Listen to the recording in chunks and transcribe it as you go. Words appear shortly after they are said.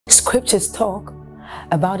scriptures talk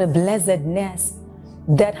about a blessedness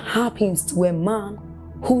that happens to a man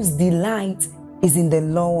whose delight is in the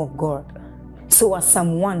law of God. So as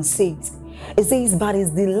Psalm 1 says, it says, but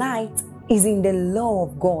his delight is in the law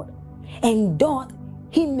of God, and doth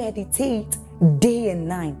he meditate day and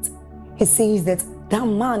night. He says that that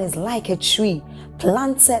man is like a tree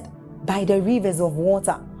planted by the rivers of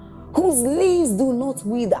water, whose leaves do not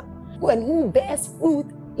wither, and who bears fruit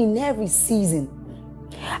in every season.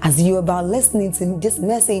 As you're about listening to this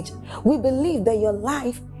message, we believe that your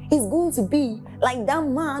life is going to be like that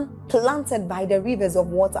man planted by the rivers of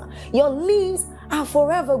water. Your leaves are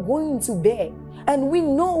forever going to bear. And we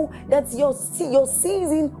know that your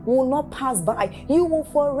season will not pass by. You will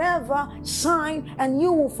forever shine and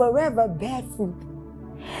you will forever bear fruit.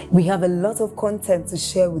 We have a lot of content to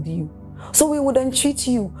share with you. So we would entreat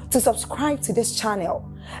you to subscribe to this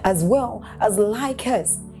channel, as well as like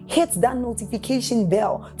us. Hit that notification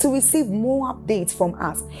bell to receive more updates from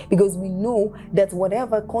us, because we know that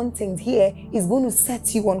whatever content here is going to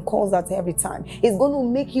set you on course at every time. It's going to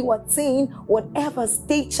make you attain whatever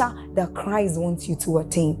stature that Christ wants you to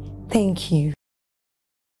attain. Thank you.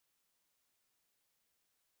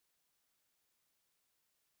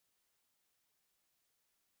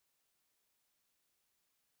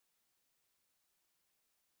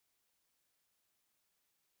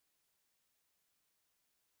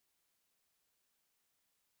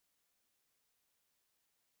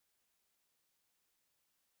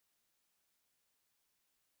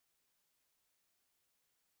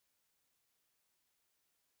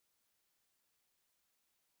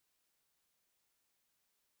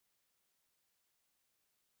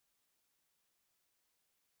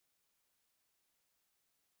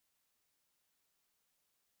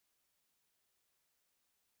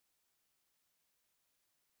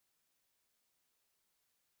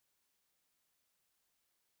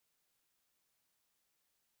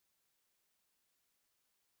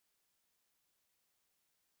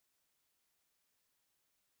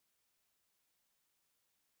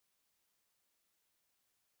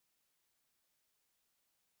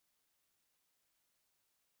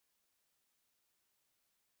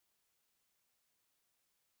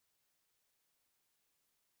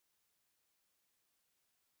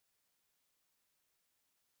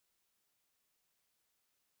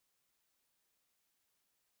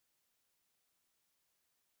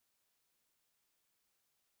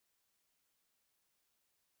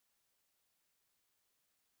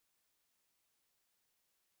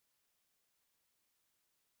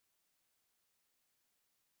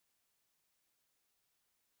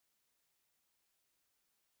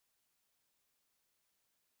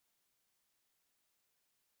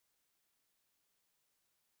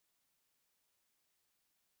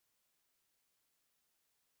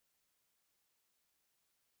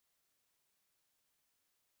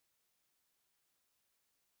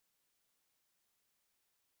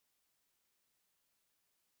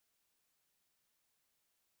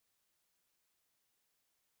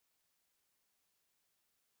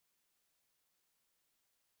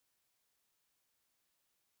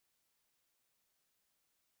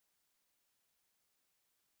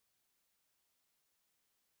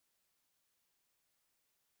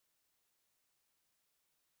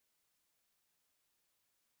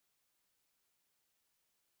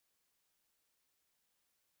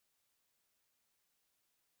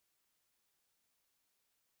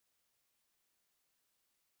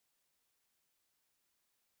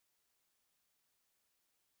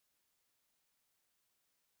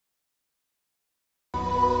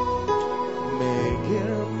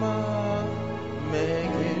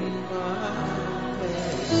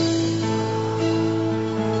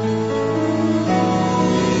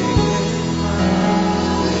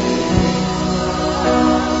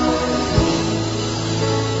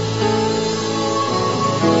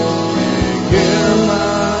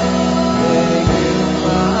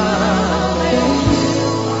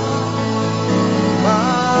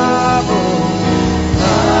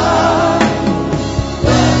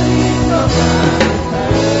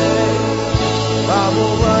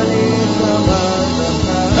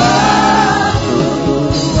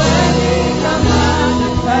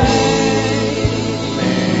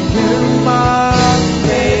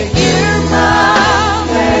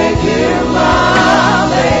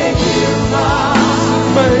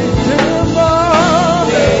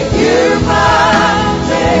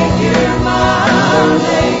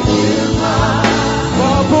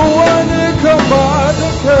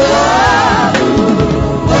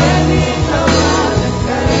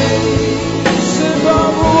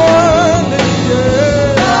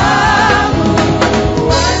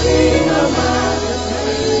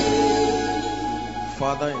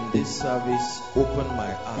 Father, in this service, open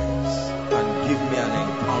my eyes and give me an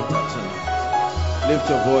encounter tonight. Lift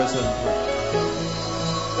your voice and pray.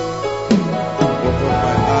 Open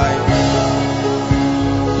my eyes.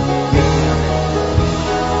 Give me an encounter.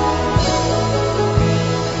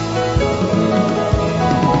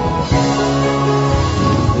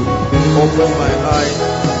 Open my eyes.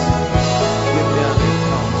 Give me an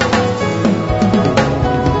encounter.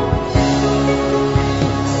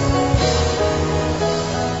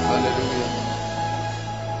 Hallelujah.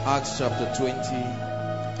 Acts chapter 20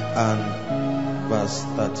 and verse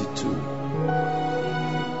 32.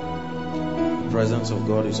 The presence of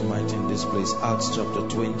God is mighty in this place. Acts chapter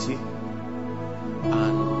 20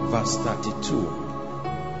 and verse 32.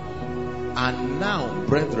 And now,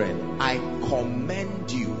 brethren, I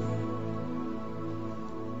commend you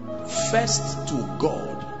first to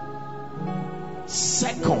God,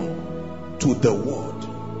 second to the word.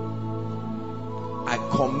 I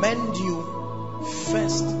commend you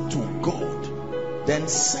first to God, then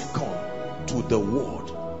second to the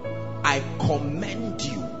word. I commend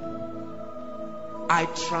you. I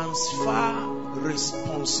transfer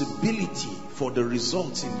responsibility for the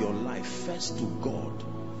results in your life first to God.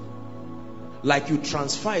 Like you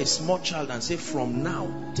transfer a small child and say, from now,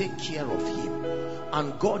 take care of him.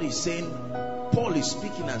 And God is saying, Paul is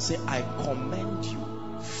speaking and say, I commend you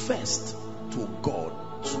first to God,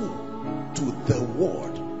 two, to the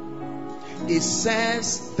word. It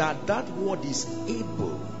says that that word is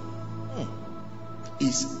able.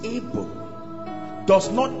 Is able. Does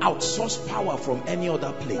not outsource power from any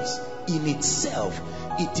other place. In itself,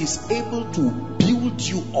 it is able to build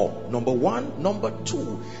you up. Number one. Number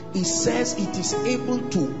two, it says it is able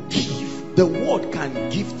to give. The word can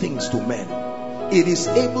give things to men. It is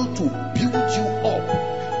able to build you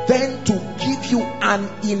up, then to give you an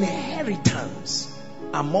inheritance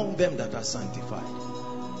among them that are sanctified.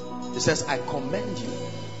 It says, I commend you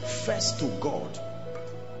first to God,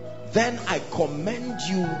 then I commend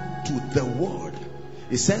you to the word.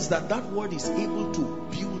 It says that that word is able to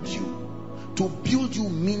build you. To build you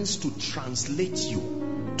means to translate you,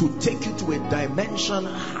 to take you to a dimension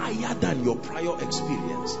higher than your prior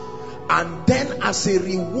experience. And then as a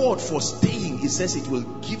reward for staying, it says it will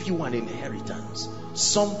give you an inheritance.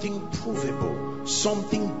 Something provable,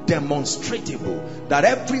 something demonstrable, that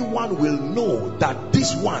everyone will know that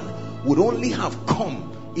this one would only have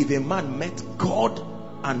come if a man met God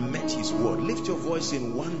and met his word. Lift your voice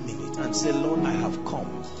in 1 minute and say, Lord, I have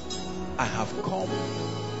come. I have come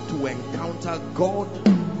to encounter God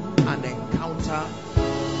and encounter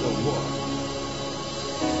the word.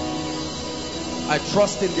 I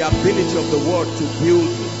trust in the ability of the word to build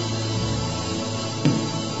me.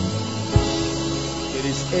 It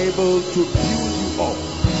is able to build you up.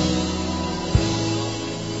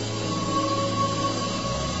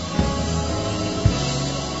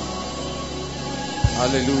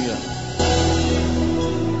 Hallelujah.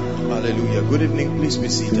 Hallelujah. Good evening. Please be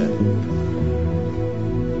seated.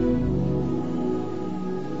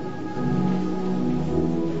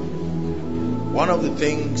 One of the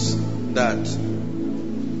things that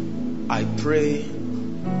I pray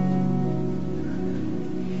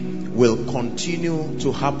will continue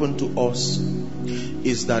to happen to us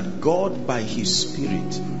is that God by his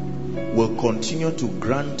Spirit will continue to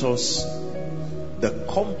grant us the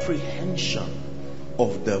comprehension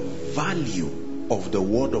of the value of the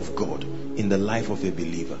word of God in the life of a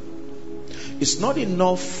believer. It's not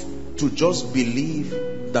enough to just believe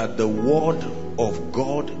that the word of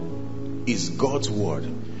God is God's word.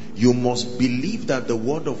 You must believe that the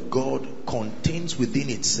word of God contains within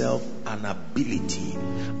itself an ability,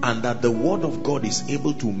 and that the word of God is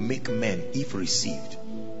able to make men if received.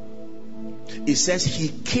 It says he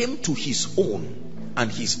came to his own,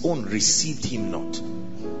 and his own received him not.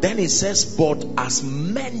 Then it says, but as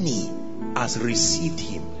many as received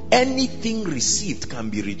him. Anything received can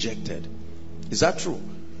be rejected. Is that true?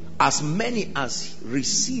 As many as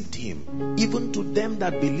received him, even to them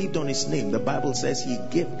that believed on his name, the Bible says he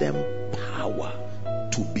gave them power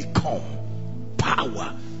to become.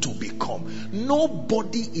 Power to become.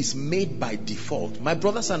 Nobody is made by default. My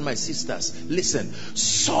brothers and my sisters, listen.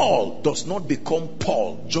 Saul does not become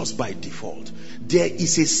Paul just by default. There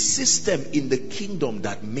is a system in the kingdom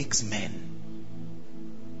that makes men.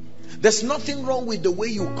 There's nothing wrong with the way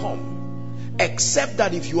you come, except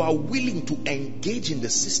that if you are willing to engage in the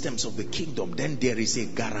systems of the kingdom, then there is a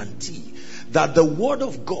guarantee that the word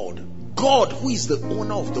of God, God who is the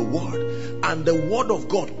owner of the word, and the word of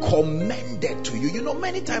God commended to you. You know,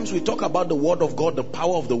 many times we talk about the word of God, the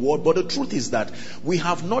power of the word, but the truth is that we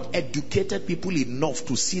have not educated people enough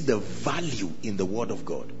to see the value in the word of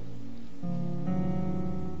God.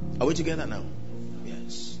 Are we together now?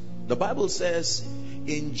 Yes. The Bible says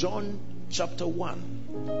in John chapter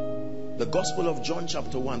 1, the Gospel of John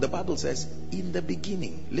chapter 1, the Bible says, in the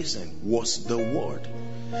beginning, listen, was the Word.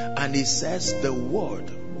 And it says the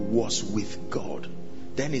Word was with God.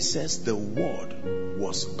 Then it says the Word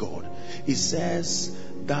was God. It says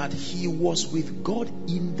that He was with God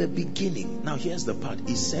in the beginning. Now here's the part.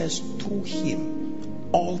 It says through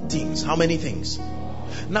Him all things. How many things?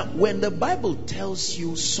 Now when the Bible tells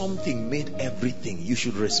you something made everything, you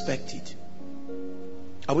should respect it.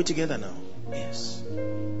 Are we together now? Yes.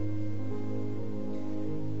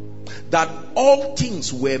 That all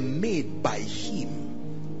things were made by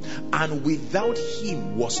Him, and without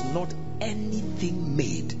Him was not anything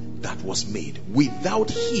made that was made.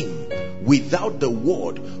 Without Him, without the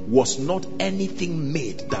Word, was not anything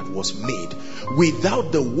made that was made.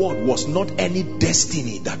 Without the Word was not any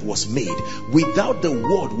destiny that was made. Without the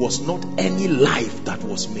Word was not any life that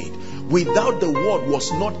was made. Without the Word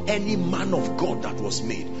was not any man of God that was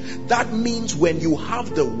made. That means when you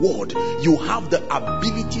have the Word, you have the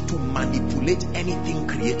ability to manipulate anything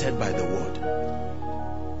created by the Word.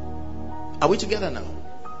 Are we together now?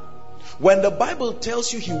 When the Bible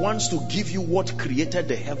tells you He wants to give you what created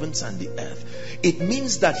the heavens and the earth, it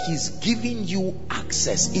means that He's giving you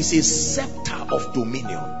access. It's a scepter of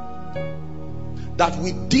dominion. That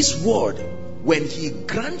with this word, when He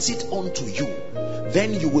grants it unto you,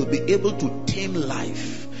 then you will be able to tame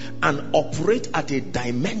life and operate at a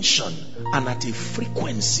dimension and at a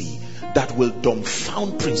frequency that will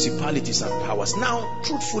dumbfound principalities and powers. Now,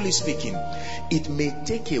 truthfully speaking, it may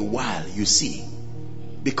take a while, you see,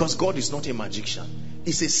 because God is not a magician.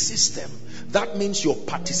 It's a system. That means your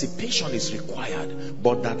participation is required,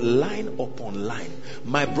 but that line upon line.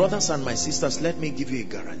 My brothers and my sisters, let me give you a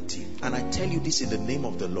guarantee, and I tell you this in the name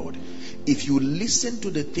of the Lord. If you listen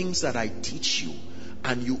to the things that I teach you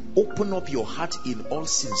and you open up your heart in all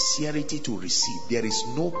sincerity to receive, there is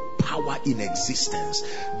no power in existence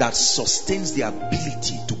that sustains the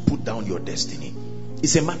ability to put down your destiny.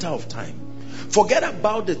 It's a matter of time. Forget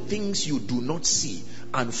about the things you do not see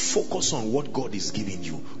and focus on what God is giving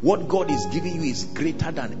you. What God is giving you is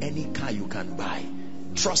greater than any car you can buy.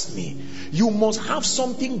 Trust me. You must have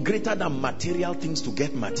something greater than material things to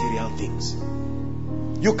get material things.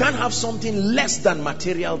 You can't have something less than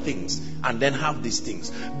material things and then have these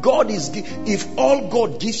things. God is, if all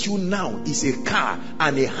God gives you now is a car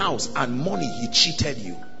and a house and money, He cheated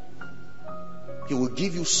you. He will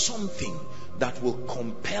give you something that will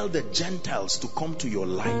compel the Gentiles to come to your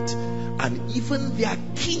light, and even their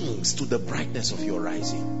kings to the brightness of your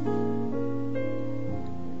rising.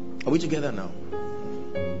 Are we together now?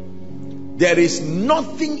 There is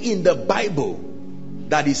nothing in the Bible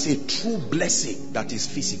that is a true blessing that is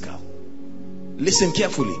physical. Listen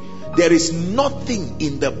carefully. There is nothing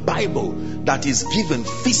in the Bible that is given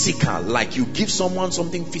physical, like you give someone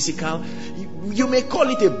something physical. You may call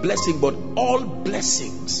it a blessing, but all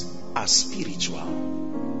blessings are spiritual.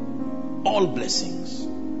 All blessings.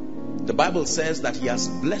 The Bible says that He has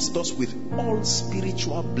blessed us with all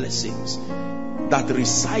spiritual blessings that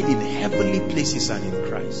reside in heavenly places and in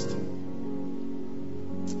Christ.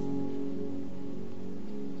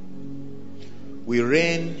 We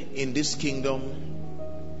reign in this kingdom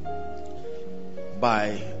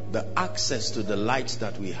by the access to the lights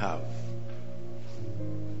that we have.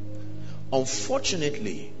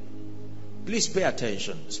 Unfortunately, please pay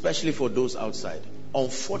attention, especially for those outside.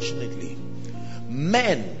 Unfortunately,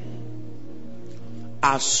 men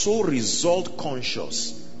are so result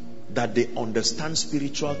conscious that they understand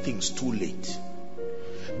spiritual things too late.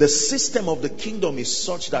 The system of the kingdom is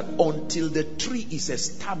such that until the tree is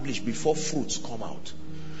established before fruits come out.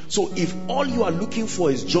 So if all you are looking for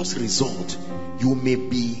is just result, you may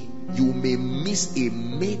miss a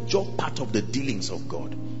major part of the dealings of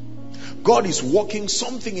God. God is working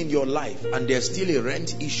something in your life and there's still a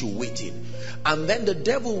rent issue waiting. And then the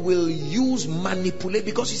devil will manipulate,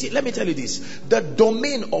 because you see, let me tell you this, the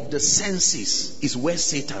domain of the senses is where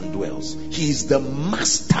Satan dwells. He is the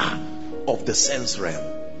master of the sense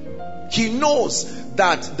realm. He knows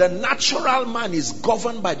that the natural man is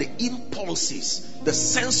governed by the impulses, the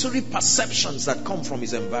sensory perceptions that come from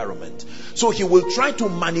his environment. So he will try to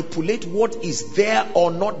manipulate what is there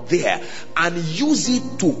or not there and use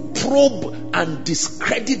it to probe and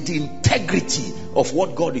discredit the integrity of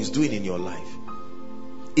what God is doing in your life.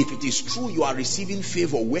 If it is true you are receiving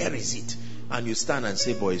favor, where is it? And you stand and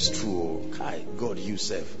say, boy, it's true. Oh, God, you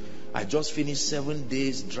serve. I just finished 7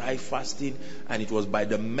 days dry fasting, and it was by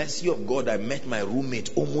the mercy of God I met my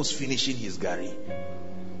roommate almost finishing his gari.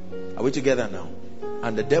 Are we together now?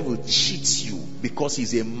 And the devil cheats you because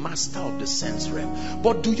he's a master of the sense realm.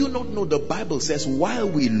 But do you not know the Bible says, while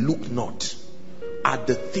we look not at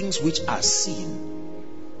the things which are seen,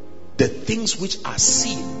 the things which are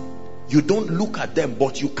seen, you don't look at them,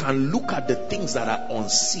 but you can look at the things that are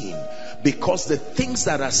unseen, because the things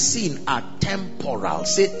that are seen are temporal.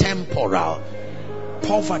 Say temporal.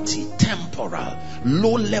 Poverty, temporal.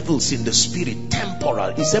 Low levels in the spirit,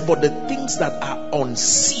 temporal. He said, but the things that are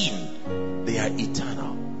unseen, they are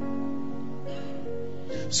eternal.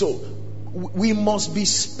 So we must be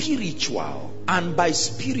spiritual, and by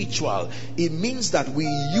spiritual it means that we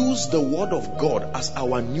use the word of God as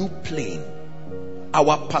our new plane.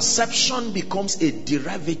 Our perception becomes a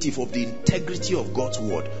derivative of the integrity of God's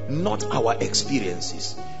word, not our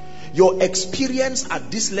experiences. Your experience at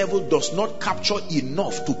this level does not capture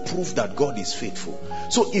enough to prove that God is faithful.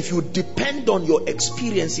 So if you depend on your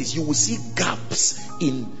experiences, you will see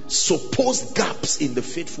supposed gaps in the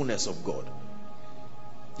faithfulness of God.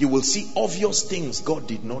 You will see obvious things God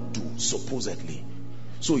did not do, supposedly.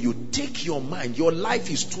 So you take your mind, your life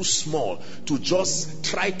is too small to just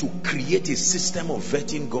try to create a system of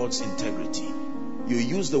vetting God's integrity. You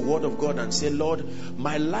use the word of God and say, Lord,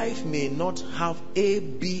 my life may not have A,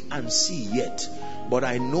 B, and C yet, but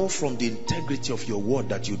I know from the integrity of your word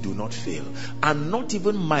that you do not fail. And not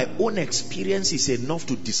even my own experience is enough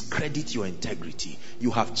to discredit your integrity.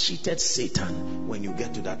 You have cheated Satan when you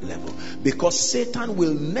get to that level, because Satan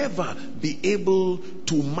will never be able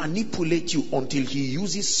to manipulate you until he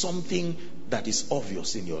uses something that is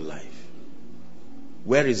obvious in your life.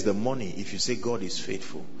 Where is the money if you say God is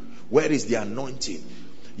faithful? Where is the anointing?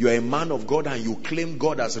 You are a man of God and you claim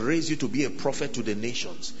God has raised you to be a prophet to the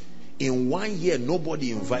nations. In 1 year,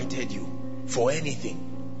 nobody invited you for anything.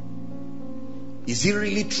 Is it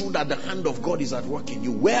really true that the hand of God is at work in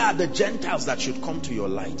you? Where are the Gentiles that should come to your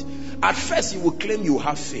light? At first, you will claim you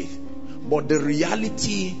have faith, but the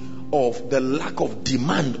reality of the lack of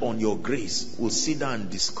demand on your grace will sit down and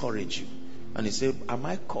discourage you. And he said, am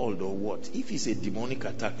I called or what? If it's a demonic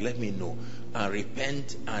attack, let me know and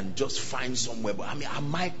repent and just find somewhere. But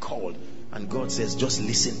am I called? And God says, just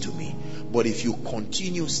listen to me. But if you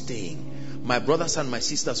continue staying, my brothers and my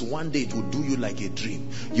sisters, one day it will do you like a dream.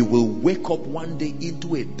 You will wake up one day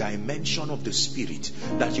into a dimension of the spirit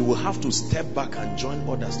that you will have to step back and join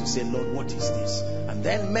others to say, Lord, what is this? And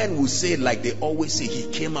then men will say, like they always say,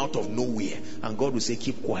 he came out of nowhere. And God will say,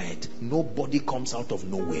 keep quiet. Nobody comes out of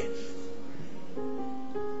nowhere.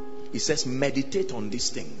 He says, meditate on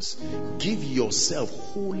these things. Give yourself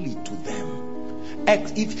wholly to them.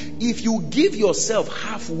 If you give yourself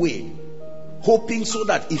halfway, hoping so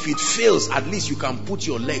that if it fails, at least you can put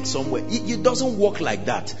your leg somewhere, it doesn't work like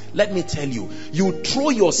that. Let me tell you, you throw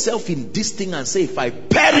yourself in this thing and say, if I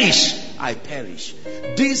perish, I perish.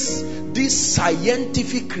 This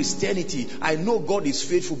scientific Christianity, I know God is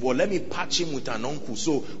faithful, but let me patch him with an uncle.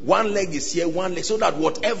 So one leg is here, one leg, so that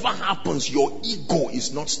whatever happens, your ego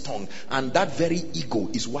is not stung. And that very ego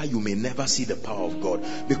is why you may never see the power of God,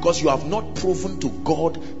 because you have not proven to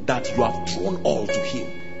God that you have thrown all to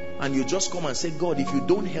him. And you just come and say, God, if you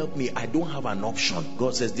don't help me, I don't have an option.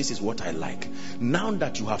 God says, this is what I like. Now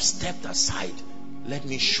that you have stepped aside, let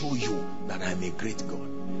me show you that I'm a great God.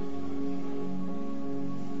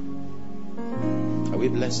 Are we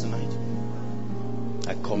blessed tonight?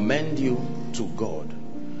 I commend you to God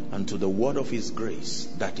and to the word of his grace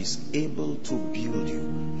that is able to build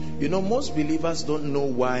you. You know, most believers don't know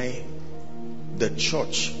why the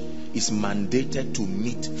church is mandated to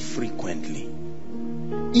meet frequently.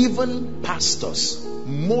 Even pastors,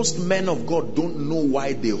 most men of God don't know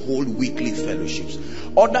why they hold weekly fellowships.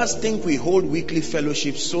 Others think we hold weekly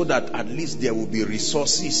fellowships so that at least there will be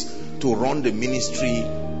resources to run the ministry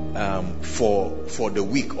for the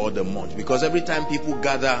week or the month. Because every time people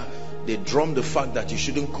gather, they drum the fact that you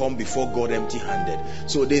shouldn't come before God empty-handed.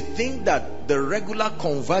 So they think that the regular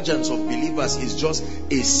convergence of believers is just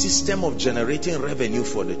a system of generating revenue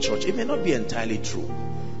for the church. It may not be entirely true.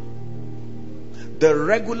 The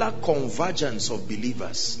regular convergence of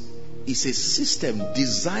believers is a system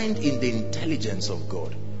designed in the intelligence of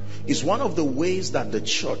God. It's one of the ways that the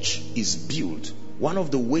church is built, one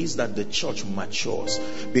of the ways that the church matures.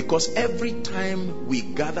 Because every time we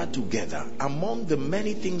gather together, among the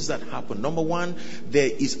many things that happen, number one, there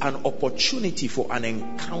is an opportunity for an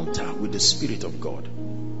encounter with the Spirit of God.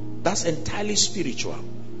 That's entirely spiritual.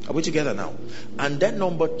 Are we together now? And then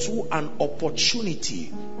number two, an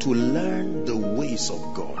opportunity to learn the ways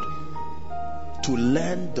of God. To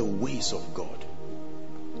learn the ways of God.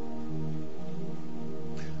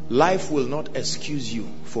 Life will not excuse you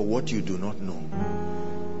for what you do not know.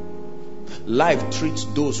 life treats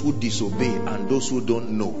those who disobey and those who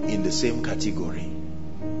don't know in the same category.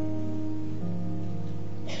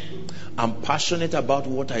 I'm passionate about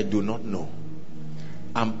what I do not know.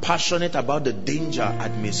 I'm passionate about the danger I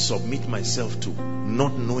may submit myself to,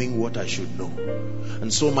 not knowing what I should know.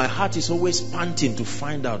 And so my heart is always panting to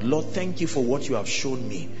find out, Lord, thank you for what you have shown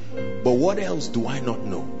me. But what else do I not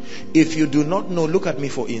know? If you do not know, look at me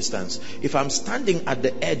for instance. If I'm standing at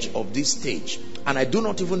the edge of this stage and I do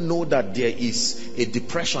not even know that there is a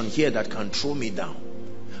depression here that can throw me down,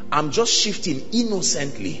 I'm just shifting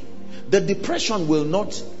innocently. The depression will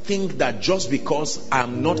not think that just because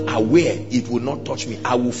I'm not aware, it will not touch me.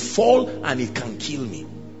 I will fall and it can kill me.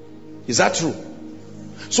 Is that true?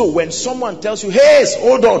 So when someone tells you, hey,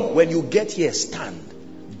 hold on, when you get here, stand.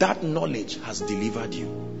 That knowledge has delivered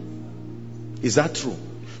you. Is that true?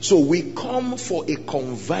 So we come for a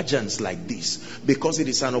convergence like this because it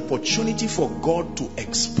is an opportunity for God to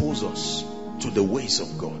expose us to the ways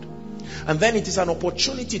of God. And then it is an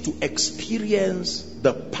opportunity to experience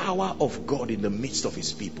the power of God in the midst of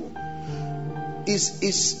his people.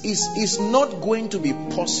 It's not going to be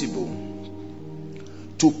possible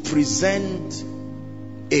to present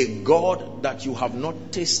a God that you have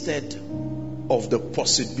not tasted of the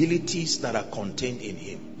possibilities that are contained in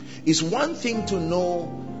him. It's one thing to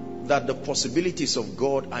know that the possibilities of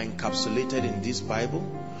God are encapsulated in this Bible,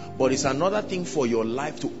 but it's another thing for your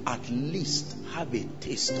life to at least have a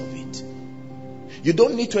taste of it. You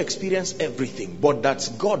don't need to experience everything, but that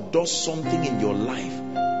God does something in your life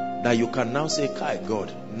that you can now say, Kai,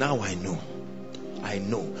 God, now I know. I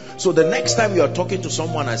know. So the next time you are talking to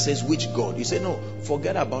someone and says, which God? You say, no,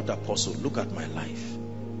 forget about apostle. Look at my life.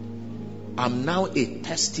 I'm now a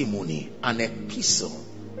testimony, an epistle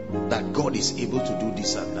that God is able to do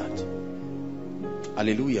this and that.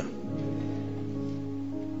 Hallelujah.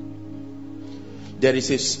 There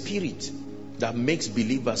is a spirit that makes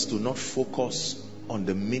believers to not focus on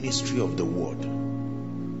the ministry of the word.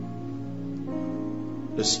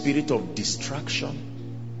 The spirit of distraction.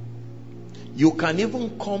 You can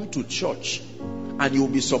even come to church and you'll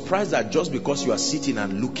be surprised that just because you are sitting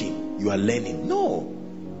and looking, you are learning. No.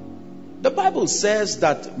 The Bible says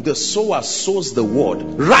that the sower sows the word.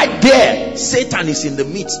 Right there, Satan is in the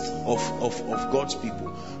midst of God's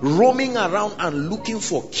people, roaming around and looking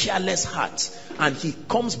for careless hearts. And he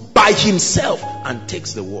comes by himself and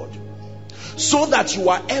takes the word. So that you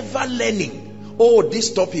are ever learning. Oh,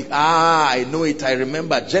 this topic, I know it, I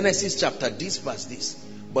remember Genesis chapter this, verse this.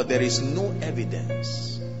 But there is no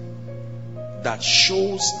evidence that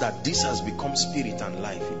shows that this has become spirit and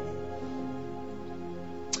life in you.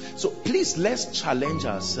 So please, let's challenge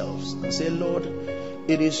ourselves and say, Lord,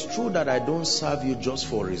 it is true that I don't serve you just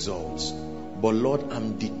for results, but Lord,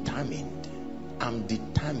 I'm determined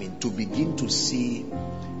to begin to see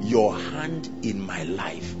your hand in my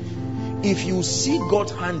life. If you see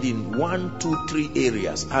God's hand in 1, 2, 3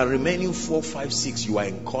 areas and remaining 4, 5, 6, you are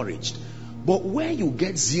encouraged. But where you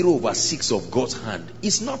get 0/6 of God's hand,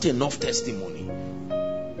 it's not enough testimony.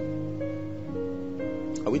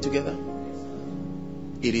 Are we together?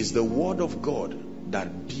 It is the word of God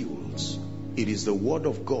that builds. It is the word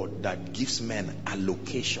of God that gives men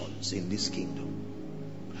allocations in this kingdom.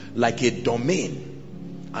 Like a domain.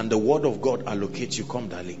 And the word of God allocates you. Come,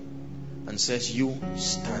 darling. And says, you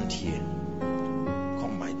stand here.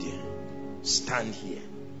 Come, my dear. Stand here.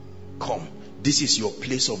 Come. This is your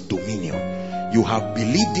place of dominion. You have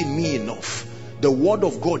believed in me enough. The word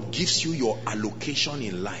of God gives you your allocation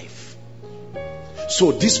in life.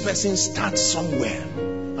 So this person starts somewhere.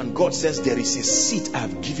 And God says, there is a seat I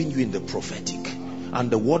have given you in the prophetic. And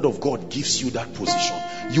the word of God gives you that position.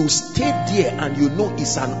 You stay there and you know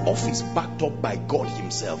it's an office backed up by God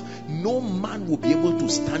himself. No man will be able to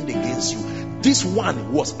stand against you. This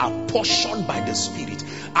one was apportioned by the Spirit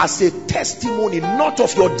as a testimony, not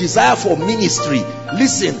of your desire for ministry.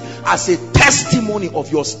 Listen, as a testimony of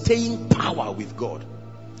your staying power with God.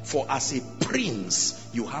 For as a prince,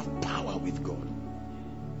 you have power with God.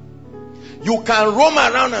 You can roam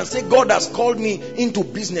around and say, God has called me into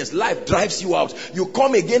business. Life drives you out. You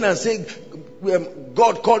come again and say,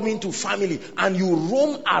 God called me into family. And you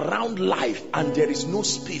roam around life and there is no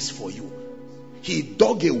space for you. He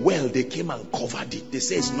dug a well, they came and covered it. They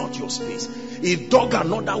say it's not your space. He dug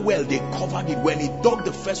another well, they covered it. When he dug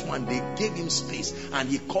the first one, they gave him space. And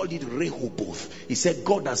he called it Rehoboth. He said,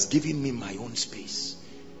 God has given me my own space.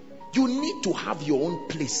 You need to have your own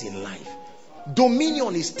place in life.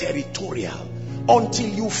 Dominion is territorial. Until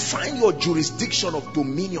you find your jurisdiction of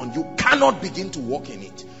dominion, you cannot begin to walk in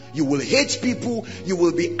it. You will hate people, you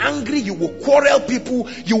will be angry, you will quarrel people,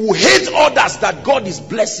 you will hate others that God is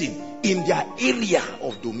blessing in their area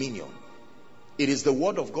of dominion. It is the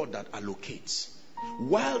word of God that allocates.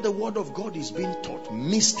 While the word of God is being taught,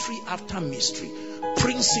 mystery after mystery,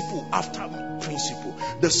 principle after principle,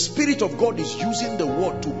 the Spirit of God is using the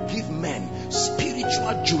word to give men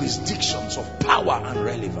spiritual jurisdictions of power and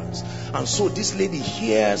relevance. And so this lady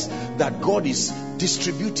hears that God is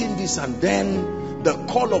distributing this, and then the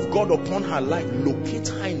call of God upon her life locates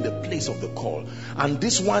her in the place of the call. And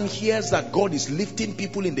this one hears that God is lifting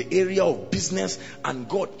people in the area of business, and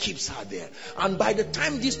God keeps her there. And by the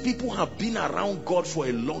time these people have been around God for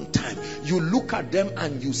a long time, you look at them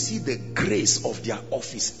and you see the grace of their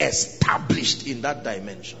office established in that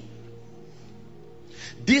dimension.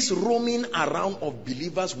 This roaming around of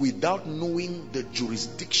believers without knowing the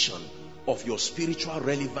jurisdiction of your spiritual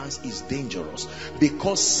relevance is dangerous,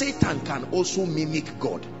 because Satan can also mimic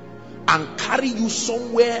God and carry you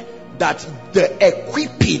somewhere that the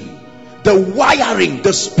equipping, the wiring,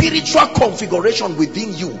 the spiritual configuration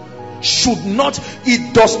within you should not,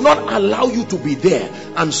 it does not allow you to be there.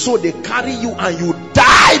 And so they carry you and you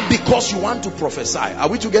die because you want to prophesy. Are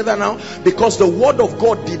we together now? Because the word of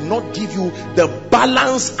God did not give you the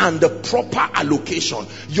balance and the proper allocation.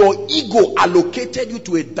 Your ego allocated you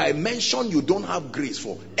to a dimension you don't have grace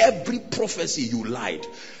for. Every prophecy you lied.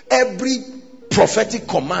 Every prophetic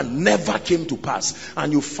command never came to pass.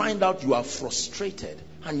 And you find out you are frustrated.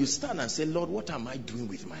 And you stand and say, Lord, what am I doing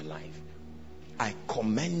with my life? I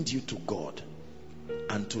commend you to God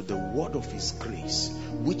and to the word of his grace,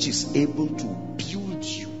 which is able to build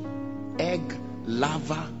you, egg,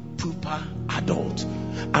 larva, pupa, adult.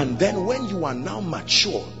 And then when you are now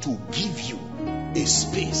mature, to give you a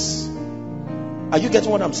space. Are you getting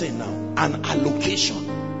what I'm saying now? An allocation.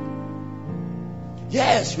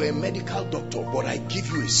 Yes, you're a medical doctor, but I give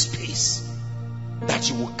you a space that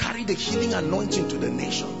you will carry the healing anointing to the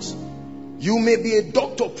nations. You may be a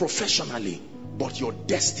doctor professionally, but your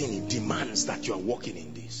destiny demands that you are walking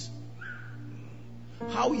in this.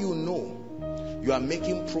 How you know you are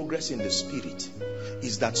making progress in the spirit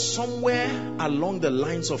is that somewhere along the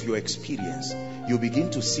lines of your experience, you begin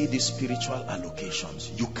to see these spiritual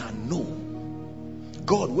allocations. You can know,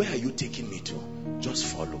 God, where are you taking me to? Just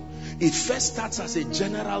follow. It first starts as a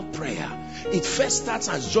general prayer. It first starts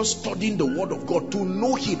as just studying the word of God to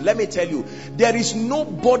know him. Let me tell you, there is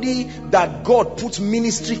nobody that God puts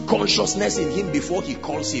ministry consciousness in him before he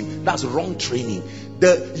calls him. That's wrong training.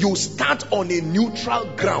 You start on a neutral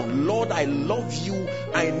ground. Lord, I love you.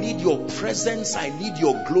 I need your presence. I need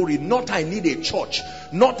your glory. Not I need a church.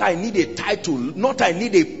 Not I need a title. Not I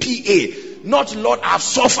need a PA. Not, Lord, I've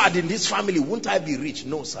suffered in this family. Won't I be rich?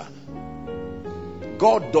 No, sir.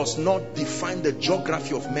 God does not define the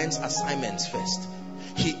geography of men's assignments first.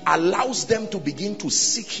 He allows them to begin to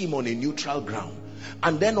seek him on a neutral ground.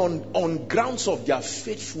 And then on grounds of their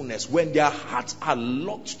faithfulness, when their hearts are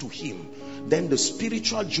locked to him, then the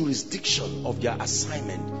spiritual jurisdiction of their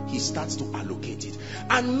assignment, he starts to allocate it.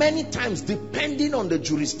 And many times, depending on the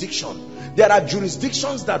jurisdiction, there are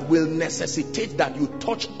jurisdictions that will necessitate that you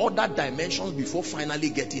touch other dimensions before finally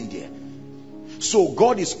getting there. So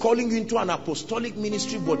God is calling you into an apostolic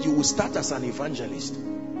ministry, but you will start as an evangelist.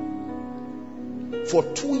 For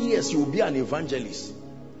 2 years, you will be an evangelist.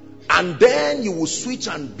 And then you will switch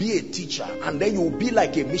and be a teacher. And then you will be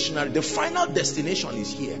like a missionary. The final destination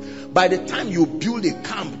is here. By the time you build a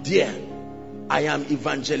camp there, I am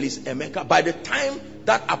Evangelist Emeka. By the time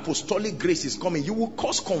that apostolic grace is coming, you will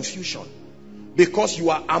cause confusion. Because you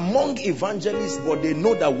are among evangelists, but they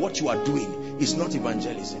know that what you are doing is not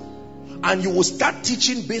evangelism. And you will start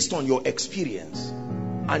teaching based on your experience.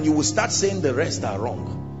 And you will start saying the rest are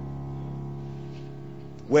wrong.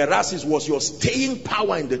 Whereas it was your staying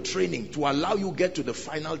power in the training to allow you get to the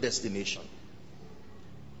final destination.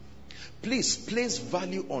 Please place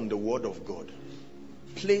value on the word of God.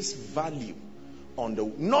 Place value on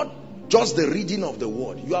not just the reading of the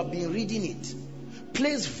word. You have been reading it.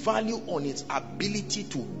 Place value on its ability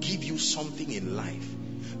to give you something in life.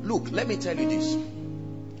 Look, let me tell you this.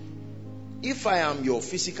 If I am your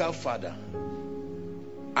physical father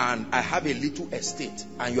and I have a little estate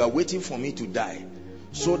and you are waiting for me to die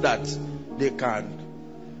so that they can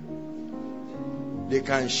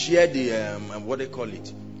share the what they call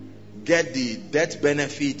it, get the death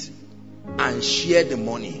benefit and share the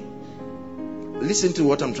money. Listen to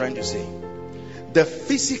what I'm trying to say. The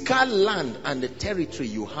physical land and the territory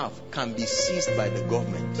you have can be seized by the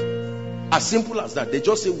government. As simple as that. They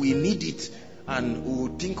just say we need it and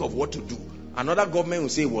we'll think of what to do. Another government will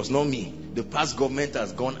say it was not me. The past government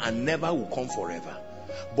has gone and never will come forever.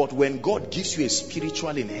 But when God gives you a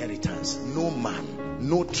spiritual inheritance, no man,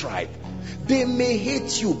 no tribe, they may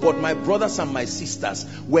hate you, but my brothers and my sisters,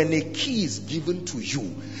 when a key is given to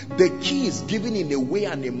you, the key is given in a way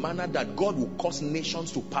and a manner that God will cause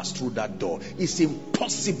nations to pass through that door. It's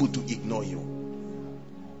impossible to ignore you.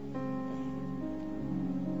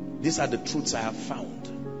 These are the truths I have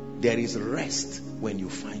found. There is rest when you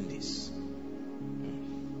find this.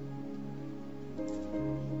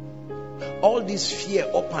 All this fear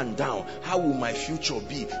up and down, how will my future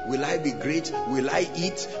be? Will I be great? Will I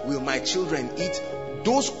eat? Will my children eat?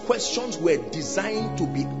 Those questions were designed to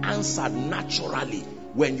be answered naturally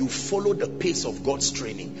when you follow the pace of God's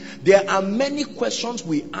training. There are many questions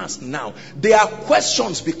we ask now. They are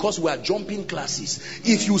questions because we are jumping classes.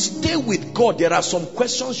 If you stay with God, there are some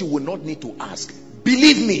questions you will not need to ask.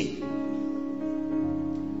 Believe me.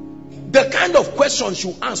 The kind of questions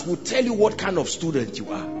you ask will tell you what kind of student you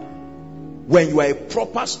are. When you are a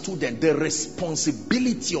proper student, the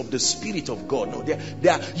responsibility of the Spirit of God,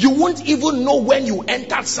 you won't even know when you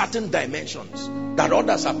enter certain dimensions that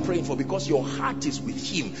others are praying for, because your heart is with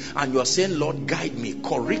Him and you are saying, Lord, guide me,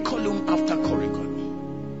 curriculum after curriculum.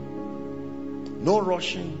 No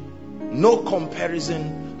rushing, no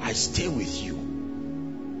comparison. I stay with you.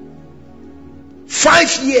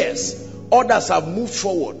 5 years. Others have moved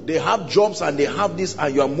forward. They have jobs and they have this,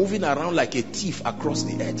 and you are moving around like a thief across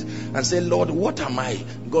the earth and say, Lord, what am I?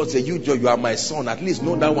 God said, you are my son. At least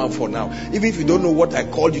know that one for now. Even if you don't know what I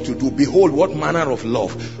called you to do, behold, what manner of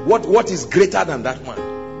love. What is greater than that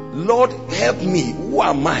one? Lord, help me. Who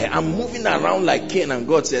am I? I'm moving around like Cain. And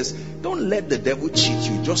God says, don't let the devil cheat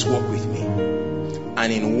you. Just walk with me.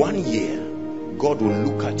 And in 1 year, God will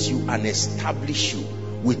look at you and establish you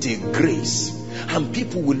with a grace. And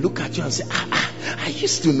people will look at you and say, I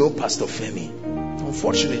used to know Pastor Femi.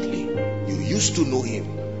 Unfortunately, you used to know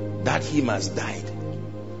him. That him has died.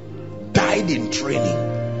 Died in training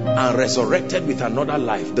and resurrected with another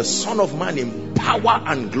life. The Son of Man in power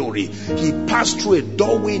and glory. He passed through a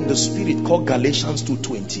doorway in the Spirit called Galatians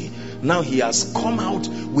 2:20. Now he has come out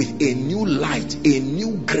with a new light, a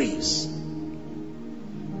new grace.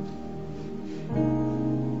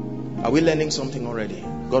 Are we learning something already?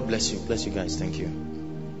 God bless you. Bless you guys. Thank you.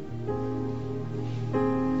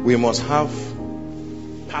 We must have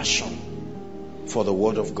passion for the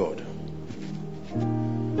Word of God.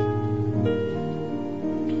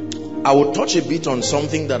 I will touch a bit on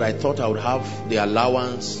something that I thought I would have the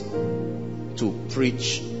allowance to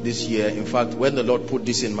preach this year. In fact, when the Lord put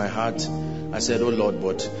this in my heart, I said, oh Lord,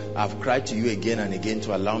 but I've cried to you again and again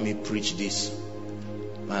to allow me preach this.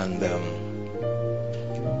 And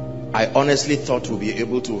I honestly thought we'll be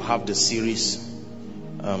able to have the series,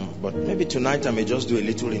 but maybe tonight I may just do a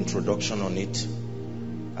little introduction on it.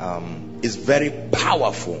 It's very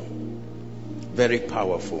powerful, very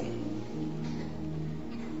powerful.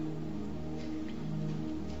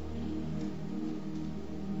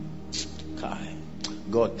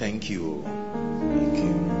 God, thank you. Thank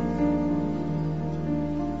you.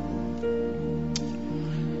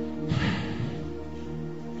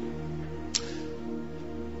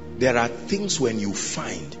 There are things when you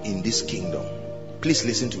find in this kingdom. Please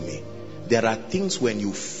listen to me. There are things when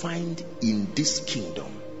you find in this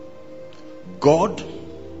kingdom. God,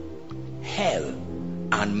 hell,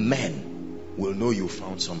 and men will know you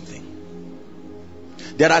found something.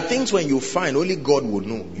 There are things when you find only God will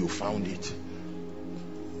know you found it.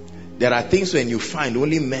 There are things when you find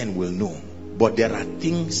only men will know. But there are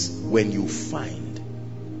things when you find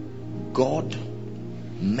God,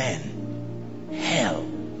 men, hell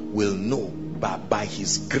will know by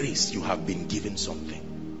His grace you have been given something.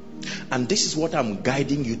 And this is what I'm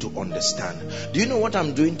guiding you to understand. Do you know what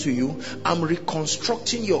I'm doing to you? I'm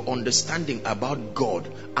reconstructing your understanding about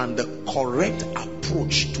God and the correct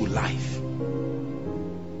approach to life.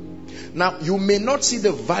 Now, you may not see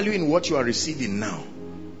the value in what you are receiving now,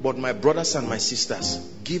 but my brothers and my sisters,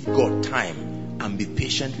 give God time and be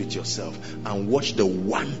patient with yourself and watch the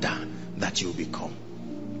wonder that you'll become.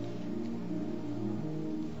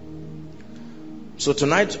 So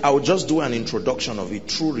tonight I will just do an introduction of it,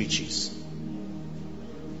 true riches.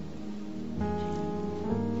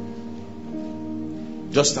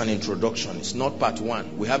 Just an introduction. It's not part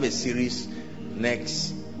one. We have a series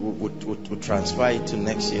next. We'll transfer it to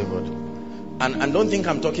next year, but and don't think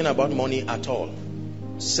I'm talking about money at all.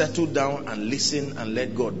 Settle down and listen and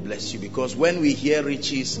let God bless you, because when we hear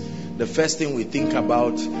riches, the first thing we think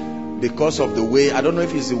about, because of the way, I don't know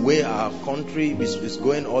if it's the way our country is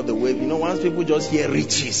going all the way. You know, once people just hear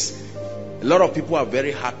riches, a lot of people are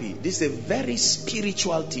very happy. This is a very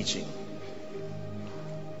spiritual teaching.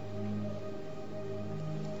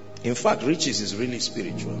 In fact, riches is really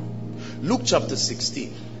spiritual. Luke chapter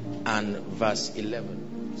 16 and verse 11.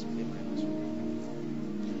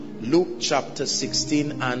 Luke chapter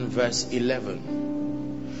 16 and verse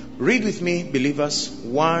 11. Read with me, believers.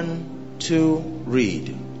 1, 2,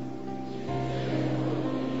 read.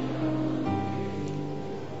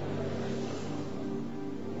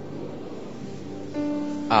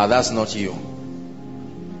 That's not you.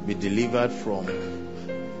 Be delivered from.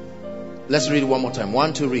 Let's read it one more time.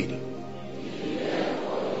 1, 2, read.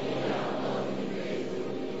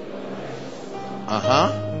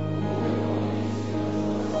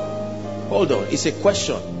 Hold on. It's a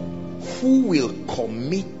question. Who will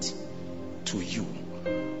commit to you?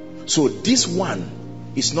 So this one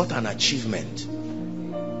is not an achievement.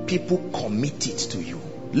 People commit it to you.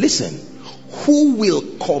 Listen. Who will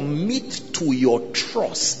commit to your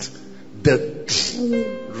trust the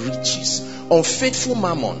true riches? Unfaithful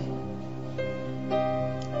mammon.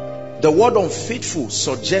 The word unfaithful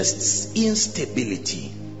suggests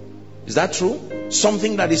instability. Is that true?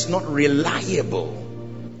 Something that is not reliable.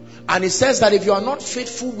 And it says that if you are not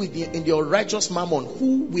faithful in your righteous mammon,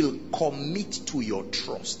 who will commit to your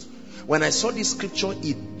trust? When I saw this scripture,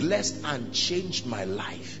 it blessed and changed my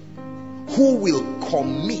life. Who will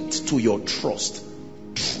commit to your trust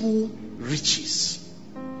true riches?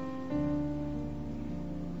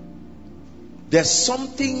 There's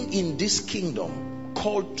something in this kingdom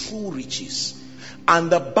called true riches, and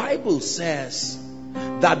the Bible says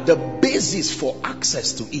that the basis for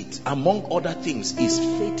access to it, among other things, is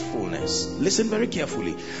faithfulness. Listen very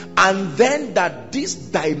carefully. And then that this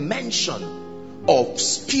dimension of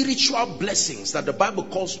spiritual blessings that the Bible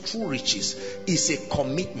calls true riches is a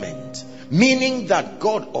commitment, meaning that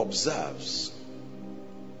God observes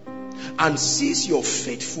and sees your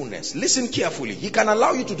faithfulness. Listen carefully. He can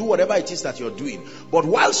allow you to do whatever it is that you're doing, but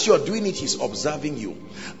whilst you're doing it, he's observing you.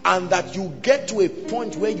 And that you get to a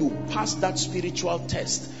point where you pass that spiritual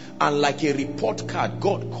test, and like a report card,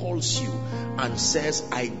 God calls you and says,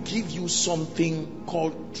 I give you something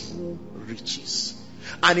called true riches.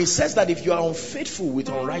 And it says that if you are unfaithful with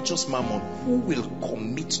unrighteous mammon, who will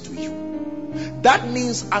commit to you? That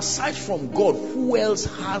means aside from God, who else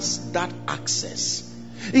has that access?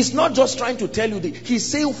 He's not just trying to tell you that. He's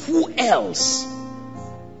saying who else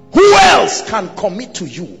can commit to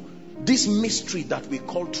you this mystery that we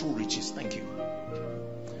call true riches. Thank you.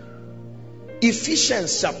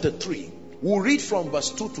 Ephesians chapter 3. We'll read from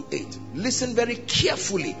verse 2 to 8. Listen very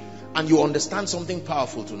carefully and you understand something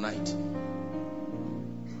powerful tonight.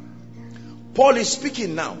 Paul is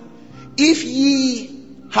speaking now. If ye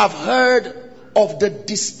have heard of the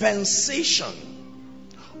dispensation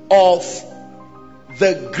of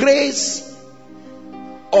the grace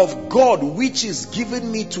of God which is given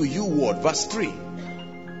me to you, what? Verse 3.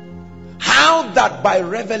 How that by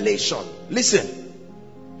revelation, listen,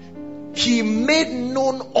 he made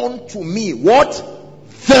known unto me, what?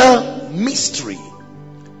 The mystery.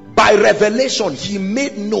 By revelation, he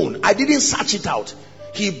made known. I didn't search it out.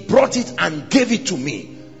 He brought it and gave it to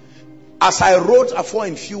me. As I wrote afore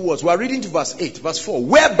in few words, we are reading to verse 8, verse 4.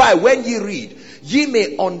 Whereby when ye read, ye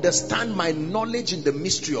may understand my knowledge in the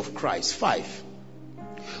mystery of Christ. 5.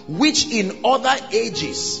 Which in other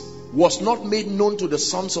ages was not made known to the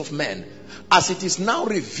sons of men, as it is now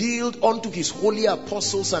revealed unto his holy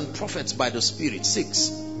apostles and prophets by the Spirit.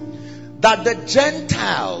 6. That the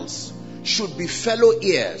Gentiles should be fellow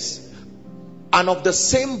heirs, and of the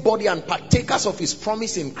same body, and partakers of his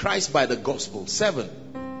promise in Christ by the gospel. 7.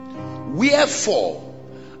 Wherefore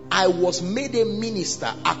I was made a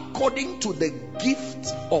minister according to the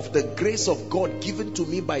gift of the grace of God given to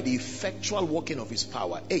me by the effectual working of his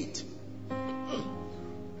power. 8.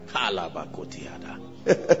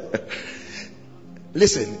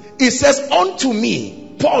 Listen, it says unto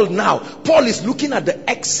me, Paul is looking at the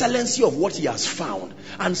excellency of what he has found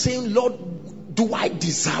and saying, Lord, do I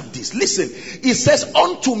deserve this? Listen, it says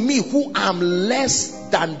unto me who am less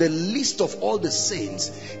than the least of all the saints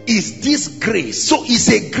is this grace. So it's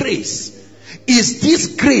a grace. Is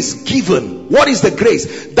this grace given? What is the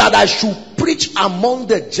grace? That I should preach among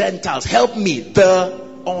the Gentiles. Help me. The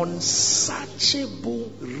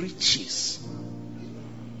unsearchable riches.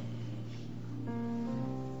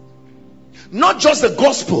 Not just the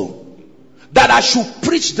gospel. That I should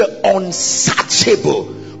preach the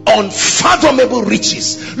unsearchable, unfathomable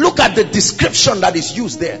riches. Look at the description that is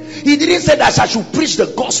used there. He didn't say that I should preach the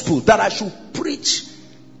gospel, that I should preach.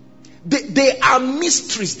 They are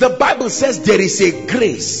mysteries. The Bible says there is a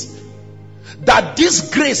grace, that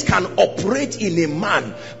this grace can operate in a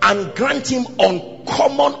man and grant him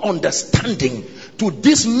uncommon understanding to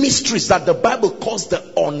these mysteries that the Bible calls the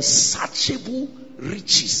unsearchable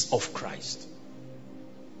riches of Christ.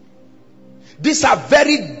 These are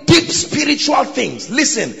very deep spiritual things.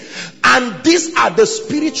 Listen, and these are the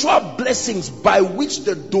spiritual blessings by which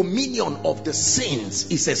the dominion of the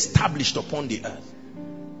saints is established upon the earth.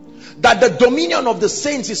 That the dominion of the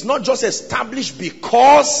saints is not just established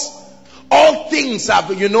because all things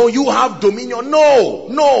have, you have dominion.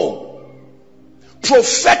 No.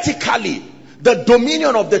 Prophetically, the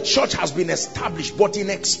dominion of the church has been established, but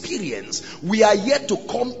in experience, we are yet to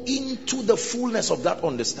come into the fullness of that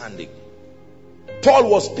understanding.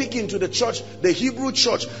 Paul was speaking to the church, the Hebrew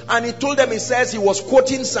church, and he told them, he says, he was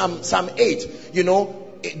quoting Psalm 8,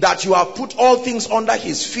 that you have put all things under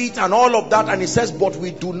his feet and all of that, and he says, but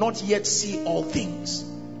we do not yet see all things.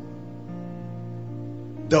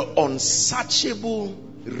 The unsearchable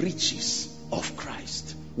riches of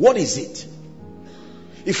Christ. What is it?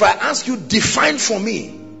 If I ask you, define for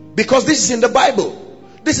me, because this is in the Bible,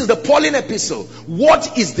 this is the Pauline epistle,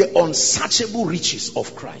 what is the unsearchable riches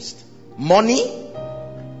of Christ? Money?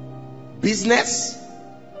 Business?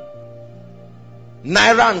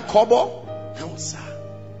 Naira and kobo? No, sir.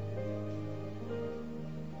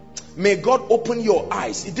 May God open your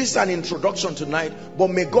eyes. This is an introduction tonight,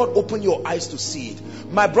 but may God open your eyes to see it.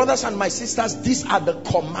 My brothers and my sisters, these are the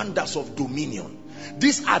commanders of dominion.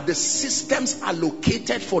 These are the systems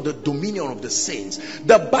allocated for the dominion of the saints.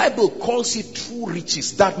 The Bible calls it true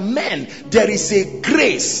riches. That men, there is a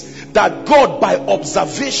grace that God, by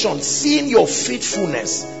observation, seeing your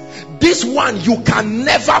faithfulness, this one you can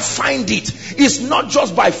never find it. It's not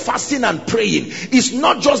just by fasting and praying. It's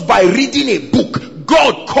not just by reading a book.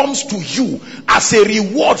 God comes to you as a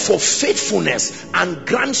reward for faithfulness and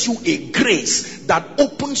grants you a grace that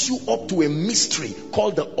opens you up to a mystery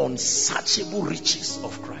called the unsearchable riches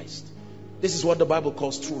of Christ. This is what the Bible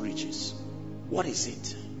calls true riches. What is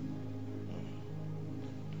it?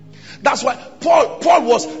 That's why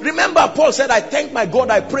Paul said, I thank my God,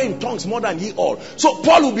 I pray in tongues more than ye all. So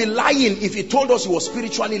Paul would be lying if he told us he was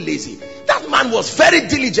spiritually lazy. That man was very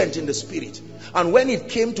diligent in the spirit. And when it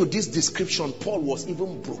came to this description, Paul was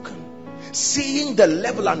even broken. Seeing the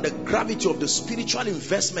level and the gravity of the spiritual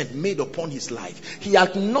investment made upon his life, he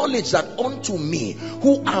acknowledged that unto me,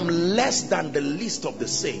 who am less than the least of the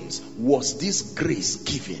saints, was this grace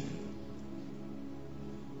given.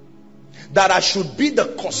 That I should be the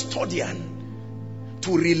custodian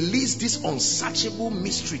to release this unsearchable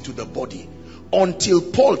mystery to the body. Until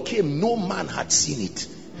Paul came, no man had seen it.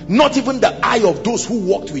 Not even the eye of those who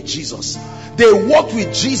walked with Jesus. They walked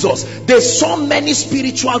with Jesus. They saw many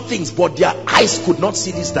spiritual things, but their eyes could not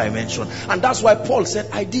see this dimension. And that's why Paul said,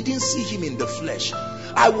 I didn't see him in the flesh.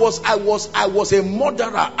 I was a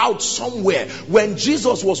murderer out somewhere when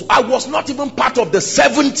Jesus was. I was not even part of the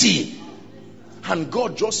 70. And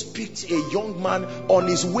God just picked a young man on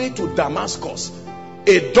his way to Damascus.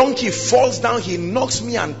 A donkey falls down, he knocks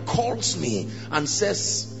me and calls me and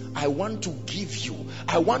says, I want to give you,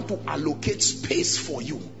 I want to allocate space for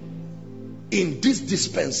you in this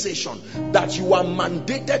dispensation, that you are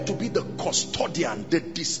mandated to be the custodian, the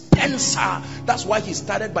dispenser. That's why he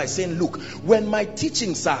started by saying, look, when my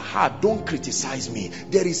teachings are hard, don't criticize me.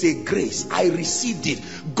 There is a grace. I received it.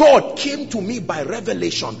 God came to me by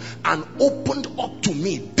revelation and opened up to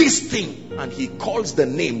me this thing. And he calls the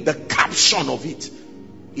name, the caption of it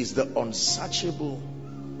is the unsearchable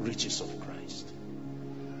riches of Christ.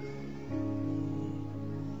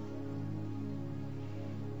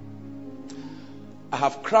 I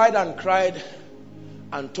have cried and cried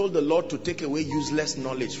and told the Lord to take away useless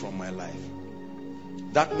knowledge from my life.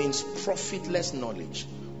 That means profitless knowledge,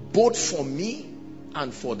 both for me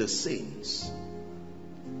and for the saints.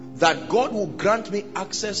 That God will grant me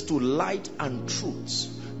access to light and truths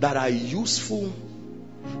that are useful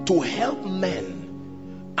to help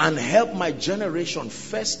men and help my generation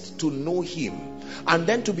first to know him, and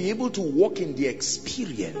then to be able to walk in the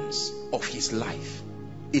experience of his life.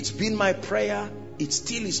 It's been my prayer. It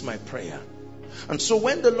still is my prayer. And so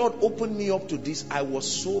when the Lord opened me up to this, I was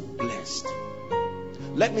so blessed.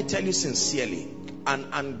 Let me tell you sincerely,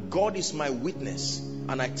 and God is my witness,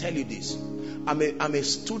 and I tell you this, I'm a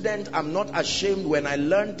student. I'm not ashamed when I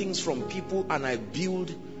learn things from people and I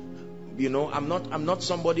build. I'm not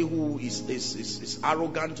somebody who is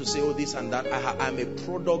arrogant to say all this and that. I'm a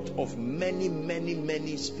product of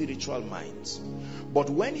many spiritual minds.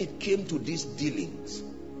 But when it came to these dealings,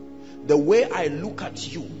 the way I look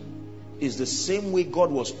at you is the same way God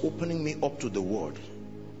was opening me up to the word.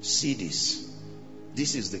 See this.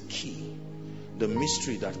 This is the key, the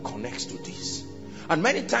mystery that connects to this. And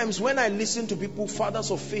many times when I listen to people, fathers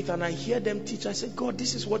of faith, and I hear them teach, I say, God,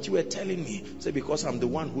 this is what you were telling me. I say, because I'm the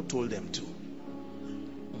one who told them to.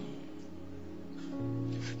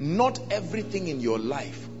 not everything in your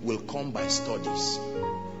life will come by studies.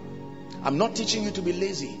 I'm not teaching you to be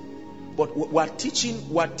lazy, but we're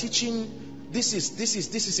teaching. This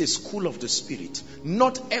is a school of the Spirit.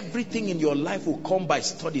 Not everything in your life will come by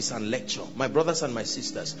studies and lecture. My brothers and my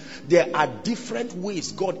sisters, there are different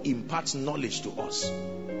ways God imparts knowledge to us.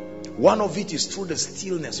 One of it is through the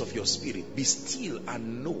stillness of your spirit. Be still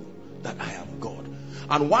and know that I am God.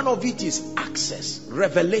 And one of it is access,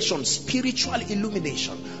 revelation, spiritual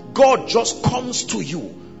illumination. God just comes to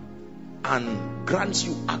you and grants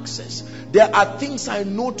you access. There are things I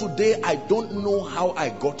know today, I don't know how I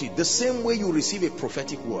got it. The same way you receive a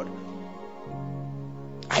prophetic word.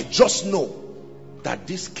 I just know that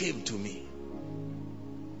this came to me.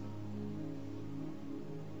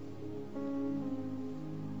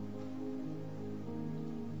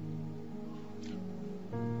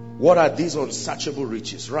 What are these unsearchable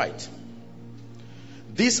riches? Right.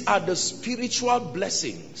 These are the spiritual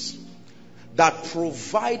blessings that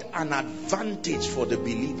provide an advantage for the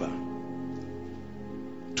believer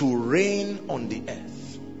to reign on the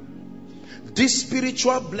earth. These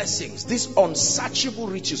spiritual blessings, these unsearchable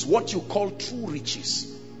riches, what you call true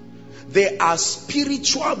riches, they are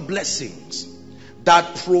spiritual blessings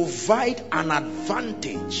that provide an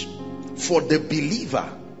advantage for the believer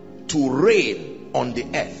to reign on the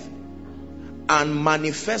earth and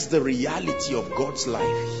manifest the reality of God's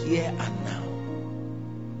life here and now.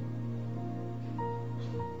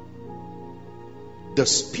 The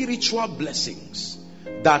spiritual blessings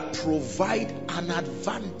that provide an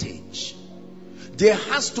advantage. There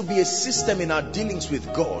has to be a system in our dealings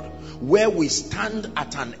with God where we stand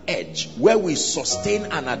at an edge, where we sustain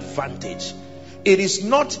an advantage. It is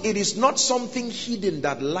not something hidden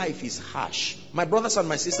that life is harsh. My brothers and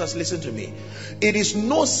my sisters, listen to me. It is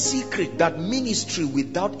no secret that ministry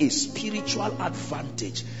without a spiritual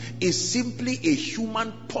advantage is simply a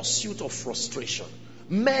human pursuit of frustration.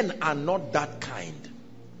 Men are not that kind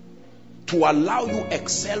to allow you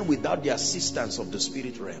excel without the assistance of the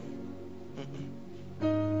spirit realm.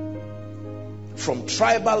 From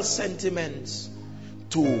tribal sentiments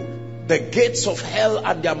to the gates of hell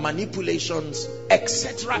and their manipulations,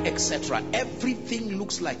 etc., etc. Everything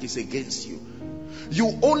looks like it's against you.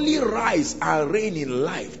 You only rise and reign in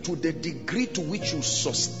life to the degree to which you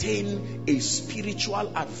sustain a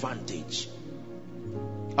spiritual advantage.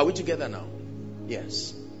 Are we together now?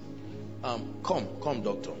 Yes. Come,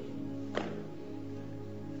 doctor.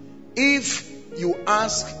 If you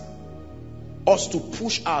ask us to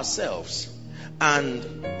push ourselves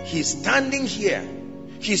and he's standing here,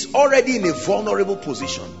 he's already in a vulnerable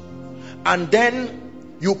position, and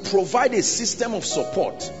then you provide a system of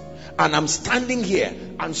support, and I'm standing here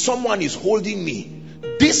and someone is holding me.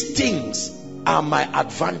 These things are my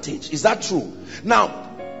advantage. Is that true?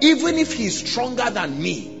 Now, even if he's stronger than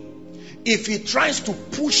me, if he tries to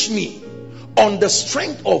push me on the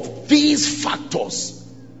strength of these factors,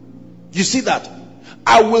 you see that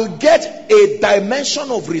I will get a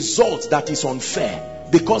dimension of results that is unfair,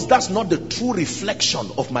 because that's not the true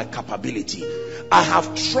reflection of my capability. I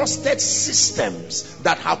have trusted systems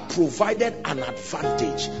that have provided an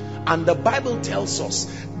advantage, and the Bible tells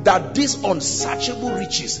us that these unsearchable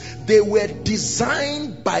riches, they were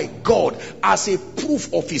designed by God as a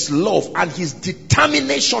proof of his love and his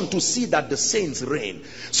determination to see that the saints reign.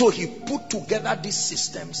 So he put together these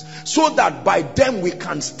systems so that by them we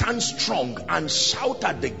can stand strong and shout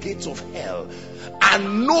at the gates of hell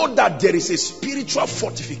and know that there is a spiritual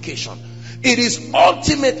fortification. It is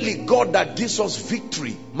ultimately God that gives us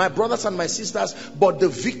victory, my brothers and my sisters, but the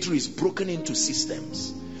victory is broken into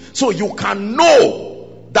systems. So you can know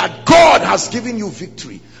that God has given you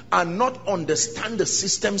victory and not understand the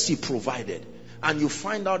systems he provided, and you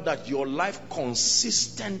find out that your life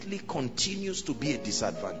consistently continues to be a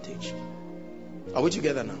disadvantage. Are we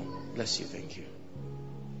together now? Bless you. Thank you.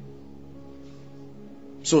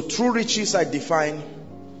 So true riches, I define,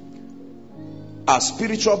 are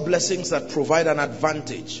spiritual blessings that provide an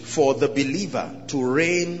advantage for the believer to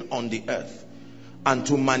reign on the earth and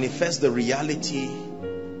to manifest the reality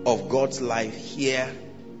of God's life here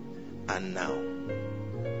and now.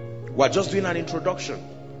 We're just doing an introduction.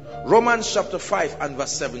 Romans chapter 5 and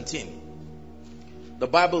verse 17. The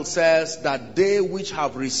Bible says that they which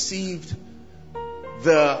have received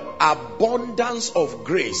the abundance of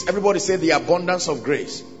grace. Everybody say the abundance of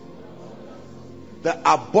grace. The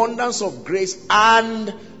abundance of grace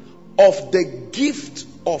and of the gift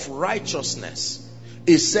of righteousness.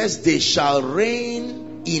 It says they shall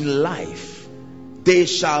reign in life. They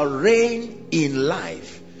shall reign in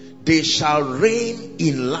life. They shall reign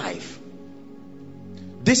in life.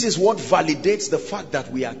 This is what validates the fact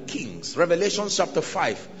that we are kings. Revelation chapter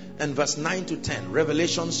 5 and verse 9 to 10.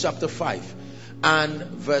 Revelation chapter 5 and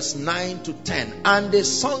verse 9 to 10. And they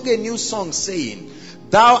sung a new song, saying,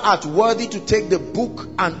 Thou art worthy to take the book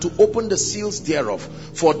and to open the seals thereof.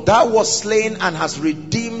 For thou wast slain and hast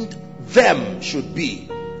redeemed them, should be.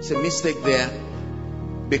 It's a mistake there,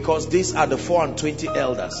 because these are the 24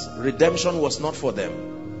 elders. Redemption was not for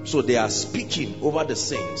them. So they are speaking over the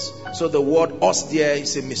saints. So the word us there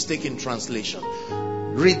is a mistake in translation.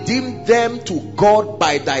 Redeem them to God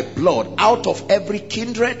by thy blood, out of every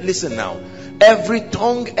kindred, listen now, every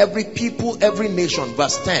tongue, every people, every nation.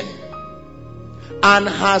 Verse 10. And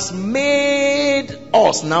has made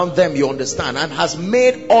us, now them you understand, and has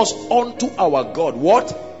made us unto our God,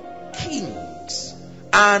 what? Kings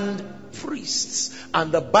and priests.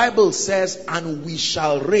 And the Bible says, and we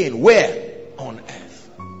shall reign, where? On earth.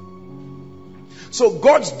 So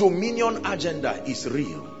God's dominion agenda is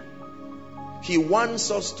real. He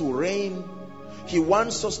wants us to reign. He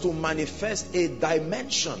wants us to manifest a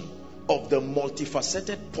dimension of the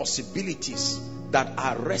multifaceted possibilities that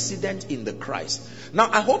are resident in the Christ. Now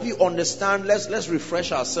I hope you understand. Let's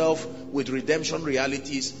refresh ourselves with redemption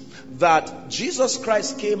realities, that Jesus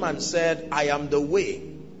Christ came and said, I am the way,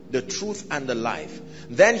 the truth, and the life.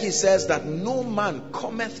 Then he says that no man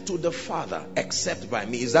cometh to the Father except by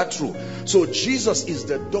me. Is that true? So Jesus is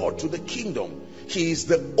the door to the kingdom. He is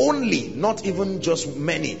the only, not even just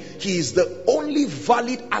many, he is the only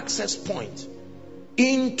valid access point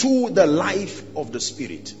into the life of the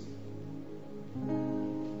Spirit.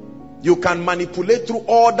 You can manipulate through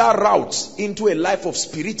other routes into a life of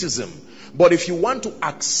spiritism, but if you want to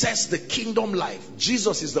access the kingdom life,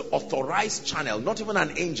 Jesus is the authorized channel, not even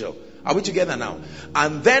an angel. Are we together now?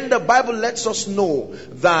 And then the Bible lets us know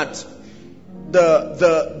that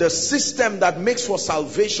the system that makes for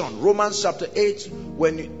salvation, Romans chapter 8,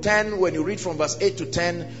 when you read from verse 8 to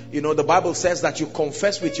 10, you know, the Bible says that you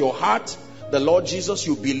confess with your heart the Lord Jesus,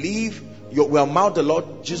 you believe, you will mouth the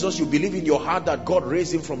Lord Jesus, you believe in your heart that God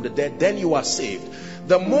raised him from the dead, then you are saved.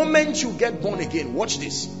 The moment you get born again, watch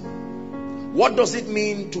this. What does it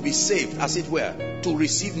mean to be saved, as it were? To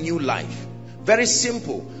receive new life. Very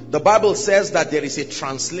simple. The Bible says that there is a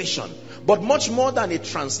translation. But much more than a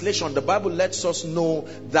translation, the Bible lets us know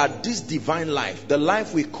that this divine life, the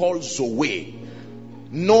life we call Zoe,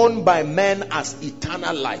 known by men as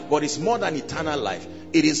eternal life, but it's more than eternal life.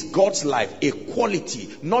 It is God's life, a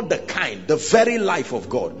quality, not the kind, the very life of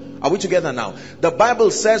God. Are we together now? The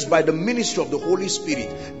Bible says by the ministry of the Holy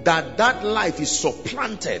Spirit that that life is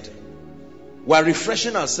supplanted. We're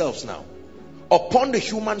refreshing ourselves now upon the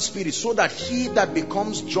human spirit, so that he that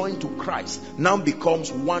becomes joined to Christ now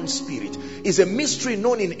becomes one spirit. Is a mystery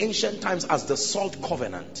known in ancient times as the salt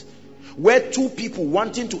covenant, where two people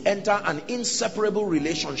wanting to enter an inseparable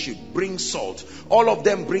relationship bring salt. All of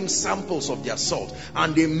them bring samples of their salt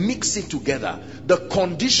and they mix it together. The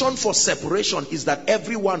condition for separation is that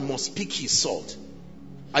everyone must pick his salt.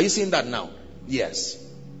 Are you seeing that now? Yes.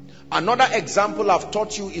 Another example I've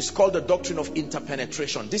taught you is called the doctrine of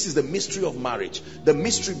interpenetration. This is the mystery of marriage, the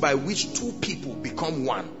mystery by which two people become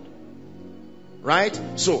one. Right?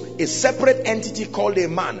 So a separate entity called a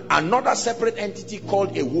man, another separate entity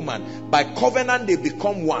called a woman. By covenant they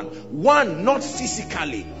become one. One not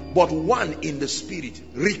physically, but one in the spirit,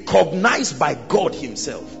 recognized by God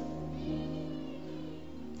himself.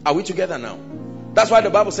 Are we together now? That's why the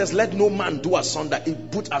Bible says, let no man do asunder,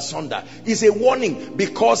 put asunder. It's a warning,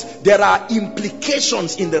 because there are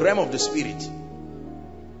implications in the realm of the spirit.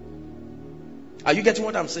 Are you getting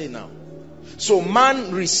what I'm saying now? So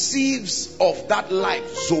man receives of that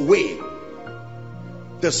life, Zoe,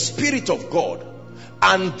 the Spirit of God.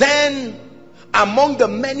 And then among the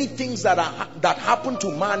many things that happen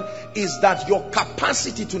to man is that your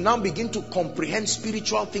capacity to now begin to comprehend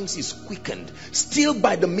spiritual things is quickened, still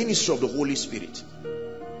by the ministry of the Holy Spirit.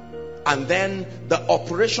 And then the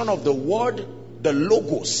operation of the word, the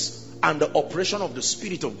logos, and the operation of the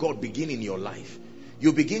Spirit of God begin in your life.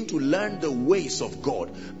 You begin to learn the ways of God,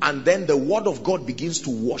 and then the word of God begins to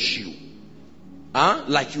wash you.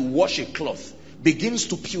 Like you wash a cloth, begins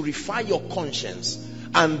to purify your conscience.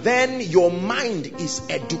 And then your mind is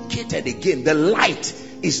educated again. The light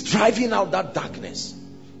is driving out that darkness.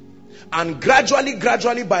 And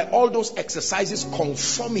gradually by all those exercises,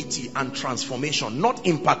 conformity and transformation, not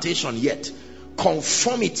impartation yet,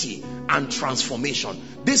 conformity and transformation.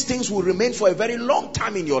 These things will remain for a very long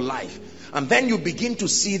time in your life. And then you begin to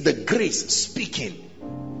see the grace speaking.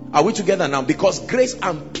 Are we together now? Because grace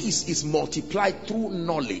and peace is multiplied through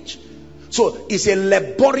knowledge. So it's a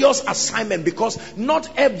laborious assignment, because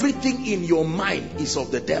not everything in your mind is of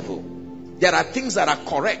the devil. There are things that are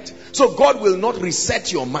correct. So God will not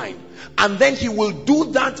reset your mind. And then he will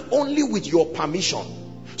do that only with your permission.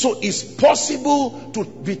 So it's possible to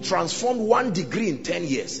be transformed 1 degree in 10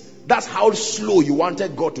 years. That's how slow you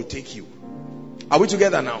wanted God to take you. Are we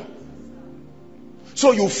together now?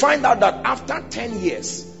 So you find out that after 10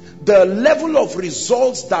 years, the level of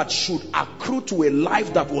results that should accrue to a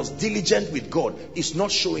life that was diligent with God is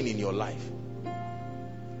not showing in your life.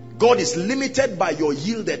 God is limited by your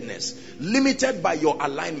yieldedness, limited by your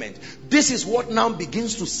alignment. This is what now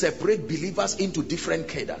begins to separate believers into different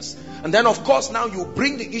cadres. And then of course now you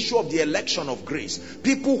bring the issue of the election of grace.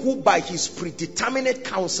 People who by his predeterminate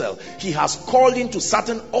counsel, he has called into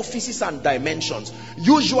certain offices and dimensions.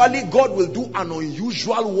 Usually God will do an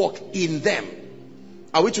unusual work in them.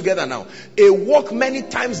 Are we together now? A work many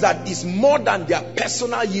times that is more than their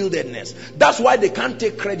personal yieldedness. That's why they can't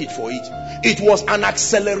take credit for it. It was an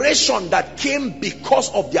acceleration that came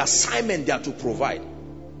because of the assignment they are to provide.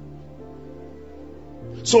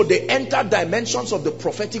 So they enter dimensions of the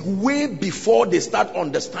prophetic way before they start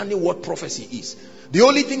understanding what prophecy is. The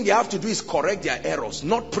only thing they have to do is correct their errors,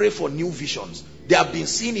 not pray for new visions. They have been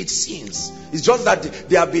seeing it since. It's just that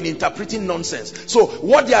they have been interpreting nonsense. So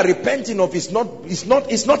what they are repenting of is not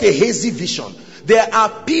a hazy vision. There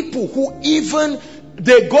are people who even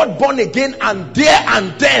they got born again and there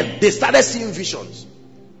and then they started seeing visions.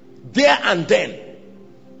 There and then.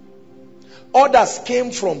 Others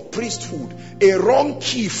came from priesthood. A wrong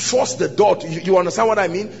key forced the door. You understand what I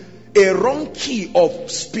mean? A wrong key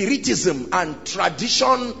of spiritism and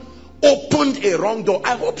tradition opened a wrong door.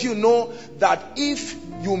 I hope you know that if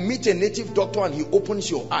you meet a native doctor and he opens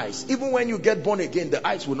your eyes, even when you get born again, the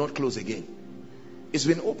eyes will not close again. It's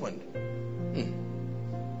been opened.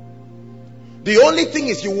 The only thing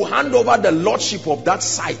is you will hand over the lordship of that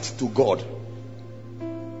sight to God.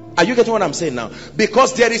 Are you getting what I'm saying now?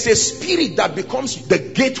 Because there is a spirit that becomes the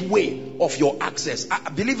gateway of your access.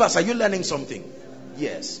 Believers, are you learning something?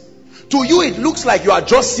 Yes. To you it looks like you are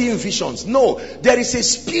just seeing visions. No, there is a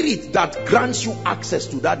spirit that grants you access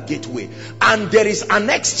to that gateway. And there is an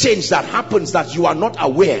exchange that happens that you are not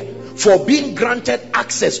aware. For being granted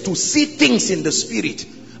access to see things in the spirit,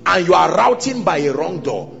 and you are routing by a wrong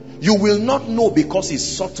door. You will not know because it's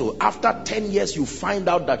subtle. After 10 years, you find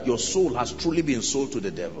out that your soul has truly been sold to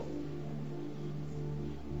the devil.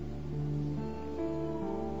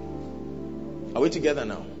 Are we together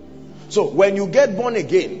now? So when you get born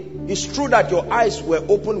again, it's true that your eyes were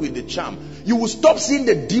open with the charm. You will stop seeing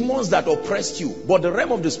the demons that oppressed you. But the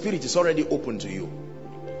realm of the spirit is already open to you.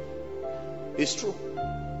 It's true.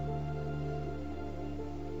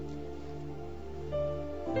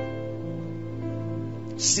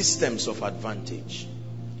 Systems of advantage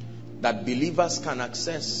that believers can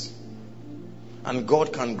access, and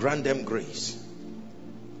God can grant them grace.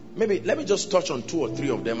 Maybe let me just touch on 2 or 3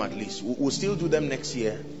 of them at least. We'll still do them next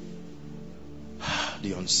year.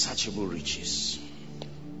 The unsearchable riches.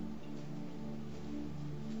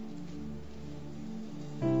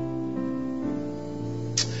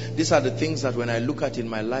 These are the things that when I look at in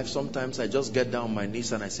my life, sometimes I just get down on my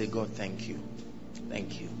knees and I say, God, thank you.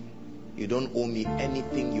 Thank you. You don't owe me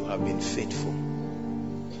anything. You have been faithful.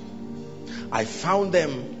 I found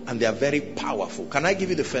them and they are very powerful. Can I give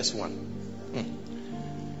you the first one?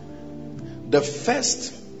 The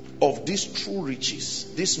first of these true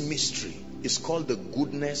riches, this mystery, is called the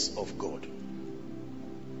goodness of God.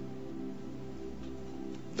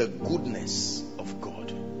 The goodness of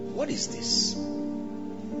God. What is this?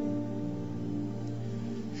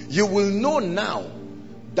 You will know now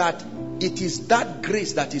that it is that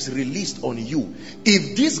grace that is released on you.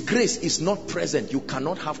 If this grace is not present, you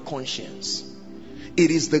cannot have conscience. It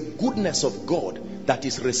is the goodness of God that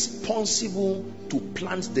is responsible to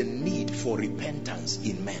plant the need for repentance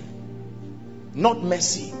in men. Not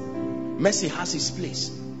mercy. Mercy has its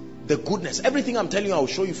place. The goodness. Everything I'm telling you, I will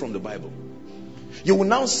show you from the Bible. You will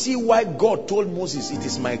now see why God told Moses, it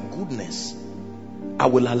is my goodness. I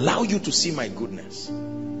will allow you to see my goodness.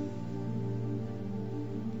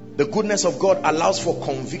 The goodness of God allows for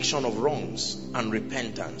conviction of wrongs and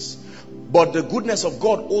repentance. But the goodness of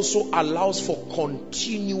God also allows for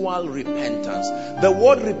continual repentance. The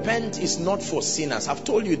word repent is not for sinners. I've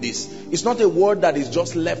told you this. It's not a word that is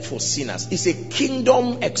just left for sinners. It's a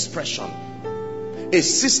kingdom expression. A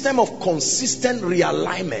system of consistent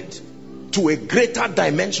realignment to a greater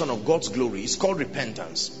dimension of God's glory. It's called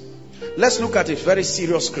repentance. Let's look at a very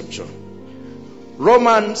serious scripture.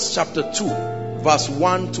 Romans chapter 2, verse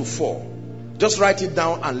 1 to 4. Just write it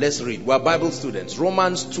down and let's read. We're Bible students.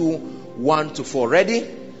 Romans 2, 1 to 4. Ready?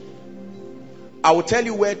 I will tell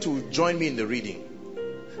you where to join me in the reading.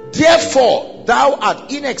 Therefore, thou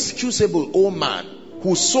art inexcusable, O man,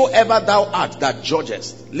 whosoever thou art that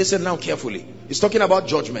judgest. Listen now carefully. It's talking about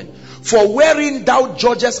judgment. For wherein thou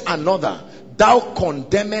judgest another, thou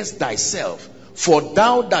condemnest thyself. For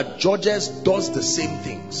thou that judgest does the same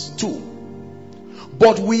things. 2.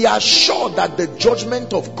 But we are sure that the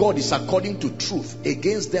judgment of God is according to truth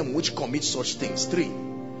against them which commit such things. 3.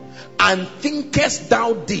 And thinkest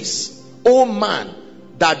thou this, O man,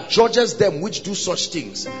 that judgest them which do such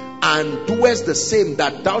things, and doest the same,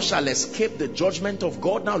 that thou shalt escape the judgment of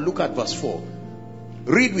God? Now look at verse 4.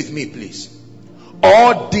 Read with me, please.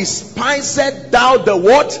 Or despised thou the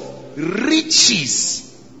what? Riches.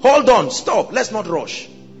 Hold on, stop, let's not rush.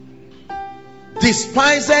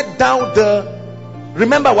 Despised thou the...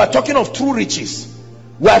 Remember, we're talking of true riches.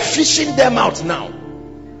 We're fishing them out now.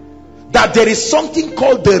 That there is something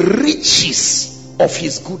called the riches of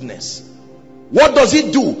his goodness. What does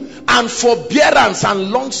it do? And forbearance and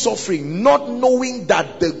long suffering, not knowing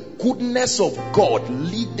that the goodness of God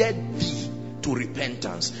leadeth thee to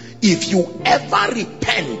repentance. If you ever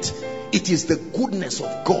repent, it is the goodness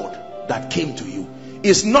of God that came to you.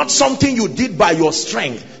 It's not something you did by your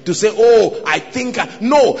strength to say, oh, I think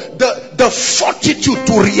no, the fortitude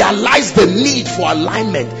to realize the need for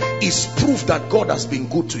alignment is proof that God has been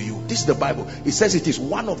good to you. This is the Bible. It says it is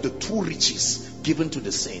one of the true riches given to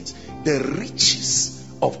the saints, the riches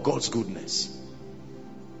of God's goodness.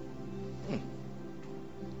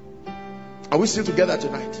 Are we still together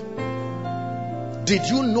tonight? Did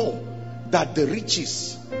you know that the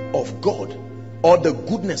riches of God, or the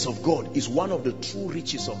goodness of God, is one of the true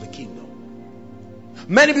riches of the kingdom?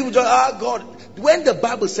 Many people just, God, when the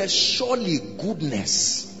Bible says surely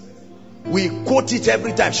goodness, we quote it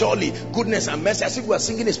every time, surely goodness and mercy, as if we are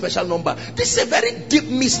singing a special number. This is a very deep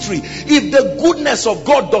mystery. If the goodness of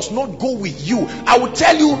God does not go with you, I will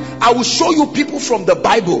tell you, I will show you people from the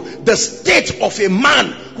Bible, the state of a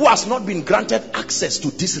man who has not been granted access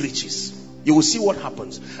to these riches. You will see what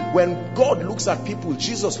happens. When God looks at people,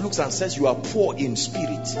 Jesus looks and says, you are poor in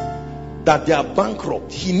spirit, that they are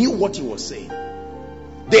bankrupt. He knew what he was saying.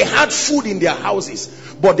 They had food in their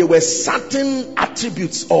houses, but there were certain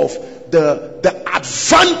attributes of the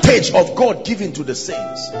advantage of God given to the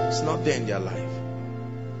saints. It's not there in their life.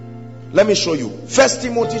 Let me show you. 1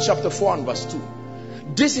 Timothy chapter 4 and verse 2.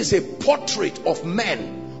 This is a portrait of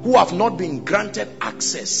men who have not been granted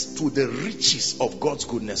access to the riches of God's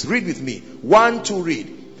goodness. Read with me. 1, 2,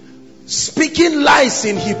 read. Speaking lies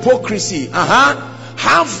in hypocrisy,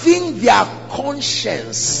 having their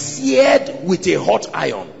conscience seared with a hot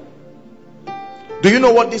iron. Do you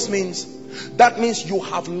know what this means? That means you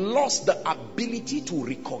have lost the ability to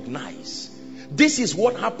recognize. This is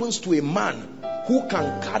what happens to a man who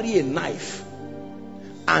can carry a knife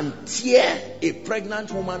and tear a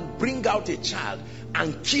pregnant woman, bring out a child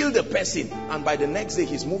and kill the person, and by the next day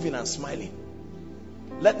he's moving and smiling.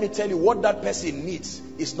 Let me tell you, what that person needs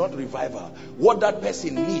is not revival. What that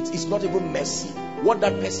person needs is not even mercy. What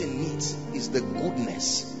that person needs is the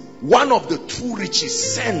goodness. One of the true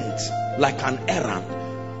riches sent like an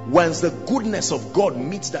errand. Once the goodness of God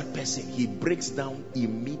meets that person, he breaks down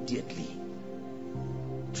immediately.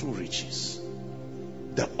 True riches.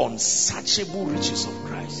 The unsearchable riches of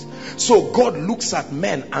Christ. So God looks at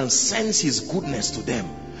men and sends his goodness to them.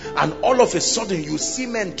 And all of a sudden you see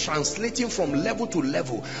men translating from level to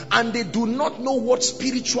level, and they do not know what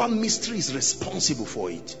spiritual mystery is responsible for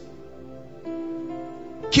it.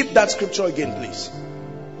 Keep that scripture again, please.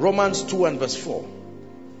 Romans 2 and verse 4.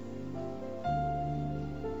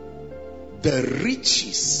 The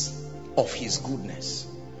riches of his goodness.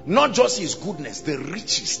 Not just his goodness, the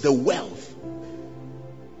riches, the wealth.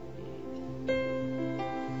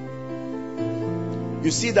 You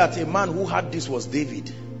see that a man who had this was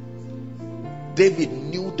David. David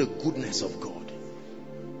knew the goodness of God.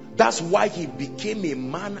 That's why he became a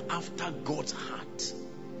man after God's heart.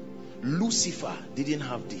 Lucifer didn't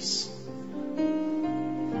have this.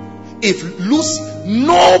 If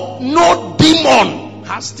no demon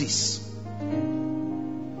has this.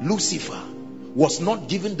 Lucifer was not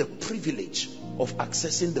given the privilege of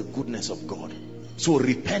accessing the goodness of God. So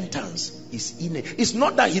repentance is innate. It's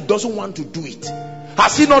not that he doesn't want to do it.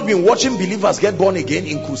 Has he not been watching believers get born again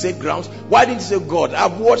in crusade grounds? Why didn't he say, God,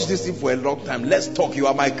 I've watched this thing for a long time, let's talk, you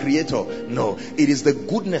are my creator? No, it is the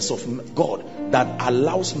goodness of God that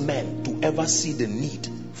allows men to ever see the need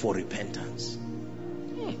for repentance.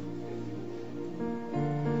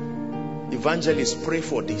 Evangelists, pray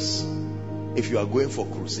for this. If you are going for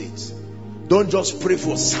crusades, don't just pray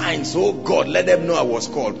for signs. Oh God, let them know I was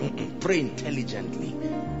called. Pray intelligently.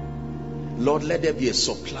 Lord, let there be a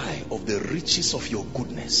supply of the riches of your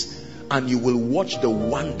goodness, and you will watch the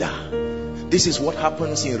wonder. This is what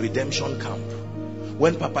happens in redemption camp.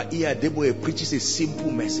 When Papa Iya Adeboye preaches a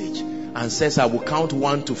simple message and says, I will count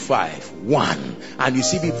 1 to 5. 1. And you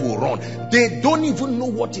see people run. They don't even know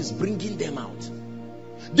what is bringing them out.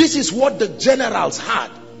 This is what the generals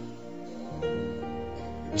had.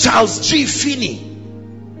 Charles G. Finney.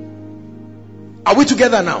 Are we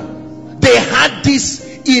together now? They had this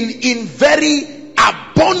in very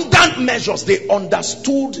abundant measures. They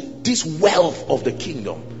understood this wealth of the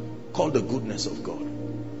kingdom called the goodness of God.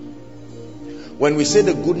 When we say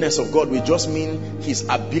the goodness of God, we just mean his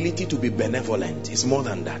ability to be benevolent. It's more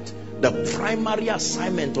than that. The primary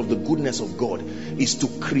assignment of the goodness of God is to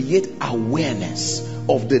create awareness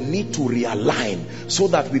of the need to realign so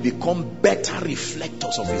that we become better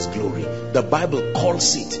reflectors of his glory. The Bible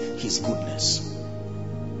calls it his goodness.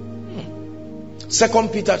 2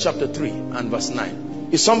 Peter chapter 3 and verse 9.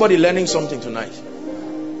 Is somebody learning something tonight?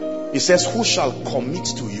 It says, who shall commit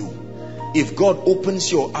to you? If God opens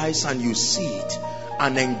your eyes and you see it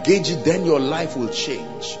and engage it, then your life will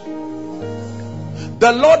change.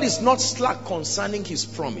 The Lord is not slack concerning his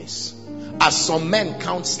promise, as some men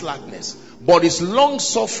count slackness, but is long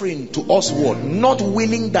suffering to us, what? Not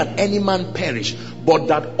willing that any man perish, but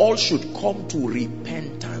that all should come to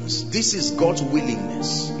repentance. This is God's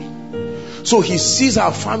willingness. So he sees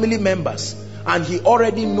our family members and he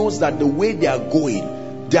already knows that the way they are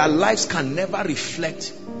going, their lives can never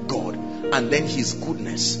reflect God. And then his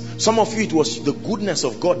goodness. Some of you, it was the goodness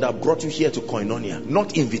of God that brought you here to Koinonia,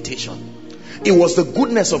 not invitation. It was the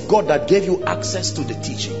goodness of God that gave you access to the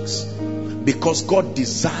teachings, because God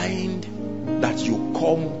designed that you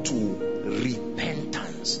come to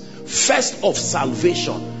repentance, first of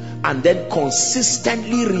salvation, and then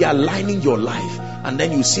consistently realigning your life, and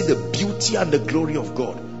then you see the beauty and the glory of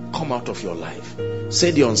God come out of your life.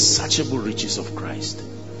 Say the unsearchable riches of Christ.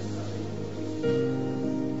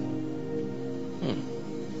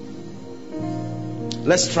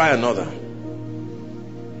 Let's try another.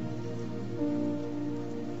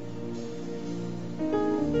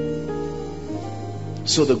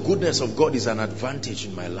 So the goodness of God is an advantage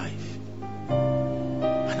in my life.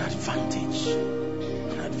 An advantage.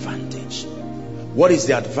 An advantage. What is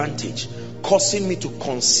the advantage? Causing me to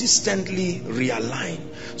consistently realign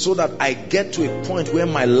so that I get to a point where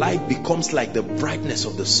my life becomes like the brightness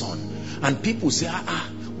of the sun. And people say,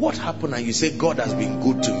 what happened? And you say, God has been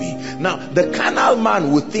good to me. Now, the carnal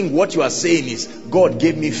man would think what you are saying is, God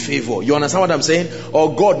gave me favor. You understand what I'm saying?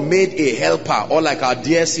 Or God made a helper. Or like our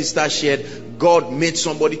dear sister shared, God made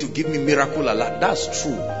somebody to give me miracle alert. That's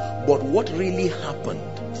true. But what really happened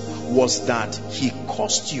was that he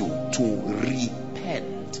caused you to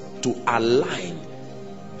repent, to align,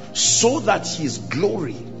 so that his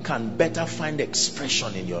glory can better find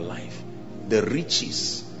expression in your life. The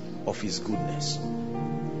riches of his goodness.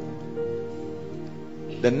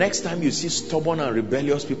 The next time you see stubborn and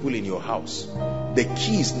rebellious people in your house, the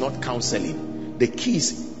key is not counseling. The key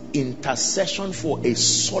is intercession for a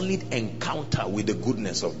solid encounter with the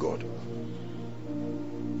goodness of God.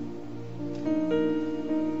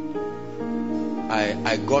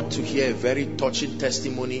 I got to hear a very touching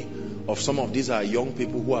testimony of some of these are young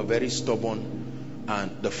people who are very stubborn,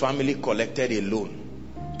 and the family collected a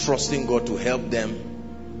loan, trusting God to help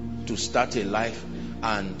them to start a life.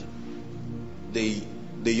 And the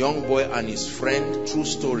young boy and his friend, true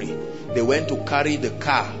story, they went to carry the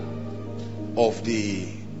car of the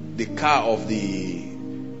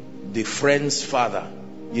friend's father.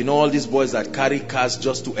 You know, all these boys that carry cars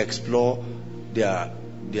just to explore their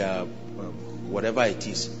whatever it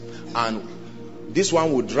is. And this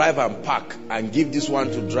one would drive and park and give this one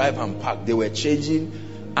to drive and park. They were changing.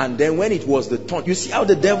 And then when it was the turn, you see how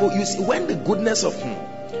the devil, you see when the goodness of him,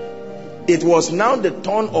 it was now the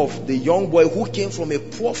turn of the young boy who came from a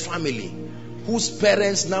poor family, whose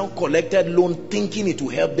parents now collected loan thinking it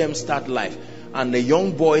would help them start life. And the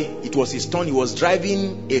young boy, it was his turn. He was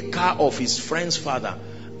driving a car of his friend's father,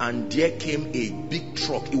 and there came a big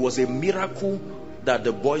truck. It was a miracle that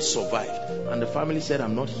the boy survived. And the family said,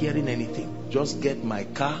 I'm not hearing anything. Just get my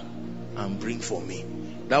car and bring for me.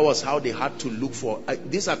 That was how they had to look for.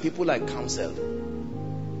 These are people I counseled.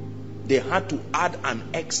 They had to add an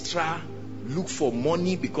extra, look for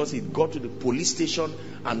money because it got to the police station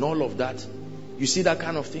and all of that. You see that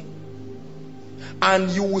kind of thing?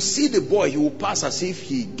 And you will see the boy, he will pass as if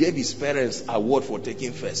he gave his parents a award for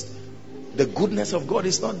taking first. The goodness of God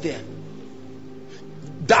is not there.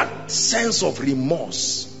 That sense of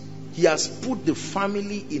remorse, he has put the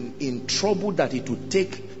family in trouble that it would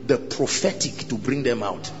take the prophetic to bring them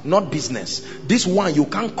out, not business. This one, you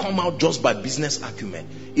can't come out just by business acumen.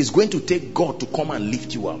 It's going to take God to come and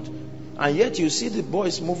lift you out. And yet you see the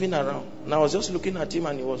boys moving around. And I was just looking at him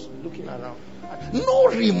and he was looking around. No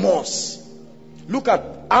remorse. Look at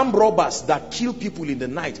armed robbers that kill people in the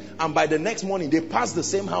night, and by the next morning they pass the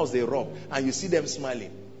same house they robbed, and you see them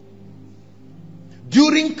smiling.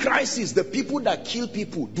 During crisis, the people that kill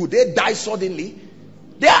people, do they die suddenly?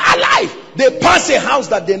 They are alive. They pass a house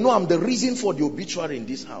that they know, I'm the reason for the obituary in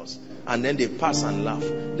this house, and then they pass and laugh.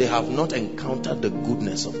 They have not encountered the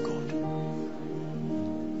goodness of God.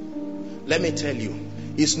 Let me tell you,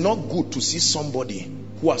 it's not good to see somebody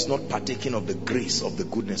who has not partaken of the grace of the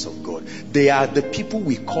goodness of God. They are the people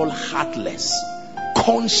we call heartless,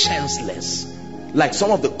 conscienceless, like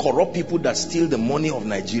some of the corrupt people that steal the money of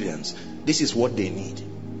Nigerians. This is what they need.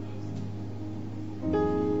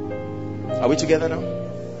 Are we together now?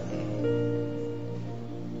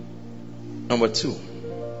 Number 2.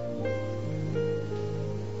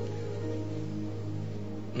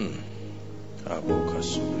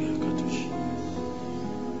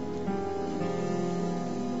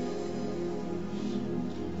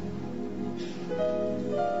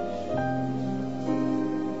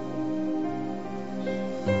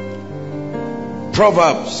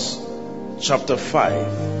 Proverbs chapter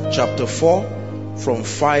 4 from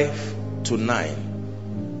 5 to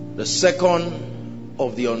 9. The second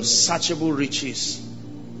of the unsearchable riches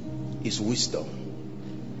is wisdom.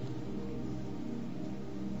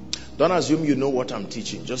 Don't assume you know what I'm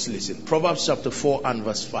teaching. Just listen. Proverbs chapter 4 and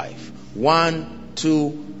verse 5. 1,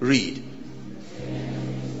 2, read.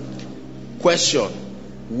 Question.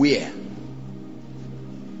 Where?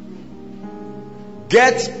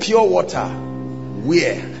 Get pure water.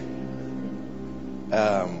 Where?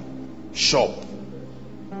 Shop.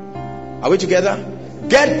 Are we together?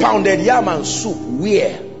 Get pounded yam and soup.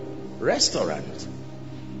 Where? Restaurant.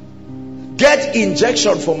 Get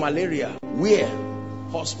injection for malaria. Where?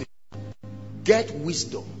 Hospital. Get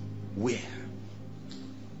wisdom. Where?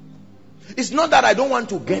 It's not that I don't want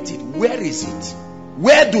to get it. Where is it?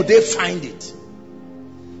 Where do they find it?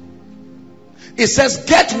 It says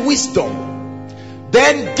get wisdom.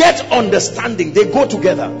 Then get understanding. They go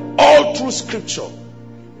together. All through scripture.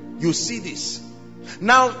 You see this.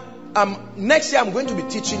 Now, next year I'm going to be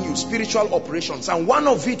teaching you spiritual operations. And one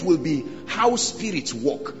of it will be how spirits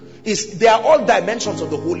work. They are all dimensions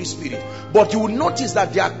of the Holy Spirit. But you will notice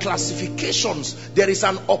that there are classifications. There is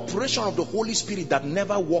an operation of the Holy Spirit that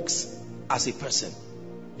never works as a person.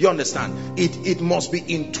 Do you understand? It must be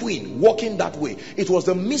in twin, working that way. It was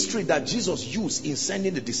the mystery that Jesus used in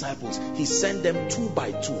sending the disciples. He sent them 2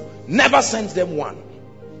 by 2. Never sent them one.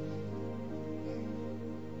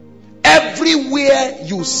 Everywhere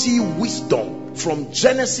you see wisdom, from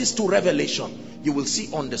Genesis to Revelation, you will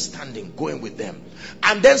see understanding going with them.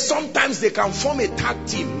 And then sometimes they can form a tag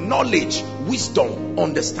team. Knowledge, wisdom,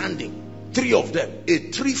 understanding. 3 of them. A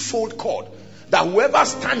threefold cord. That whoever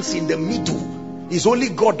stands in the middle, it's only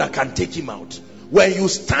God that can take him out. When you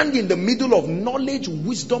stand in the middle of knowledge,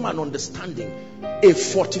 wisdom and understanding, a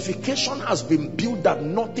fortification has been built that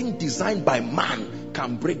nothing designed by man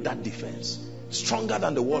can break that defense. Stronger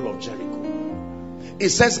than the wall of Jericho. It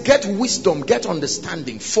says get wisdom, get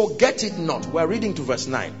understanding, forget it not. We're reading to verse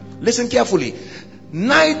 9. Listen carefully.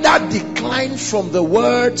 Neither decline from the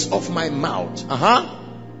words of my mouth.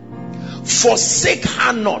 Forsake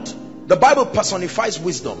her not. The Bible personifies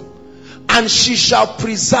wisdom. And she shall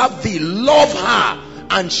preserve thee. Love her,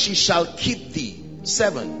 and she shall keep thee.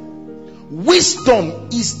 7. Wisdom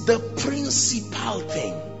is the principal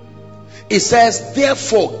thing. It says,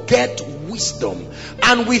 therefore get wisdom,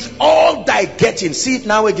 and with all thy getting, see it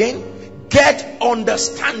now again, get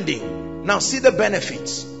understanding. Now see the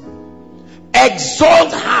benefits.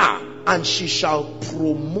 Exalt her, and she shall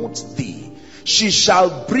promote thee. She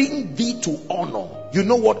shall bring thee to honor. You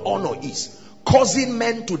know what honor is? Causing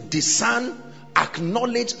men to discern,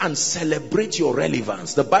 acknowledge and celebrate your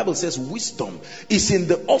relevance. The Bible says wisdom is in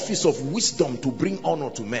the office of wisdom to bring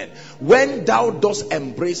honor to men. When thou dost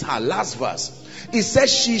embrace her, last verse, it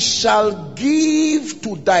says she shall give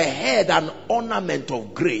to thy head an ornament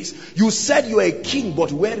of grace. You said you are a king,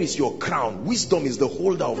 but where is your crown? Wisdom is the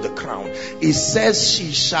holder of the crown. It says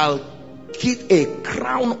she shall give a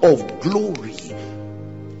crown of glory.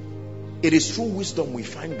 It is through wisdom we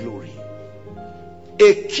find glory.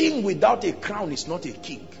 A king without a crown is not a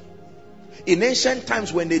king. In ancient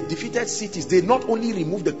times, when they defeated cities, they not only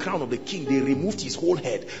removed the crown of the king, they removed his whole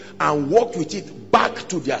head and walked with it back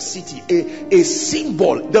to their city. A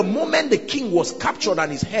symbol. The moment the king was captured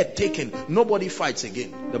and his head taken, nobody fights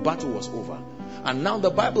again. The battle was over. And now the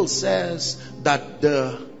Bible says that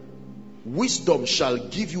the wisdom shall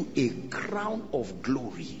give you a crown of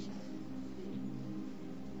glory.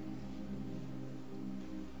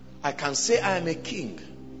 I can say I am a king,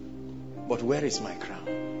 but where is my crown?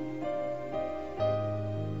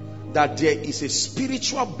 That there is a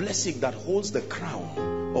spiritual blessing that holds the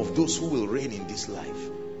crown of those who will reign in this life.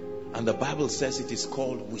 And the Bible says it is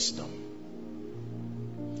called wisdom.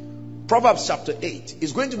 Proverbs chapter 8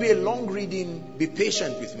 is going to be a long reading. Be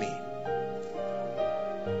patient with me.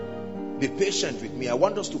 Be patient with me. I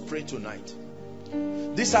want us to pray tonight.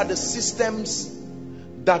 These are the systems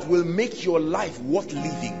that will make your life worth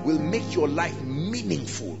living, will make your life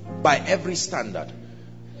meaningful by every standard.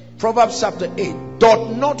 Proverbs chapter 8.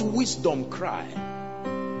 Doth not wisdom cry?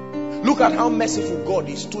 Look at how merciful God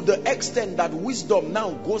is, to the extent that wisdom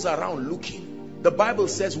now goes around looking. The Bible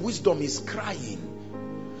says wisdom is crying.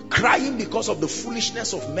 Crying because of the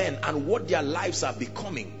foolishness of men and what their lives are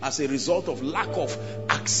becoming as a result of lack of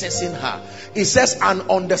accessing her. It says, and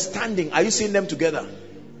understanding. Are you seeing them together?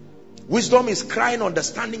 Wisdom is crying,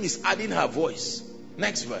 understanding is adding her voice.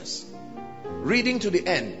 Next verse. Reading to the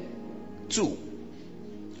end. 2.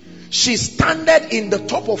 She standeth in the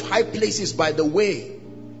top of high places by the way,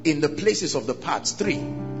 in the places of the paths. 3.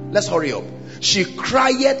 Let's hurry up. She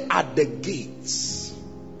crieth at the gates,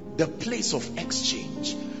 the place of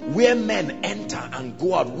exchange, where men enter and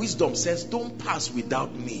go out. Wisdom says, don't pass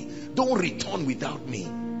without me. Don't return without me.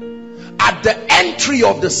 At the entry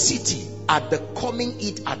of the city, at the coming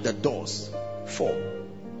in at the doors. 4.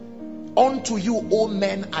 Unto you, O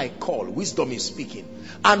men, I call. Wisdom is speaking.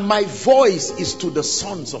 And my voice is to the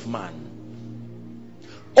sons of man.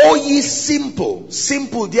 O ye simple.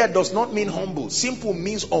 Simple there does not mean humble. Simple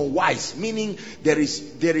means unwise, meaning there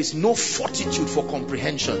is no fortitude for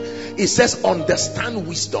comprehension. It says, understand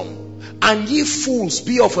wisdom. And ye fools,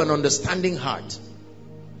 be of an understanding heart.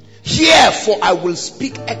 Hear, for I will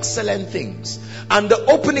speak excellent things, and the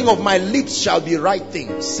opening of my lips shall be right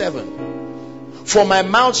things. 7. For my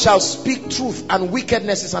mouth shall speak truth, and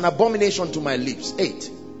wickedness is an abomination to my lips.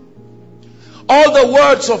 8. All the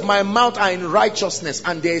words of my mouth are in righteousness,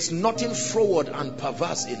 and there is nothing froward and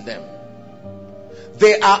perverse in them.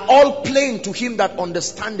 They are all plain to him that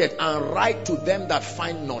understandeth, and right to them that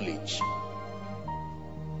find knowledge.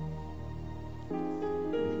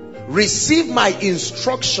 Receive my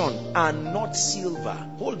instruction and not silver.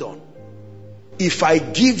 Hold on. If I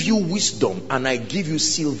give you wisdom and I give you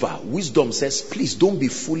silver, wisdom says, please don't be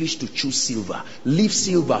foolish to choose silver. Leave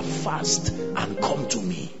silver fast and come to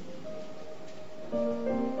me.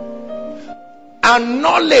 And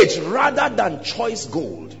knowledge rather than choice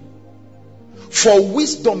gold. For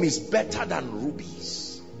wisdom is better than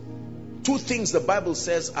rubies. 2 things the Bible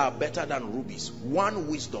says are better than rubies. 1,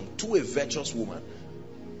 wisdom. 2, a virtuous woman.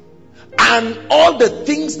 And all the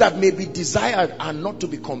things that may be desired are not to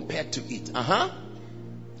be compared to it.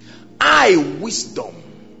 I, wisdom,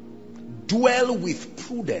 dwell with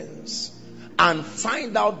prudence and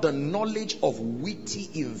find out the knowledge of witty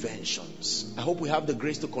inventions. I hope we have the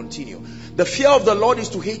grace to continue. The fear of the Lord is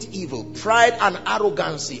to hate evil, pride and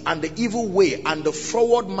arrogancy, and the evil way and the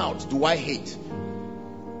froward mouth do I hate.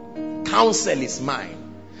 Counsel is mine,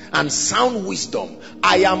 and sound wisdom.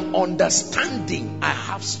 I am understanding, I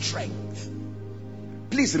have strength.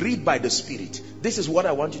 Please read by the Spirit. This is what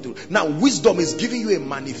I want you to do. Now, wisdom is giving you a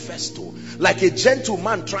manifesto, like a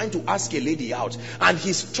gentleman trying to ask a lady out, and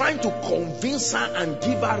he's trying to convince her and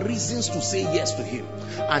give her reasons to say yes to him.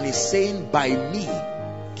 And he's saying, by me,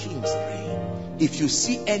 kings reign. If you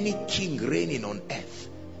see any king reigning on earth,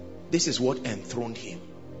 this is what enthroned him.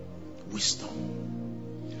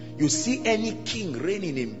 Wisdom. You see any king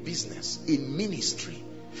reigning in business, in ministry,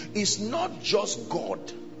 it's not just God.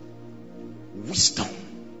 Wisdom.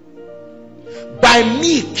 By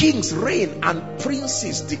me kings reign and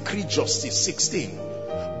princes decree justice. 16.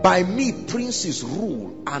 By me princes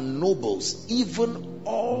rule and nobles, even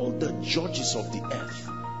all the judges of the earth.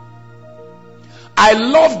 I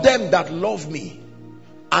love them that love me,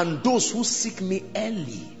 and those who seek me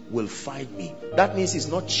early will find me. That means it's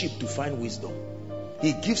not cheap to find wisdom.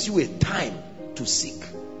 He gives you a time to seek.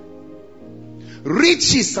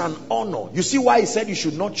 Riches and honor. You see why he said you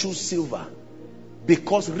should not choose silver?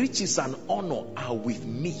 Because riches and honor are with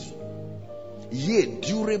me. Yea,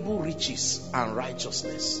 durable riches and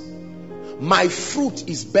righteousness. My fruit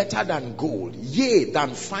is better than gold, yea,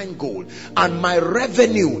 than fine gold, and my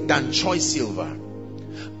revenue than choice silver.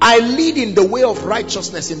 I lead in the way of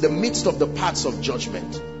righteousness in the midst of the paths of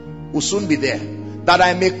judgment. We'll soon be there. That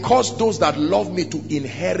I may cause those that love me to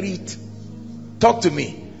inherit. Talk to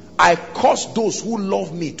me. I cause those who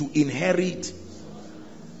love me to inherit.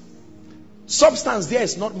 Substance there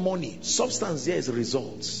is not money. Substance there is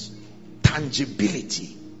results.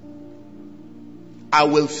 Tangibility. I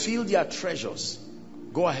will fill their treasures.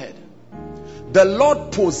 Go ahead. The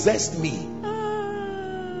Lord possessed me.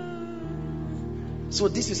 So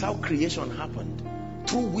this is how creation happened.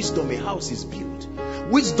 Through wisdom, a house is built.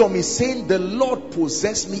 Wisdom is saying the Lord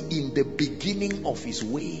possessed me in the beginning of his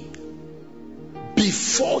way,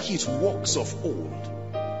 before his works of old.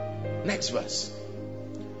 Next verse.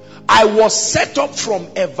 I was set up from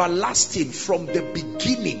everlasting, from the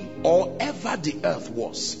beginning, or ever the earth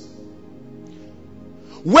was.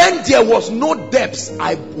 When there was no depths,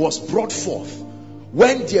 I was brought forth.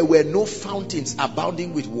 When there were no fountains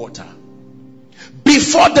abounding with water.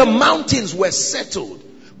 Before the mountains were settled,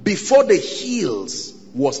 before the hills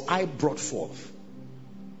was I brought forth.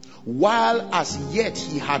 While as yet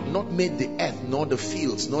he had not made the earth, nor the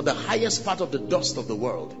fields, nor the highest part of the dust of the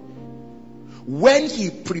world. When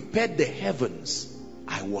he prepared the heavens,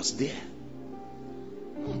 I was there.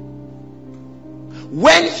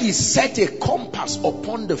 When he set a compass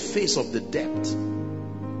upon the face of the depth.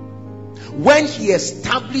 When he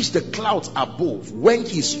established the clouds above. When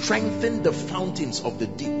he strengthened the fountains of the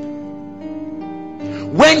deep.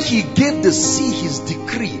 When he gave the sea his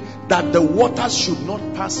decree, that the waters should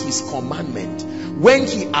not pass his commandment. When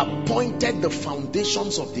he appointed the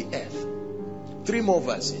foundations of the earth. 3 more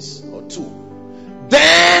verses, or 2.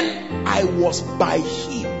 Then I was by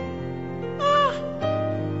him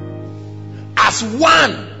as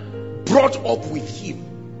one brought up with him,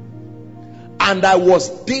 and I was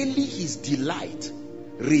daily his delight,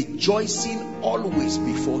 rejoicing always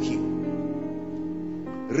before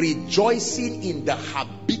him, rejoicing in the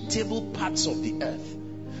habitable parts of the earth,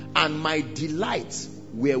 and my delights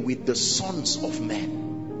were with the sons of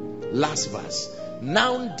men. Last verse.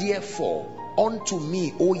 Now therefore unto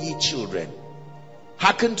me, O ye children,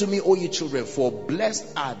 hearken to me, O ye children, for blessed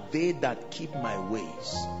are they that keep my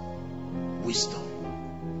ways. Wisdom.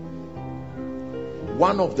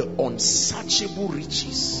 One of the unsearchable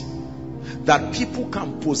riches that people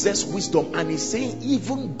can possess wisdom, and he's saying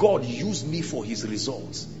even God used me for his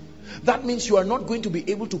results. That means you are not going to be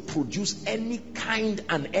able to produce any kind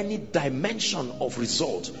and any dimension of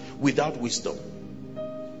result without wisdom.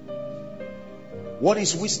 What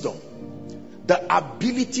is wisdom? The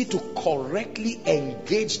ability to correctly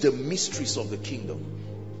engage the mysteries of the kingdom.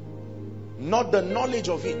 Not the knowledge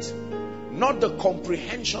of it, not the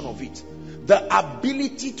comprehension of it. The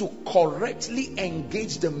ability to correctly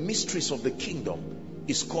engage the mysteries of the kingdom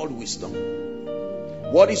is called wisdom.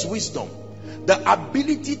 What is wisdom? The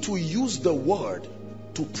ability to use the word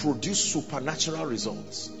to produce supernatural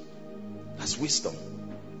results. That's wisdom.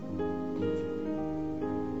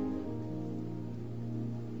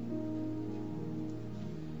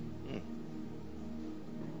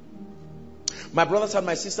 My brothers and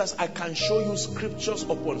my sisters, I can show you scriptures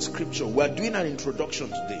upon scripture. We are doing an introduction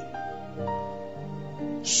today.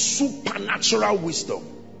 Supernatural wisdom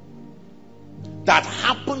that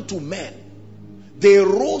happened to men. They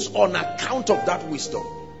rose on account of that wisdom.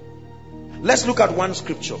 Let's look at one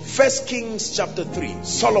scripture. 1 Kings chapter 3.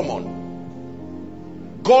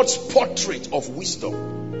 Solomon. God's portrait of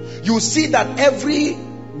wisdom. You see that every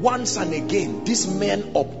once and again, these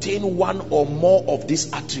men obtain one or more of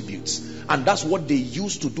these attributes. And that's what they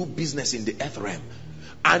used to do business in the earth realm.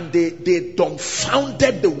 And they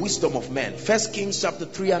dumbfounded the wisdom of men. 1 Kings chapter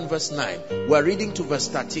 3 and verse 9. We're reading to verse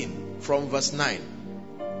 13 from verse 9.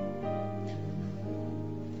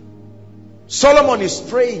 Solomon is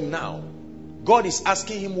praying now. God is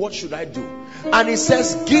asking him, what should I do? And he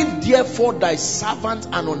says, give therefore thy servant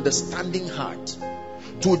an understanding heart,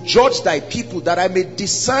 to judge thy people, that I may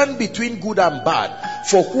discern between good and bad.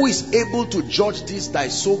 For who is able to judge this thy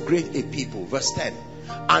so great a people? Verse 10.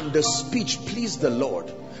 And the speech pleased the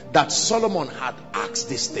Lord, that Solomon had asked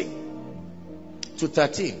this thing. To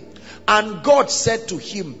 13. And God said to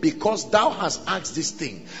him, because thou hast asked this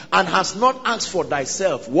thing, and hast not asked for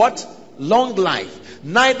thyself, what? Long life.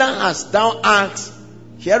 Neither hast thou asked,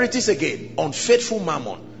 here it is again, unfaithful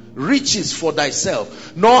mammon, riches for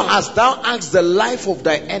thyself, nor hast thou asked the life of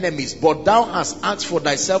thy enemies, but thou hast asked for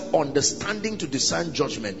thyself understanding to discern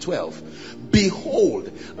judgment. 12.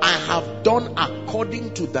 Behold, I have done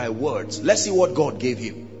according to thy words. Let's see what God gave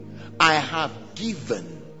him. I have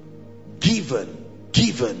given.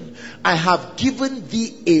 I have given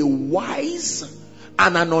thee a wise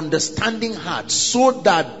and an understanding heart, so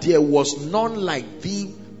that there was none like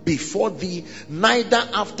thee before thee, neither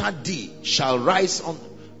after thee shall rise on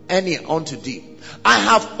any unto thee. I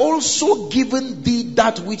have also given thee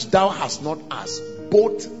that which thou hast not asked,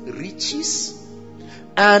 both riches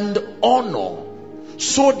and honor,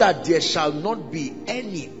 so that there shall not be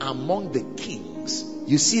any among the kings.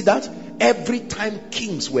 You see that? Every time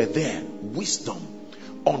kings were there, wisdom,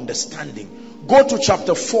 understanding. Go to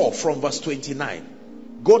chapter 4 from verse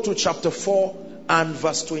 29. Go to chapter 4 and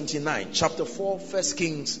verse 29. Chapter 4, 1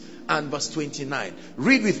 Kings and verse 29.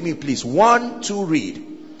 Read with me, please. 1, 2, read.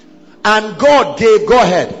 And God gave, go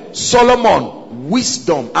ahead, Solomon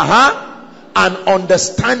wisdom and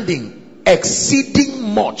understanding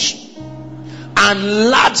exceeding much, and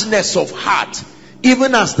largeness of heart,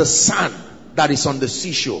 even as the sand that is on the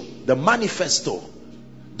seashore. The manifesto,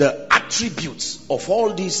 the attributes of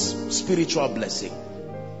all this spiritual blessing.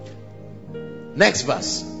 Next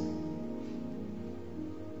verse.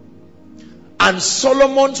 And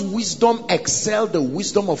Solomon's wisdom excelled the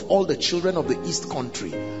wisdom of all the children of the east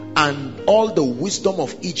country, and all the wisdom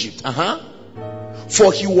of Egypt.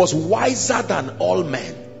 For he was wiser than all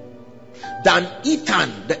men, than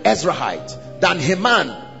Ethan the Ezrahite, than Heman,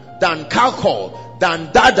 than Calcol,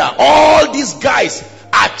 than Dada. All these guys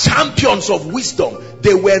are champions of wisdom.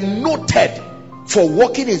 They were noted for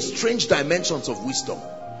walking in strange dimensions of wisdom,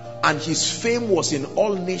 and his fame was in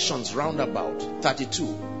all nations round about.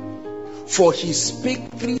 32. For he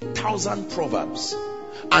spake 3,000 proverbs,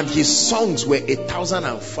 and his songs were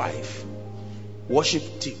 1,005.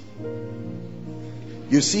 Worship team.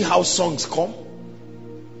 You see how songs come?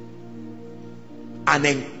 An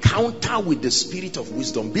encounter with the spirit of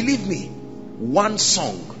wisdom. Believe me, one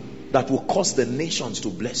song that will cause the nations to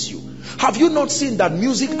bless you. Have you not seen that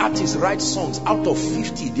music artists write songs? Out of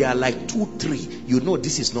 50, they are like 2, 3. You know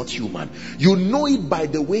this is not human. You know it by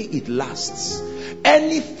the way it lasts.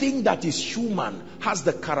 Anything that is human has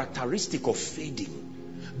the characteristic of fading.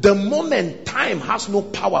 The moment time has no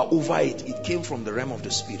power over it, it came from the realm of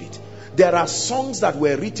the spirit. There are songs that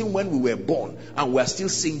were written when we were born and we are still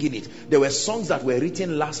singing it. There were songs that were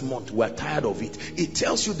written last month. We are tired of it. It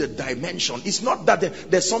tells you the dimension. It's not that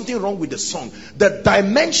there's something wrong with the song. The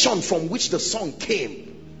dimension from which the song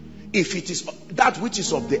came, if it is that which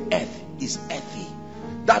is of the earth, is earthy.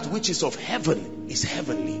 That which is of heaven is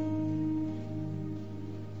heavenly.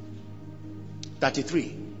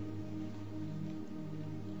 33.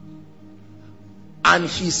 And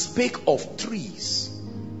he spake of trees,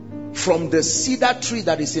 from the cedar tree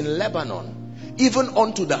that is in Lebanon, even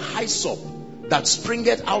unto the hyssop that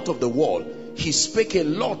springeth out of the wall. He spake a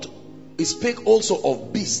lot. He spake also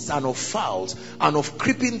of beasts and of fowls and of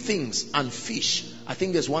creeping things and fish. I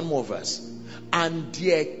think there's one more verse. And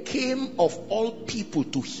there came of all people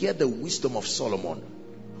to hear the wisdom of Solomon,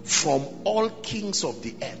 from all kings of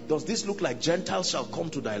the earth. Does this look like Gentiles shall come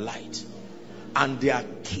to thy light, and their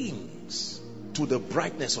kings to the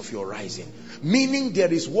brightness of your rising? Meaning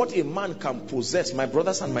there is what a man can possess. My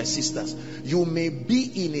brothers and my sisters, you may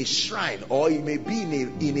be in a shrine, or you may be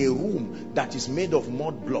in a room that is made of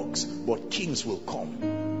mud blocks, but kings will come.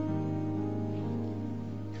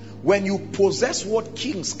 When you possess what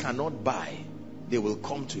kings cannot buy, they will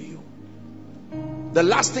come to you. The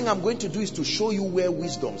last thing I'm going to do is to show you where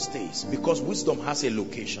wisdom stays, because wisdom has a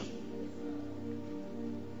location.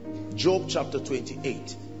 Job chapter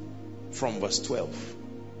 28 from verse 12.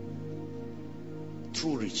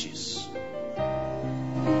 True riches.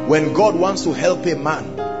 When God wants to help a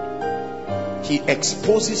man, he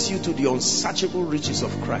exposes you to the unsearchable riches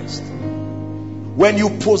of Christ. When you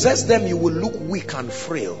possess them, you will look weak and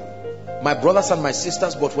frail, my brothers and my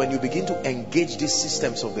sisters. But when you begin to engage these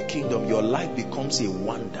systems of the kingdom, your life becomes a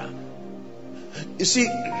wonder. You see,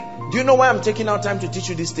 do you know why I'm taking out time to teach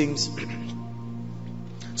you these things?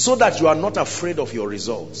 So that you are not afraid of your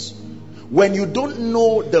results. When you don't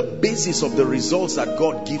know the basis of the results that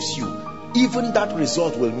God gives you, even that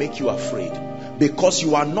result will make you afraid, because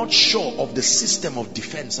you are not sure of the system of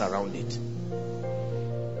defense around it.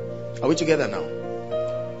 Are we together now?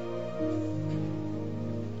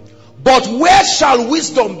 But where shall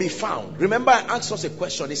wisdom be found? Remember, I asked us a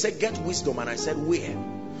question. He said, get wisdom. And I said, where?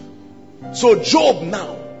 So Job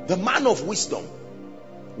now, the man of wisdom,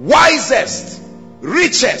 wisest,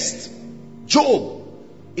 richest, Job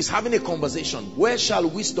is having a conversation. Where shall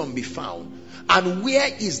wisdom be found? And where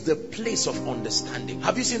is the place of understanding?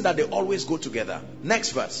 Have you seen that they always go together?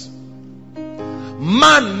 Next verse.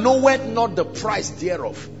 Man knoweth not the price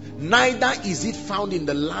thereof, neither is it found in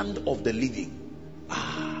the land of the living.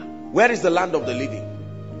 Where is the land of the living?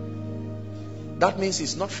 That means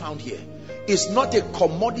it's not found here. It's not a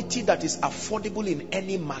commodity that is affordable in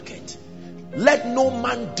any market. Let no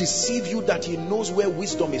man deceive you that he knows where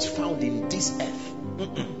wisdom is found in this earth.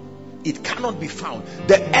 It cannot be found.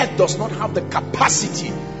 The earth does not have the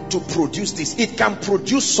capacity to produce this. It can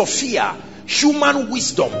produce Sophia, human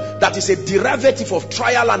wisdom that is a derivative of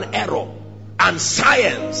trial and error and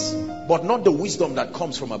science, but not the wisdom that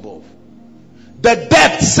comes from above. The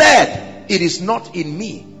depth said, it is not in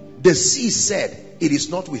me. The sea said, it is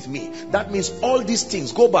not with me. That means all these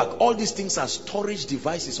things, go back, all these things are storage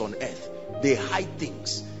devices on earth. They hide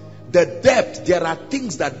things. The depth, there are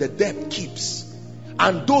things that the depth keeps.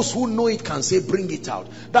 And those who know it can say, bring it out.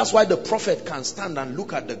 That's why the prophet can stand and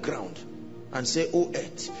look at the ground and say, oh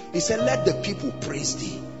earth. He said, let the people praise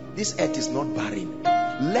thee. This earth is not barren.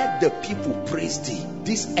 Let the people praise thee.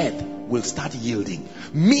 This earth will start yielding.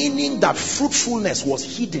 Meaning that fruitfulness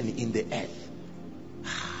was hidden in the earth.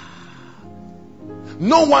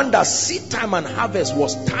 No wonder seed time and harvest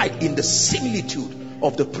was tied in the similitude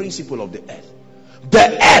of the principle of the earth.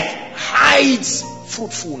 The earth hides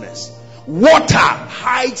fruitfulness. Water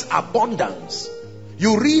hides abundance.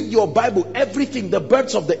 You read your Bible, everything, the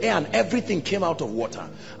birds of the air and everything came out of water.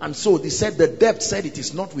 And so they said, the depth said it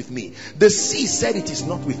is not with me. The sea said it is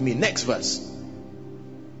not with me. Next verse.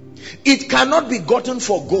 It cannot be gotten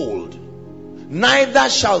for gold, neither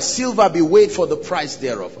shall silver be weighed for the price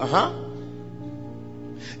thereof.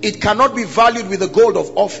 It cannot be valued with the gold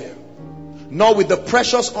of Ophir, nor with the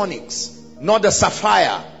precious onyx, nor the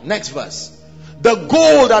sapphire. Next verse. The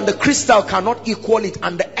gold and the crystal cannot equal it,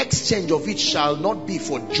 and the exchange of it shall not be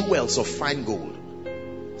for jewels of fine gold.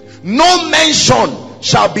 No mention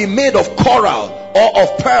shall be made of coral or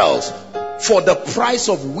of pearls, for the price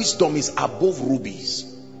of wisdom is above rubies.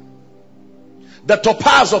 The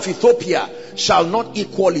topaz of Ethiopia shall not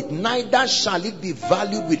equal it, neither shall it be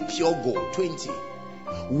valued with pure gold. 20.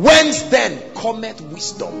 Whence then cometh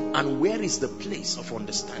wisdom, and where is the place of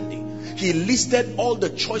understanding? He listed all the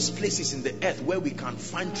choice places in the earth where we can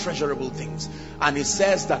find treasurable things, and he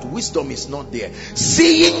says that wisdom is not there,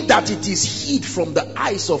 seeing that it is hid from the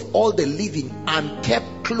eyes of all the living and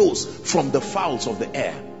kept close from the fowls of the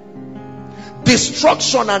air.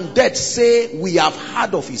 Destruction and death say, we have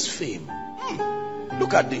heard of his fame.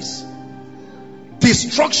 Look at this.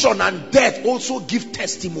 Destruction and death also give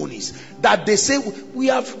testimonies that they say, we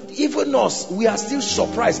have, even us, we are still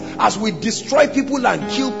surprised as we destroy people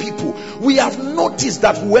and kill people. We have noticed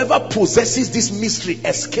that whoever possesses this mystery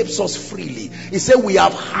escapes us freely. He said, we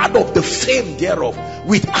have heard of the fame thereof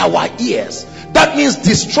with our ears. That means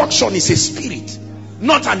destruction is a spirit,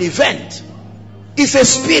 not an event. It's a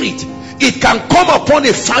spirit. It can come upon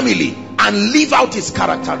a family and live out its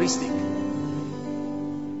characteristic.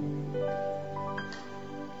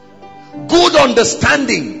 Good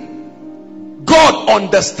understanding. God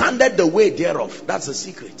understandeth the way thereof. That's the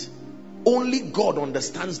secret. Only God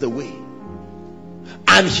understands the way,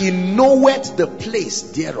 and he knoweth the place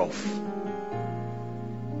thereof.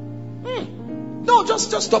 No,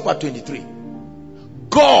 just stop at 23.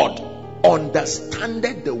 God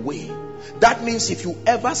understandeth the way. That means if you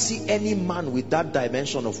ever see any man with that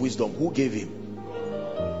dimension of wisdom, who gave him?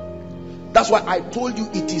 That's why I told you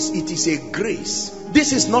it is a grace.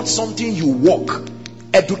 This is not something you walk.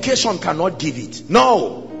 Education cannot give it.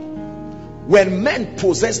 No. When men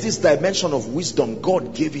possess this dimension of wisdom,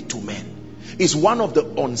 God gave it to men. It's one of the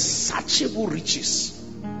unsearchable riches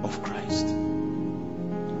of Christ.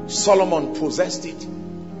 Solomon possessed it,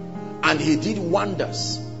 and he did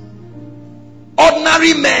wonders.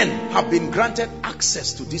 Ordinary men have been granted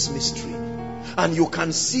access to this mystery. And you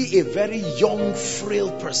can see a very young, frail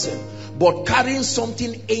person, but carrying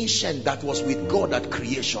something ancient that was with God at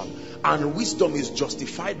creation. And wisdom is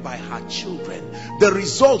justified by her children. The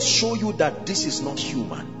results show you that this is not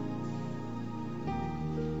human.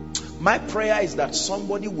 My prayer is that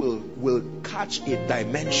somebody will catch a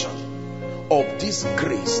dimension of this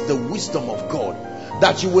grace, the wisdom of God,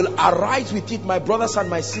 that you will arise with it, my brothers and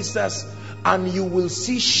my sisters, and you will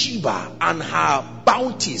see Sheba and her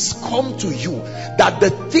bounties come to you, that the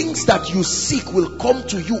things that you seek will come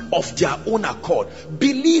to you of their own accord.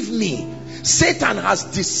 Believe me, Satan has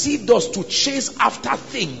deceived us to chase after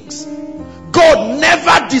things. God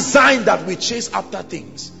never designed that we chase after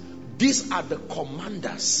things. These are the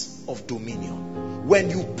commanders of dominion. When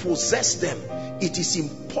you possess them, it is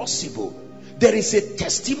impossible. There is a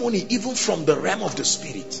testimony even from the realm of the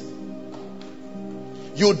spirit.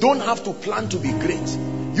 You don't have to plan to be great.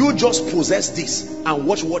 You just possess this and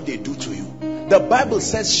watch what they do to you. The Bible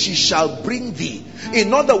says, she shall bring thee.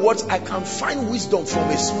 In other words, I can find wisdom from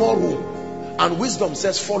a small room, and wisdom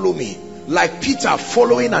says, follow me. Like Peter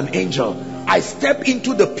following an angel. I step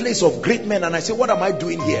into the place of great men and I say, what am I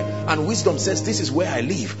doing here? And wisdom says, this is where I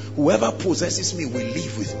live. Whoever possesses me will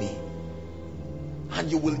live with me.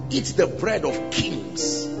 And you will eat the bread of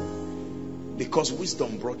kings, because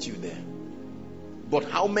wisdom brought you there. But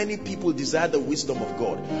how many people desire the wisdom of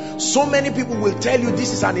God? So many people will tell you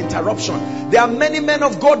this is an interruption. There are many men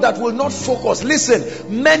of God that will not focus.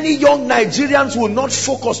 Listen, many young Nigerians will not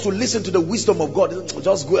focus to listen to the wisdom of God.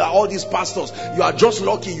 Just go, all these pastors, you are just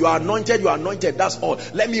lucky, you are anointed, that's all.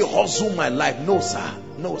 Let me hustle my life. No sir,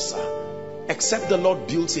 no sir. Except the Lord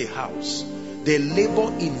builds a house, they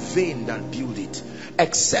labor in vain that build it.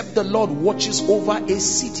 Except the Lord watches over a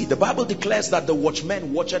city. The Bible declares that the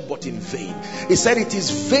watchman watched but in vain. He said it is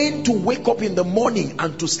vain to wake up in the morning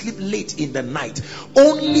and to sleep late in the night,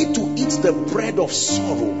 only to eat the bread of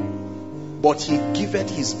sorrow, but he giveth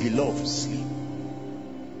his beloved sleep.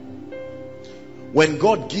 When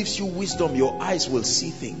God gives you wisdom, your eyes will see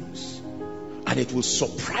things, and it will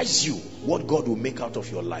surprise you what God will make out of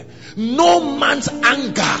your life. No man's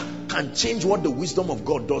anger can change what the wisdom of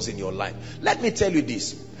God does in your life. Let me tell you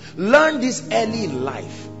this. Learn this early in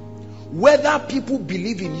life. Whether people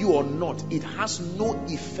believe in you or not, it has no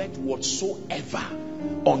effect whatsoever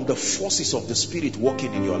on the forces of the Spirit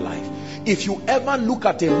working in your life. If you ever look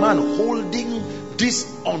at a man holding these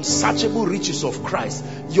unsearchable riches of Christ,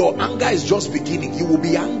 your anger is just beginning. You will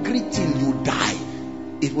be angry till you die.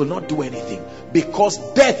 It will not do anything, because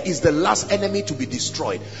death is the last enemy to be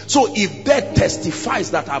destroyed. So if death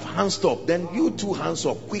testifies that I've hands up, then you too hands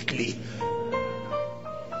up quickly.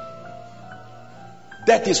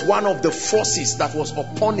 Death is one of the forces that was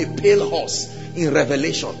upon a pale horse in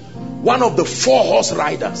Revelation, one of the 4 horse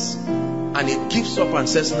riders, and it gives up and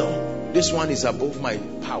says, no, this one is above my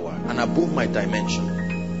power and above my dimension.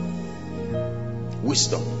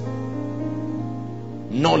 Wisdom,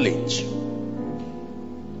 knowledge.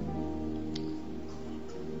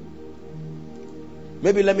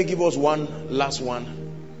 Maybe let me give us one last one.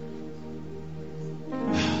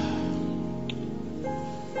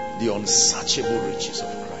 The unsearchable riches of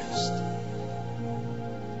Christ.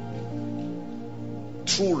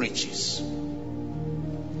 True riches.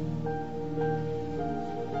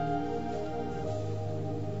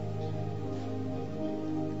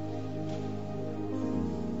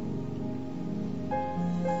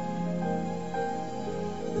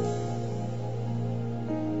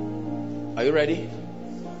 Are you ready?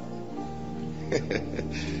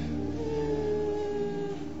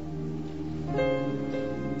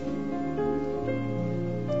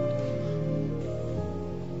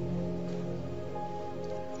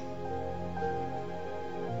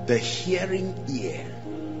 The hearing ear.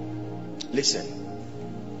 Listen.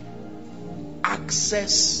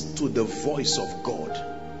 Access to the voice of God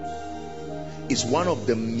is one of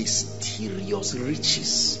the mysterious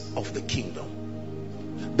riches of the kingdom.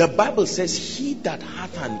 The Bible says, he that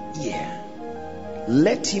hath an ear,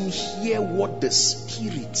 let him hear what the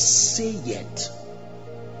Spirit saith.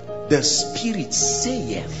 The Spirit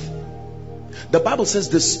saith. The Bible says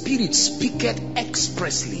the Spirit speaketh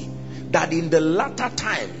expressly, that in the latter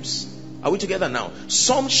times, are we together now?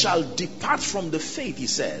 Some shall depart from the faith, he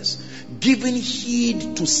says, giving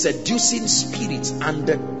heed to seducing spirits and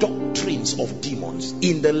the doctrines of demons.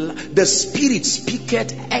 In the Spirit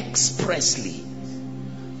speaketh expressly.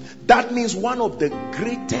 That means one of the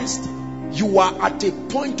greatest, you are at a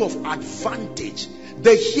point of advantage.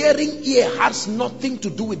 The hearing ear has nothing to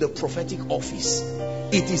do with the prophetic office.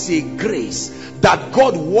 It is a grace that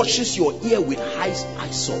God washes your ear with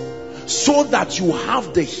hyssop, so that you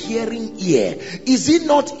have the hearing ear. Is it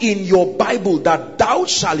not in your Bible that thou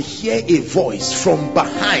shalt hear a voice from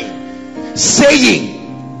behind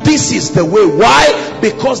saying, this is the way? Why?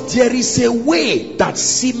 Because there is a way that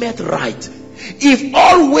seemeth right. If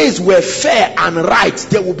all ways were fair and right,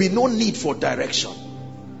 there will be no need for direction.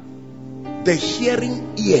 The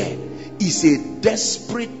hearing ear is a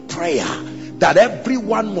desperate prayer that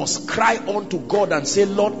everyone must cry unto God and say,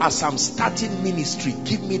 Lord, as I'm starting ministry,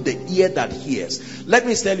 give me the ear that hears. Let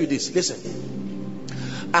me tell you this.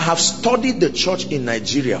 Listen, I have studied the church in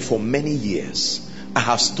Nigeria for many years. I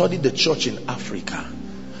have studied the church in Africa.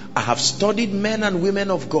 I have studied men and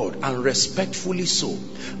women of God, and respectfully so.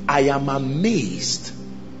 I am amazed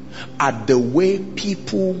at the way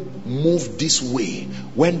people move this way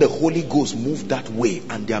when the Holy Ghost moved that way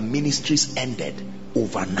and their ministries ended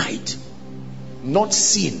overnight. Not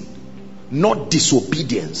sin, not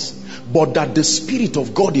disobedience, but that the Spirit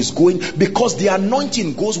of God is going, because the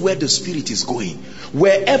anointing goes where the Spirit is going.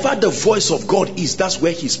 Wherever the voice of God is, that's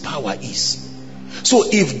where his power is. So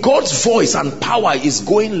if God's voice and power is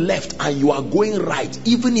going left and you are going right,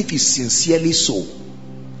 even if it's sincerely so,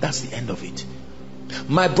 that's the end of it.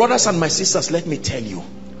 My brothers and my sisters, let me tell you,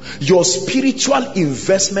 your spiritual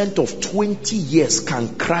investment of 20 years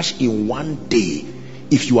can crash in one day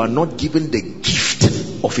if you are not given the gift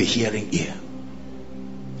of a hearing ear.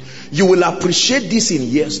 You will appreciate this in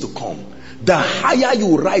years to come. The higher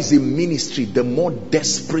you rise in ministry, the more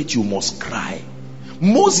desperate you must cry.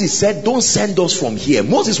 Moses said, don't send us from here.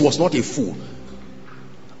 Moses was not a fool.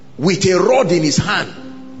 With a rod in his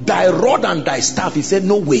hand, thy rod and thy staff, he said,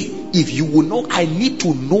 no way. If you will know, I need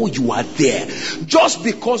to know you are there. Just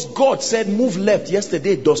because God said move left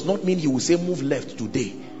yesterday does not mean he will say move left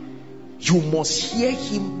today. You must hear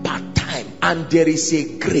him part time, and there is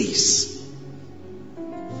a grace.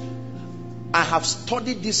 I have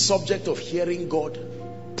studied this subject of hearing God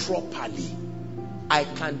properly. I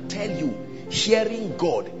can tell you, hearing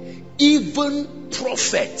God, even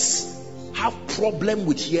prophets have problem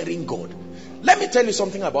with hearing God. Let me tell you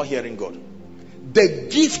something about hearing God. The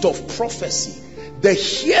gift of prophecy, the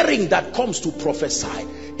hearing that comes to prophesy,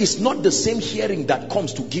 is not the same hearing that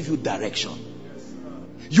comes to give you direction.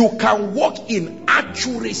 You can walk in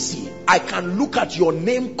accuracy. I can look at your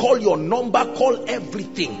name, call your number, call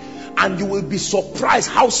everything, and you will be surprised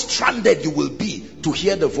how stranded you will be to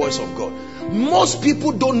hear the voice of God. Most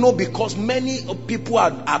people don't know because many people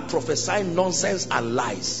are prophesying nonsense and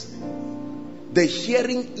lies. The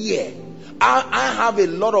hearing ear. I have a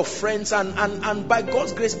lot of friends, and by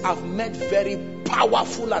God's grace I've met very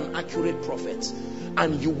powerful and accurate prophets,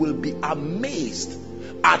 and you will be amazed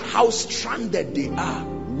at how stranded they are,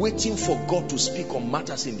 waiting for God to speak on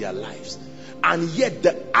matters in their lives. And yet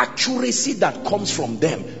the accuracy that comes from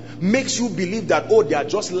them makes you believe that, oh, they are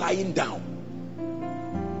just lying down.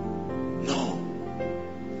 No.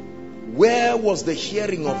 Where was the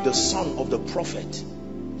hearing of the son of the prophet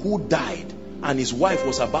who died and his wife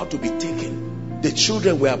was about to be taken? The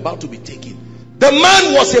children were about to be taken. The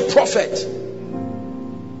man was a prophet.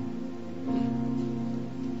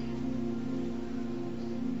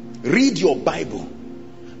 Read your Bible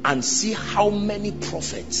and see how many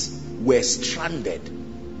prophets were stranded.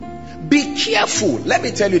 Be careful. Let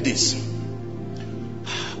me tell you this.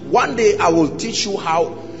 One day I will teach you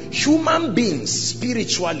how human beings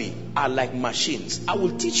spiritually are like machines. I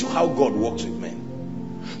will teach you how God works with men.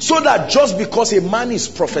 So that just because a man is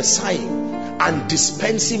prophesying and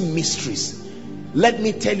dispensing mysteries, let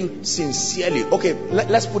me tell you sincerely. Okay,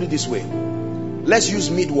 let's put it this way. Let's use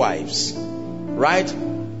midwives, right?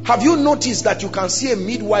 Have you noticed that you can see a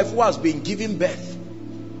midwife who has been giving birth,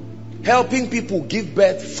 helping people give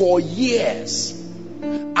birth for years,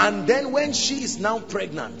 and then when she is now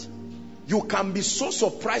pregnant, you can be so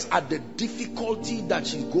surprised at the difficulty that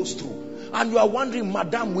she goes through. And you are wondering,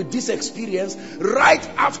 madam, with this experience, right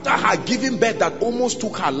after her giving birth that almost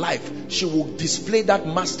took her life, she will display that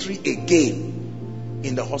mastery again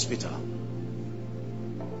in the hospital.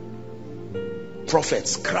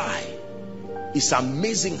 Prophets cry. It's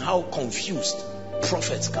amazing how confused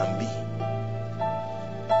prophets can be.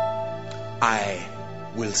 I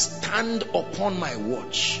will stand upon my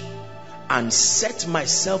watch and set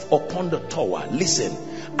myself upon the tower. Listen,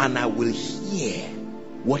 and I will hear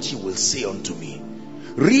what he will say unto me.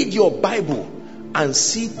 Read your Bible and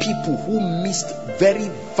see people who missed very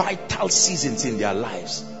vital seasons in their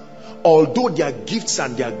lives, although their gifts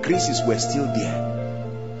and their graces were still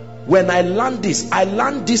there. When I learned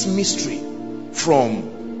this mystery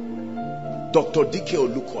from Dr. D.K.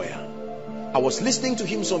 Olukoya. I was listening to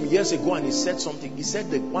him some years ago, and he said something. He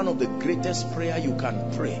said that one of the greatest prayer you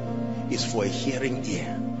can pray is for a hearing ear.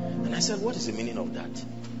 And I said, what is the meaning of that?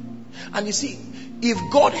 And you see, if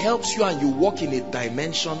God helps you and you walk in a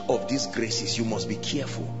dimension of these graces, you must be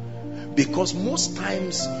careful. Because most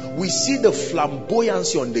times we see the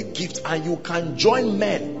flamboyancy on the gift, and you can join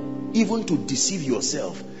men even to deceive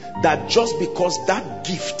yourself that just because that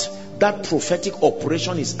gift, that prophetic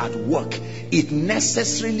operation is at work, it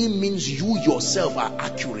necessarily means you yourself are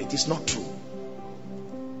accurate. It's not true.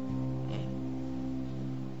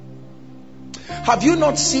 Have you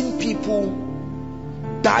not seen people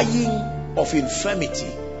dying of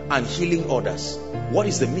infirmity and healing others? What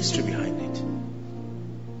is the mystery behind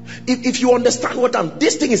it? If you understand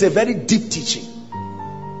this thing is a very deep teaching.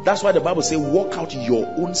 That's why the Bible says, work out your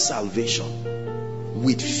own salvation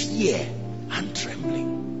with fear and trembling.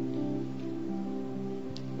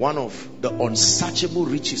 One of the unsearchable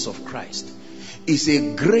riches of Christ is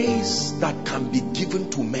a grace that can be given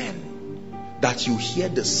to men, that you hear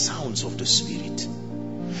the sounds of the Spirit.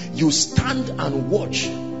 You stand and watch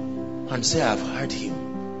and say, I've heard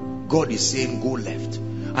him. God is saying go left,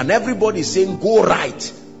 and everybody is saying go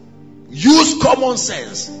right. Use common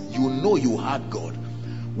sense. You know you heard God.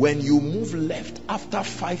 When you move left, after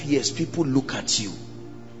 5 years, people look at you.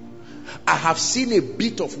 I have seen a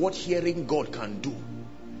bit of what hearing God can do.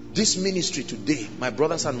 This ministry today, my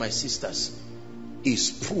brothers and my sisters,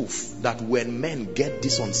 is proof that when men get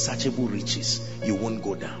these unsearchable riches, you won't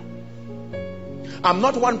go down. I'm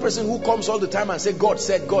not one person who comes all the time and say, God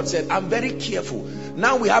said, God said. I'm very careful.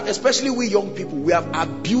 Now we have, especially we young people, we have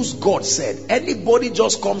abused God said. Anybody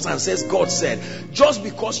just comes and says, God said, just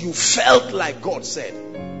because you felt like God said.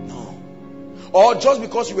 No. Or just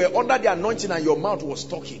because you were under the anointing and your mouth was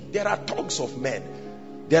talking. There are tongues of men.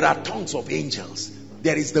 There are tongues of angels.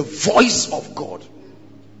 There is the voice of God.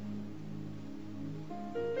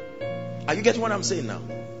 Are you getting what I'm saying now?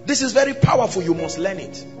 This is very powerful. You must learn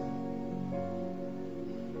it.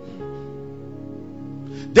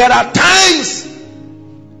 There are times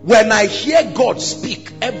when I hear God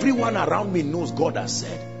speak, everyone around me knows God has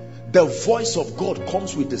said. The voice of God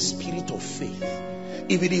comes with the spirit of faith.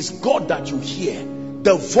 If it is God that you hear,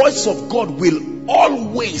 the voice of God will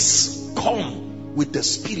always come with the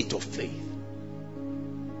spirit of faith.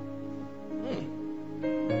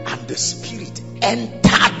 And the spirit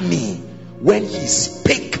entered me when he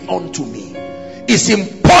spake unto me. It's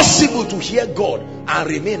impossible to hear God and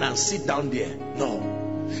remain and sit down there. No.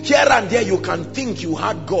 Here and there you can think you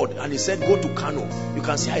had God and he said go to Kano. You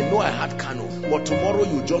can say I know I had Kano, but tomorrow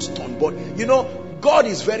you just turn. But you know, God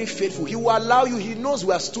is very faithful. He will allow you. He knows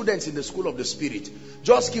we are students in the school of the spirit.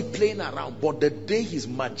 Just keep playing around. But the day his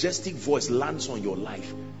majestic voice lands on your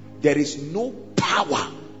life, there is no power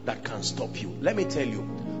that can stop you. Let me tell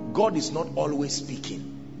you, God is not always speaking.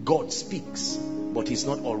 God speaks, but he's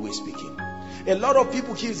not always speaking. A lot of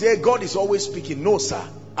people keep saying God is always speaking. No, sir.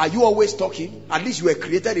 Are you always talking? At least you were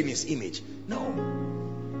created in his image. No.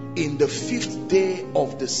 In the 5th day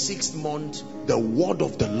of the 6th month, the word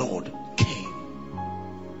of the Lord came.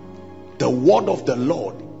 The word of the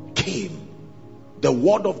Lord came. The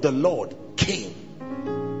word of the Lord came.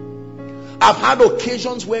 I've had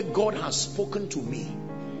occasions where God has spoken to me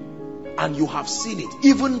and you have seen it.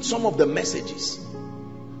 Even some of the messages.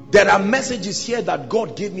 There are messages here that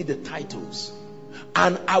God gave me the titles.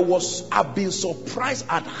 And I've been surprised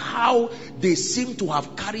at how they seem to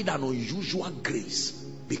have carried an unusual grace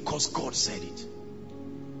because God said it.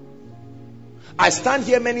 I stand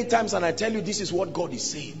here many times and I tell you this is what God is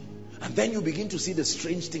saying. And then you begin to see the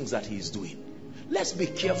strange things that he is doing. Let's be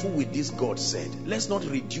careful with this God said. Let's not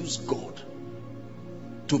reduce God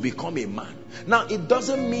to become a man. Now it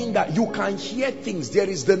doesn't mean that you can hear things. There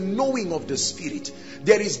is the knowing of the spirit.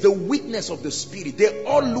 There is the witness of the spirit. They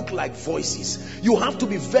all look like voices. You have to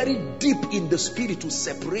be very deep in the spirit to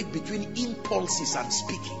separate between impulses and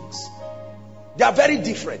speakings. They are very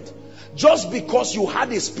different. Just because you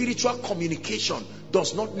had a spiritual communication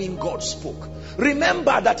does not mean God spoke.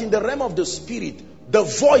 Remember that in the realm of the spirit, the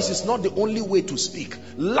voice is not the only way to speak.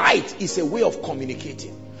 Light is a way of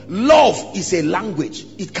communicating. Love is a language.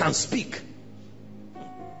 It can speak.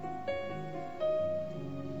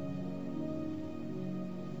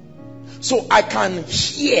 So I can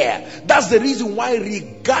hear. That's the reason why,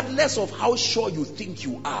 regardless of how sure you think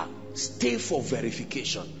you are, stay for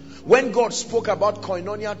verification. When God spoke about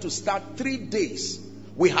Koinonia to start 3 days,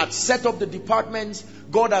 we had set up the departments.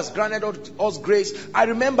 God has granted us grace. I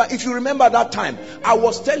remember, if you remember that time, I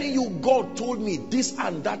was telling you, God told me this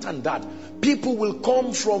and that and that. People will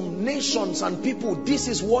come from nations and people. This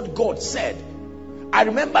is what God said. I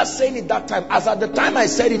remember saying it that time. As at the time I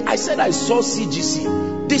said it, I said I saw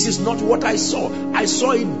CGC. This is not what I saw. I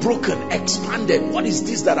saw it broken, expanded. What is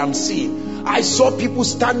this that I'm seeing? I saw people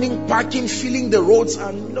standing, parking, filling the roads,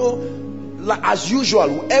 and you know, like, as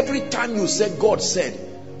usual, every time you said God said,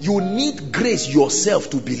 you need grace yourself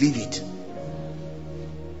to believe it.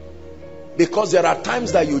 Because there are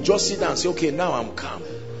times that you just sit down and say, okay, now I'm calm.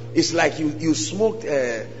 It's like you smoked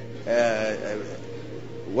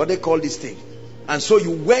what they call this thing, and so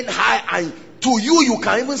you went high, and to you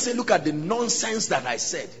can even say, look at the nonsense that I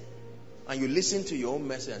said, and you listen to your own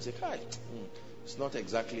message and say, hi, it's not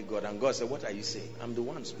exactly God. And God said, what are you saying? I'm the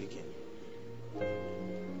one speaking.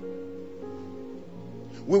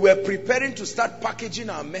 We were preparing to start packaging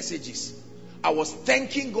our messages. I was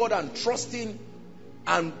thanking God and trusting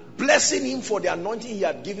and blessing him for the anointing he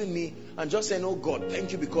had given me, and just saying, oh God,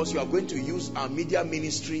 thank you, because you are going to use our media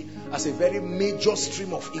ministry as a very major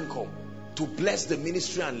stream of income to bless the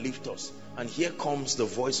ministry and lift us. And here comes the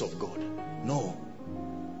voice of God. No,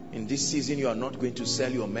 in this season you are not going to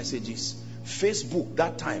sell your messages. Facebook,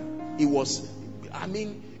 that time, it was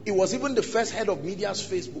even the first head of media's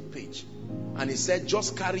Facebook page, and he said,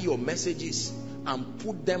 just carry your messages and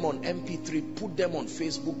put them on MP3, put them on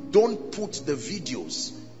Facebook. Don't put the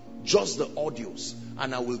videos, just the audios,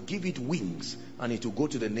 and I will give it wings and it will go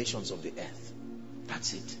to the nations of the earth.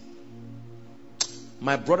 That's it.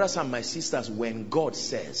 My brothers and my sisters, when God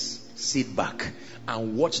says, sit back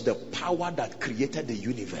and watch the power that created the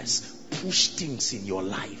universe push things in your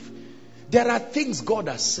life. There are things God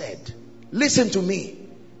has said, Listen to me.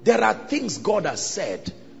 There are things God has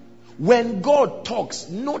said. When God talks,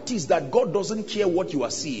 notice that God doesn't care what you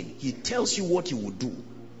are seeing. He tells you what he will do,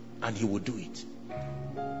 and he will do it.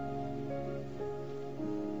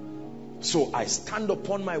 So I stand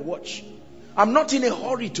upon my watch. I'm not in a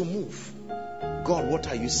hurry to move. God, what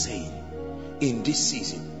are you saying in this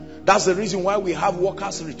season? That's the reason why we have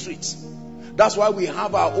workers' retreats. That's why we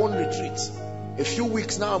have our own retreats. A few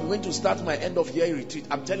weeks now, I'm going to start my end of year retreat.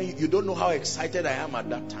 I'm telling you, you don't know how excited I am at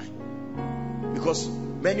that time. Because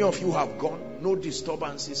many of you have gone, no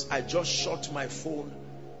disturbances. I just shut my phone.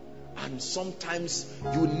 And sometimes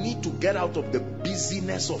you need to get out of the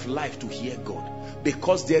busyness of life to hear God.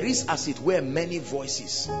 Because there is, as it were, many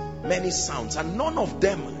voices, many sounds, and none of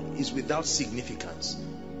them is without significance.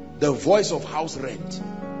 The voice of house rent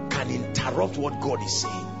can interrupt what God is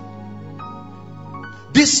saying.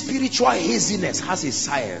 This spiritual haziness has a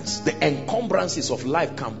science. The encumbrances of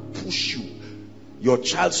life can push you. Your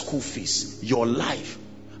child's school fees, your life.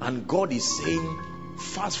 And God is saying,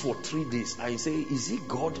 fast for 3 days. I say, is it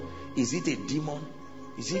God? Is it a demon?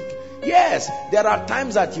 Is it? Yes, there are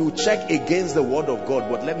times that you check against the word of God,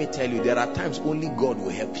 but let me tell you, there are times only God will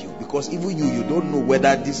help you, because even you don't know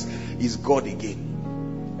whether this is God again.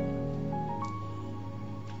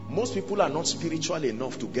 Most people are not spiritual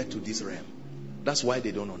enough to get to this realm. That's why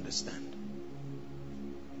they don't understand.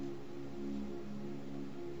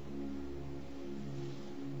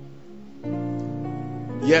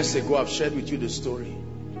 Years ago, I've shared with you the story.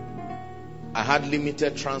 I had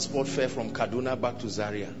limited transport fare from Kaduna back to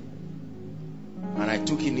Zaria. And I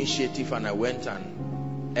took initiative and I went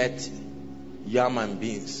and ate yam and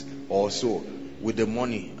beans also with the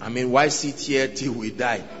money. I mean, why sit here till we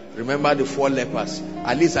die? Remember the 4 lepers?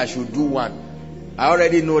 At least I should do one. I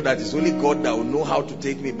already know that it's only God that will know how to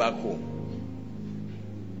take me back home.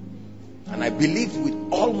 And I believed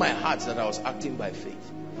with all my heart that I was acting by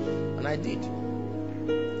faith. And I did.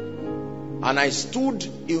 And I stood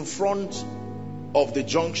in front of the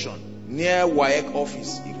junction near WAEC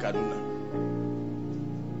office in Kaduna.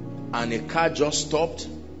 And a car just stopped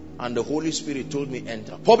and the Holy Spirit told me,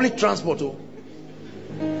 enter. Public transport. Oh.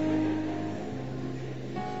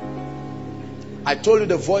 I told you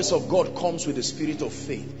the voice of God comes with the spirit of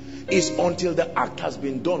faith. It's until the act has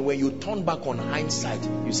been done, when you turn back on hindsight,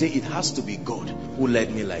 you say it has to be God who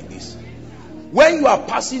led me like this. When you are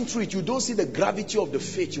passing through it, you don't see the gravity of the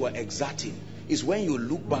faith you are exerting. It's when you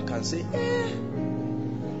look back and say,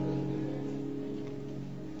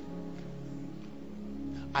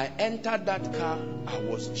 I entered that car, I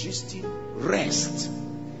was gisting. Rest.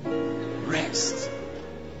 Rest.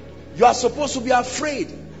 You are supposed to be afraid.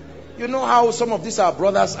 You know how some of these our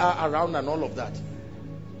brothers are around and all of that.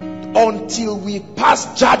 Until we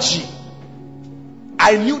passed Jaji,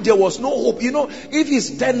 I knew there was no hope. You know, if it's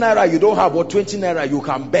 10 naira you don't have, or 20 naira you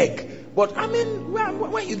can beg. But I mean,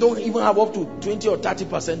 when you don't even have up to 20 or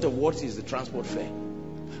 30% of what is the transport fare.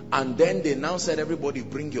 And then they now said, everybody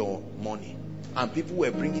bring your money. And people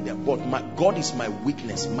were bringing them. But God is my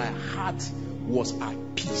witness. My heart was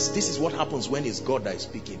at peace. This is what happens when it's God that is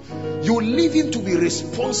speaking. You leave him to be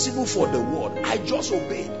responsible for the word. I just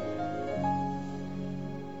obeyed.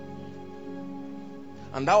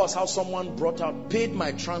 And that was how someone paid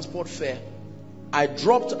my transport fare. I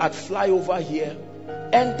dropped at flyover here,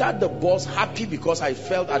 entered the bus happy because I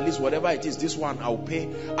felt at least whatever it is, this one I'll pay.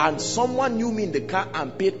 And someone knew me in the car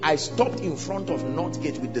and paid. I stopped in front of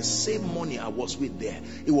Northgate with the same money I was with there.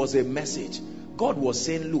 It was a message. God was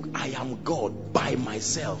saying, look, I am God by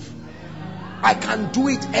myself. I can do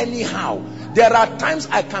it anyhow. There are times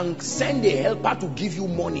I can send a helper to give you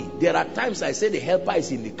money. There are times I say the helper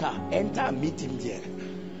is in the car. Enter and meet him there.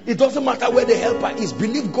 It doesn't matter where the helper is.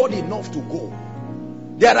 Believe God enough to go.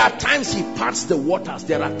 There are times he parts the waters.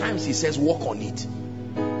 There are times he says walk on it.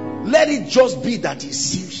 Let it just be that he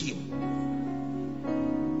sees him.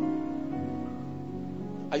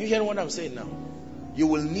 Are you hearing what I'm saying now? You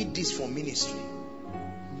will need this for ministry.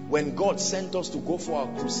 When God sent us to go for our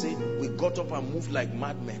crusade, we got up and moved like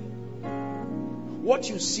madmen. What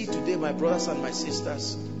you see today, my brothers and my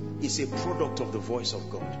sisters, is a product of the voice of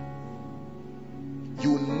God.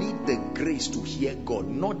 You need the grace to hear God,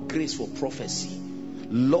 not grace for prophecy.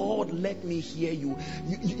 Lord, let me hear you.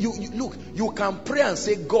 Look, you can pray and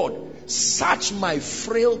say, God, search my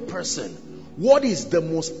frail person. What is the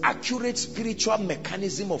most accurate spiritual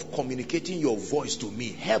mechanism of communicating your voice to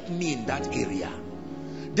me? Help me in that area.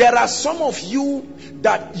 There are some of you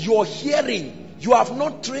that your hearing, you have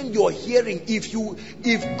not trained your hearing.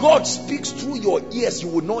 If God speaks through your ears, you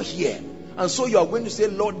will not hear. And so you are going to say,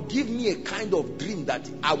 Lord, give me a kind of dream that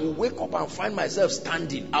I will wake up and find myself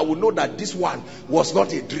standing. I will know that this one was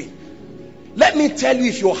not a dream. Let me tell you,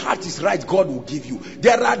 if your heart is right, God will give you.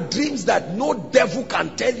 There are dreams that no devil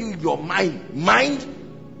can tell you in your mind.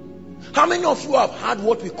 How many of you have had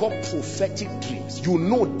what we call prophetic dreams? You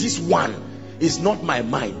know this one is not my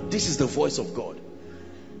mind. This is the voice of God.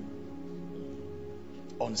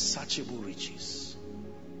 Unsearchable riches.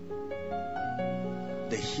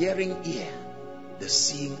 The hearing ear, the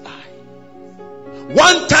seeing eye.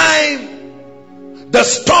 One time, the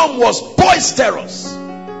storm was boisterous.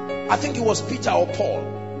 I think it was Peter or Paul.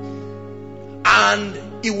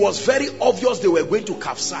 And it was very obvious they were going to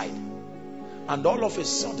capsize. And all of a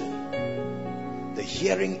sudden, the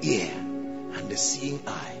hearing ear and the seeing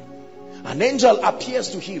eye. An angel appears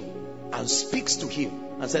to him and speaks to him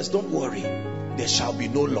and says, don't worry, there shall be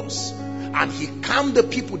no loss. And he calmed the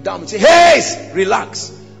people down and said, hey,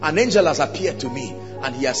 relax. An angel has appeared to me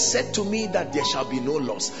and he has said to me that there shall be no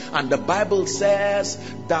loss. And the Bible says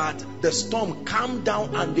that the storm calmed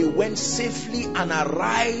down and they went safely and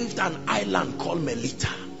arrived at an island called Melita.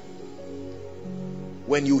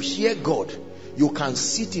 When you hear God, you can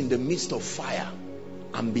sit in the midst of fire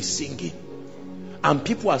and be singing. And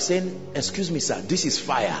people are saying, excuse me sir, this is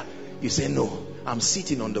fire. You say, no, I'm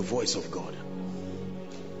sitting on the voice of God.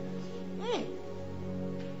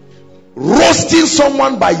 Roasting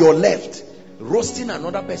someone by your left, roasting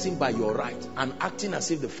another person by your right, and acting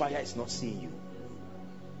as if the fire is not seeing you.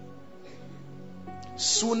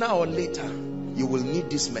 Sooner or later, you will need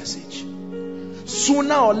this message.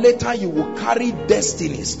 Sooner or later, you will carry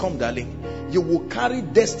destinies. Come, darling. You will carry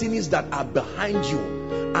destinies that are behind you,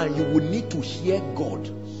 and you will need to hear God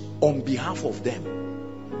on behalf of them.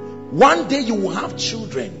 One day you will have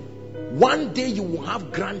children. One day you will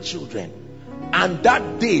have grandchildren. And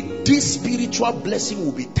that day, this spiritual blessing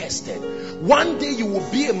will be tested. One day you will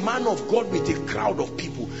be a man of God with a crowd of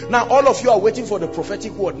people. Now all of you are waiting for the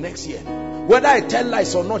prophetic word next year. Whether I tell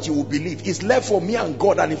lies or not, you will believe. It's left for me and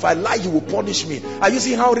God, and if I lie, you will punish me. Are you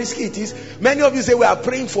seeing how risky it is? Many of you say we are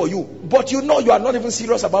praying for you, but you know you are not even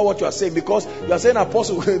serious about what you are saying, because you are saying,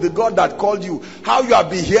 Apostle, the God that called you, how you have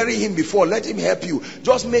been hearing him before, let him help you.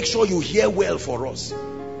 Just make sure you hear well for us.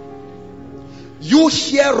 You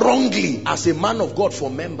hear wrongly as a man of God for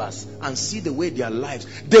members and see the way their lives,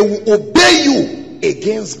 they will obey you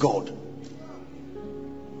against God.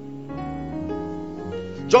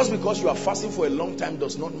 Just because you are fasting for a long time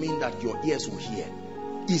does not mean that your ears will hear.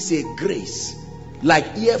 It's a grace.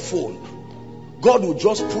 Like earphone. God will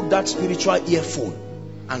just put that spiritual earphone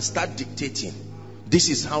and start dictating. This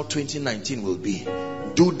is how 2019 will be.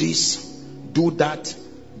 Do this, do that,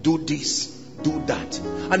 do this, do that.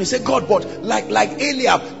 And you say, God, but like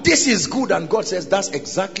Eliab, this is good. And God says, that's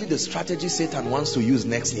exactly the strategy Satan wants to use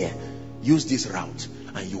next year. Use this route.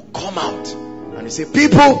 And you come out and you say,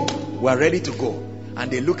 people, we're ready to go. And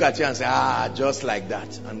they look at you and say, just like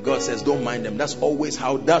that. And God says, don't mind them. That's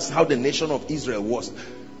how the nation of Israel was.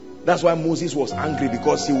 That's why Moses was angry,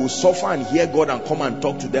 because he would suffer and hear God and come and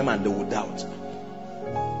talk to them and they would doubt.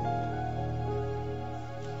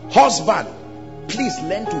 Husband, please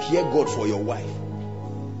learn to hear God for your wife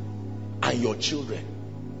and your children.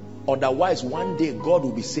 Otherwise, one day God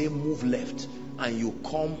will be saying, move left, and you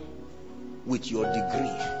come with your degree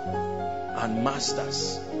and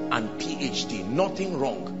masters and PhD, nothing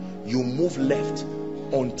wrong. You move left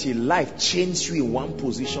until life changes you in one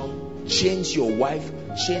position, change your wife,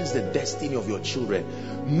 change the destiny of your children.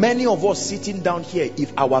 Many of us sitting down here,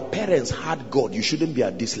 if our parents had God, you shouldn't be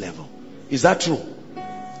at this level. Is that true?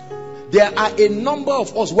 There are a number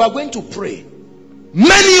of us, we are going to pray.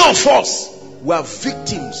 Many of us were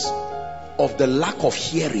victims of the lack of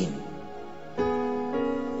hearing.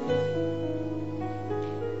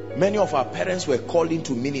 Many of our parents were called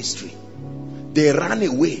into ministry. They ran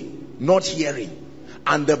away, not hearing.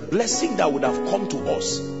 And the blessing that would have come to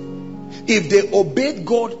us, if they obeyed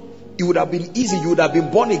God, it would have been easy. You would have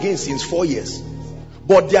been born again since 4 years.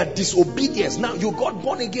 But their disobedience, now you got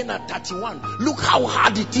born again at 31. Look how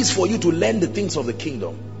hard it is for you to learn the things of the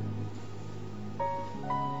kingdom.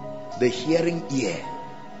 The hearing ear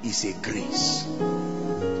is a grace.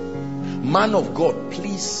 Man of God,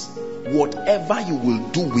 please, whatever you will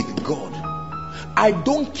do with God, I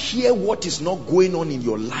don't care what is not going on in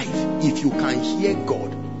your life. If you can hear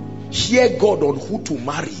God on who to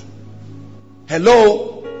marry.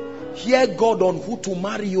 Hello? Hear God on who to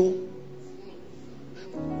marry you.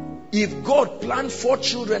 If God planned 4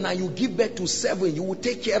 children and you give birth to 7, you will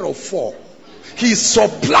take care of 4. He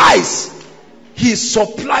supplies.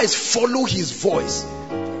 Follow his voice.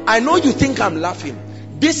 I know you think I'm laughing.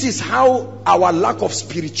 This is how our lack of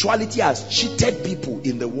spirituality has cheated people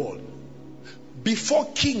in the world. Before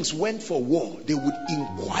kings went for war, they would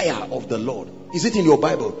inquire of the Lord. Is it in your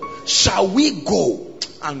Bible? Shall we go?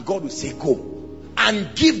 And God will say, go.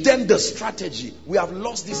 And give them the strategy. We have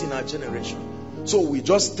lost this in our generation. So we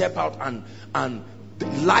just step out and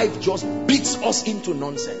life just beats us into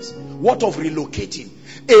nonsense. What of relocating?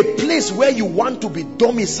 A place where you want to be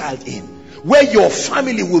domiciled in, where your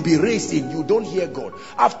family will be raised in, you don't hear God.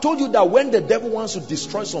 I've told you that when the devil wants to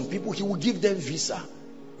destroy some people, he will give them visa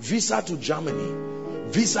to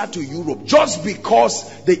Germany, visa to Europe. Just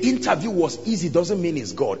because the interview was easy doesn't mean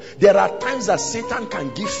it's God. There are times that Satan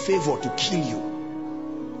can give favor to kill you.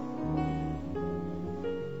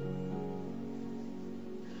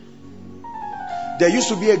 There used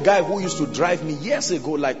to be a guy who used to drive me years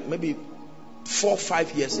ago, like maybe 4 or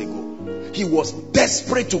 5 years ago. He was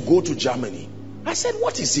desperate to go to Germany. I said,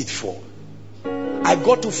 what is it for? I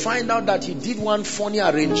got to find out that he did one funny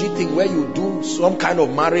arranging thing where you do some kind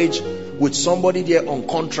of marriage with somebody there on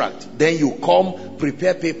contract. Then you come,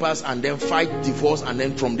 prepare papers, and then fight divorce, and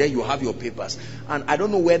then from there you have your papers. And I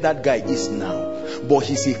don't know where that guy is now, but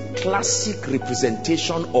he's a classic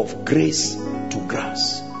representation of grace to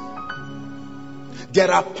grass. There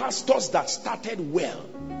are pastors that started well.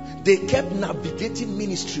 They kept navigating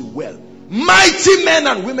ministry well. Mighty men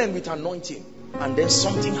and women with anointing. And then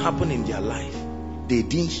something happened in their life. They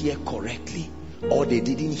didn't hear correctly, or they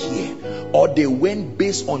didn't hear, or they went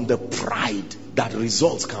based on the pride that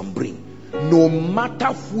results can bring. No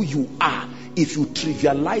matter who you are, if you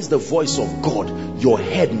trivialize the voice of God, your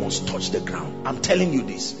head must touch the ground. I'm telling you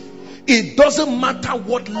this. It doesn't matter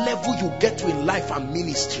what level you get to in life and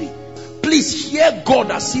ministry. Please hear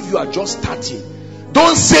God as if you are just starting.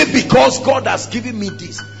 Don't say because God has given me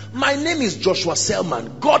this. My name is Joshua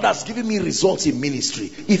Selman. God has given me results in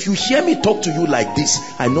ministry. If you hear me talk to you like this,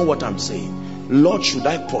 I know what I'm saying. Lord, should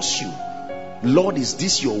I pursue? Lord, is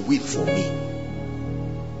this your will for me?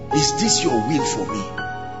 Is this your will for me?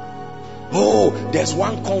 Oh, there's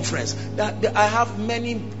one conference that I have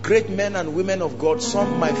many great men and women of God,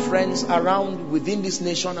 some my friends around within this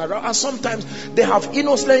nation around, and sometimes they have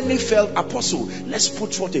innocently felt, Apostle, let's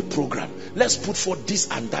put forth a program, let's put forth this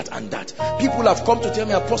and that and that. People have come to tell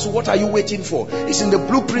me, Apostle, what are you waiting for? It's in the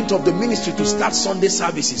blueprint of the ministry to start Sunday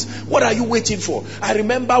services. What are you waiting for? I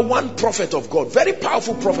remember one prophet of God, very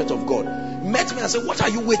powerful prophet of God, met me and said, what are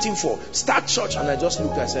you waiting for? Start church. And I just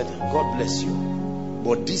looked, I said, God bless you,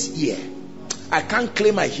 but this year I can't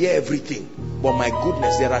claim I hear everything, but my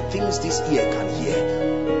goodness, there are things this ear can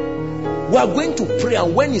hear. We are going to pray,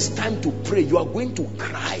 and when it's time to pray, you are going to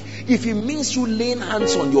cry. If it means you laying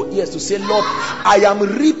hands on your ears to say, Lord, I am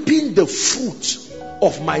reaping the fruit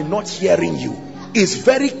of my not hearing you. It's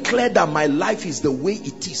very clear that my life is the way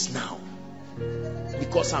it is now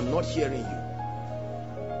because I'm not hearing you.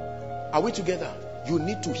 Are we together? You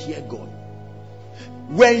need to hear God.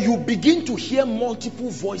 When you begin to hear multiple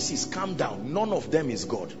voices, calm down. None of them is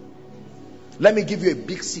God. Let me give you a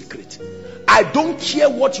big secret. I don't care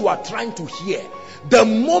what you are trying to hear. The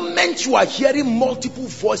moment you are hearing multiple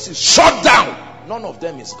voices, shut down. None of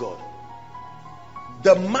them is God.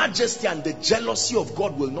 The majesty and the jealousy of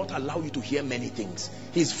God will not allow you to hear many things.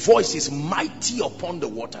 His voice is mighty upon the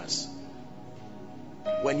waters.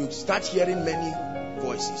 When you start hearing many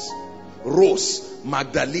voices, Rose,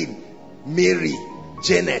 Magdalene, Mary,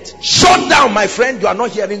 Janet, shut down, my friend. You are not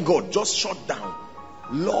hearing God. Just shut down.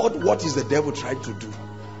 Lord, what is the devil trying to do?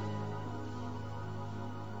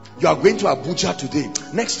 You are going to Abuja today.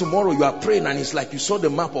 Next tomorrow you are praying and it's like you saw the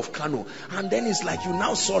map of Kano, and then it's like you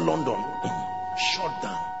now saw London. Shut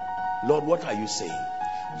down. Lord, what are you saying?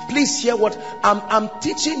 Please hear what I'm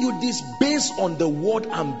teaching you this based on the word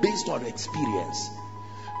and based on experience.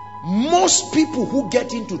 Most people who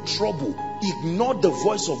get into trouble ignore the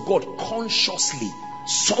voice of God consciously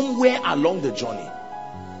somewhere along the journey.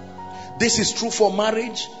 This is true for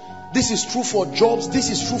marriage. This is true for jobs. This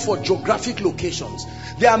is true for geographic locations.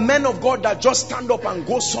 There are men of God that just stand up and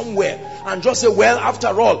go somewhere and just say, well,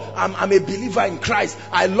 after all, I'm a believer in Christ.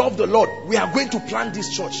 I love the Lord. We are going to plant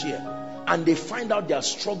this church here. And they find out they are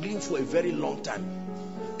struggling for a very long time.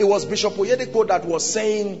 It was Bishop Oyedeko that was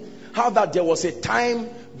saying how that there was a time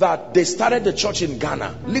that they started the church in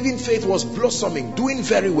Ghana. Living Faith was blossoming, doing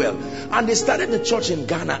very well. And they started the church in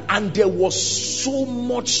Ghana, and there was so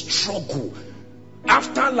much struggle.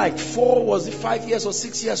 After like 5 years or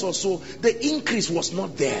 6 years or so, the increase was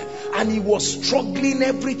not there. And he was struggling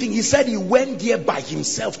everything. He said he went there by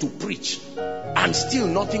himself to preach. And still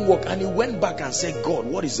nothing worked. And he went back and said, God,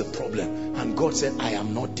 what is the problem? And God said, I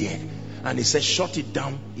am not there. And he said, shut it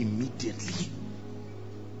down immediately.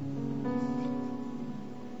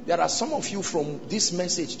 There are some of you from this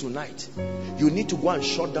message tonight, you need to go and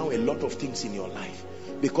shut down a lot of things in your life.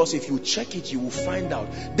 Because if you check it, you will find out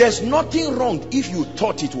there's nothing wrong if you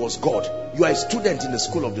thought it was God. You are a student in the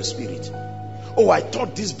school of the Spirit. Oh, I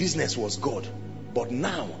thought this business was God, but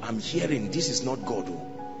now I'm hearing this is not God.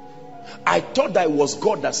 I thought that it was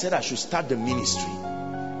God that said I should start the ministry.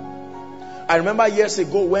 I remember years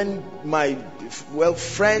ago when my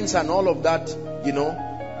friends and all of that, you know,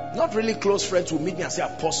 not really close friends, would meet me and say,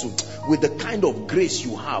 Apostle, with the kind of grace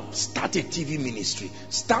you have, start a TV ministry,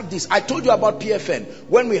 start this. I told you about PFN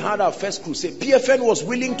when we had our first crusade. PFN was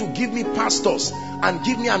willing to give me pastors and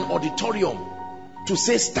give me an auditorium to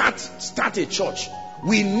say, start a church.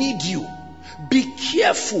 We need you. Be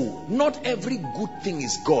careful. Not every good thing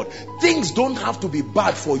is God. Things don't have to be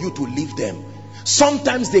bad for you to leave them.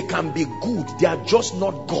 Sometimes they can be good, they are just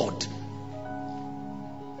not God.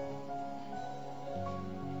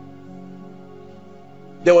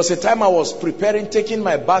 There was a time I was preparing, taking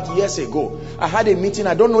my bath years ago. I had a meeting.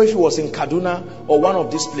 I don't know if it was in Kaduna or one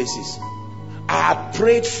of these places. I had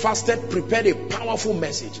prayed, fasted, prepared a powerful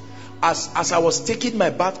message. As I was taking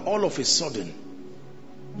my bath, all of a sudden,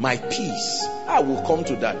 my peace. I will come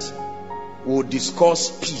to that. We'll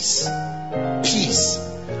discuss peace. Peace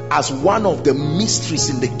as one of the mysteries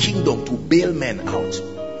in the kingdom to bail men out.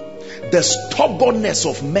 The stubbornness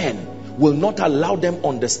of men will not allow them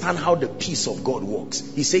understand how the peace of God works.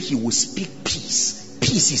 He said he will speak peace.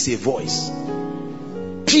 Peace is a voice.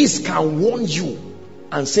 Peace can warn you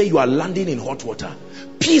and say you are landing in hot water.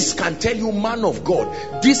 Peace can tell you, man of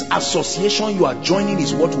God, this association you are joining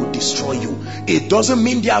is what will destroy you. It doesn't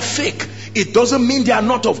mean they are fake. It doesn't mean they are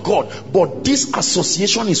not of God. But this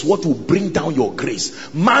association is what will bring down your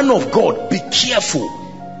grace. Man of God, be careful.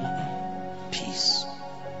 Peace.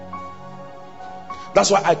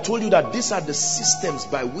 That's why I told you that these are the systems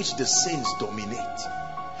by which the saints dominate.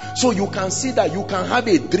 So you can see that you can have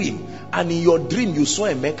a dream, and in your dream you saw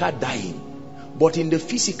Emeka dying. But in the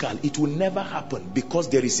physical, it will never happen because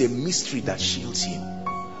there is a mystery that shields him.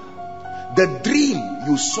 The dream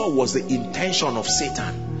you saw was the intention of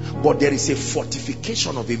Satan, but there is a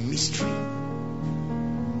fortification of a mystery.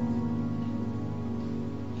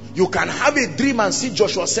 You can have a dream and see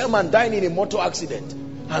Joshua Selman dying in a motor accident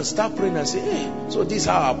and start praying and say, hey, so this is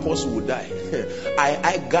how our apostle would die.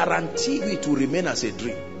 I guarantee you it will remain as a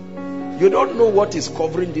dream. You don't know what is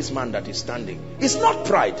covering this man that is standing. It's not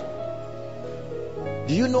pride.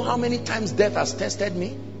 Do you know how many times death has tested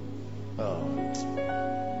me?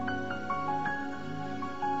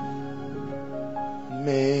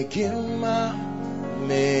 Make him ma,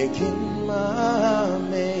 make him ma,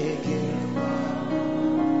 make him ma,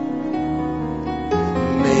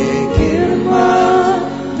 make him ma,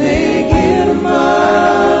 make him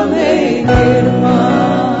ma, make him ma.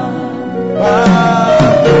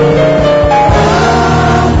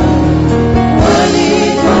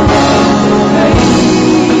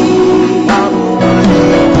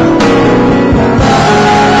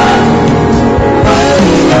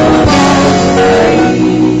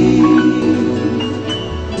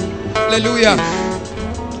 Hallelujah.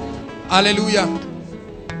 Hallelujah.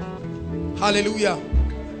 Hallelujah.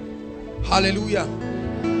 Hallelujah.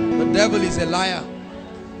 The devil is a liar.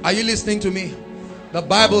 Are you listening to me? The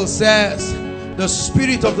Bible says, the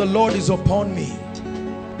Spirit of the Lord is upon me.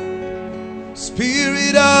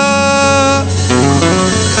 Spirit of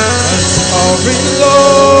the sovereign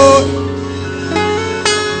Lord,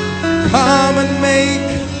 come and make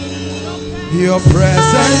your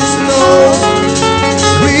presence known.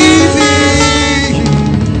 Reveal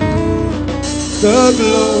the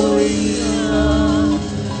glory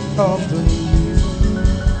of the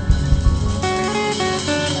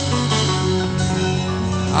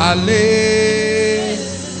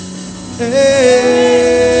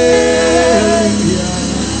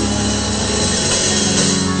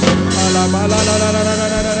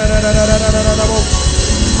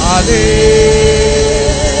Hallelujah.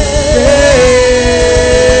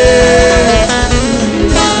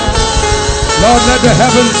 Lord, let the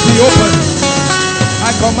heavens be open.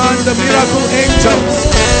 I command the miracle angels,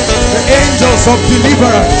 the angels of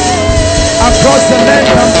deliverance, across the length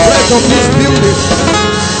and breadth of this building.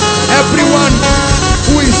 Everyone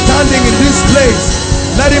who is standing in this place,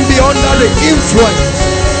 let him be under the influence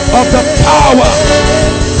of the power.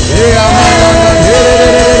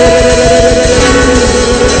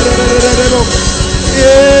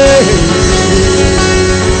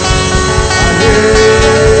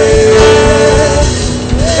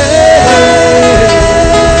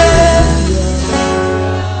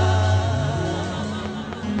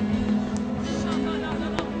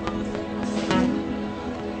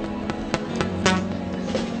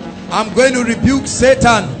 I'm going to rebuke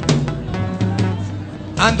Satan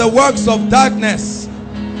and the works of darkness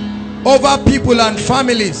over people and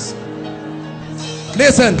families.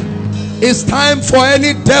 Listen, it's time for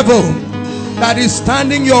any devil that is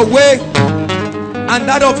standing your way and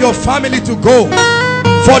that of your family to go,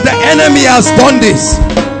 for the enemy has done this,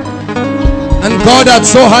 and God had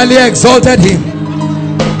so highly exalted him.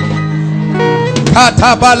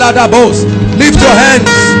 Lift your hands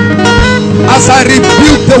as I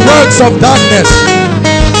rebuke the works of darkness.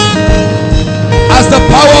 As the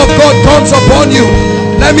power of God comes upon you,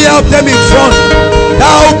 let me have them in front.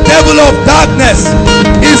 Thou devil of darkness,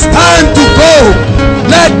 it's time to go.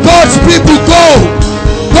 Let God's people go.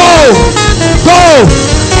 Go, go,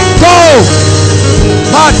 go.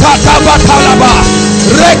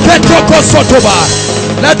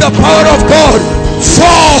 Let the power of God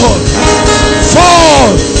fall,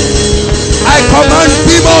 fall. I command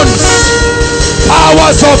demons,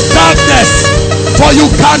 powers of darkness, for you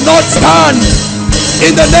cannot stand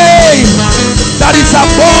in the name that is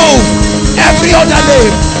above every other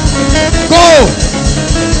name. Go.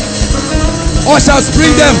 Ushers,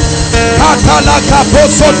 bring them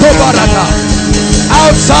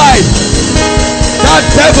outside. That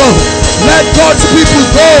devil, let God's people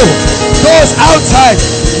go. Those outside,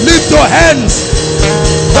 lift your hands.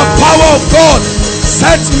 The power of God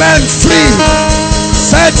sets men free,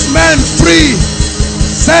 sets men free,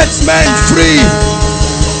 sets men free.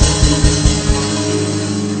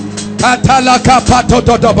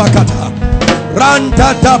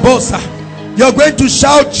 You're going to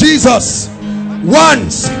shout Jesus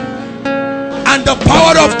once, and the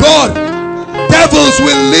power of God, devils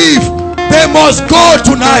will leave. They must go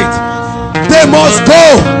tonight. They must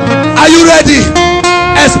go. Are you ready?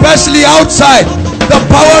 Especially outside, the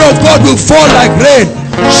power of God will fall like rain.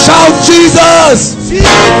 Shout Jesus!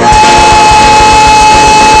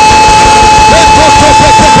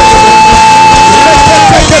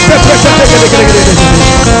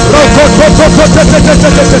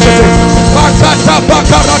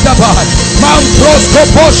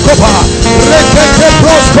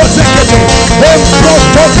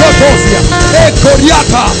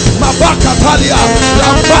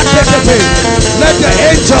 Let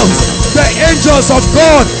the angels of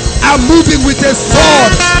God are moving with a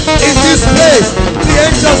sword in this place. The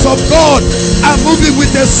angels of God are moving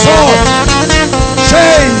with a sword.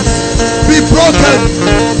 Chains be broken,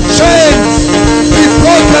 chains be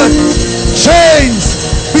broken, chains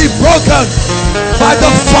be broken by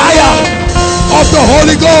the fire of the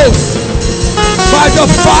Holy Ghost, by the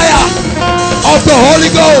fire of the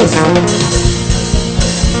Holy Ghost.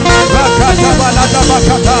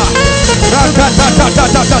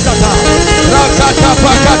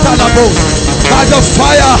 By the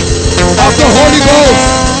fire of the Holy Ghost,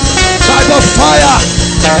 by the fire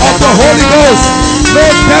of the Holy Ghost, no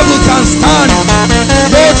devil can stand,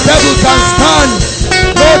 no devil can stand,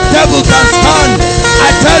 no devil can stand. I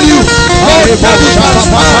tell you, no devil can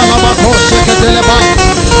stand.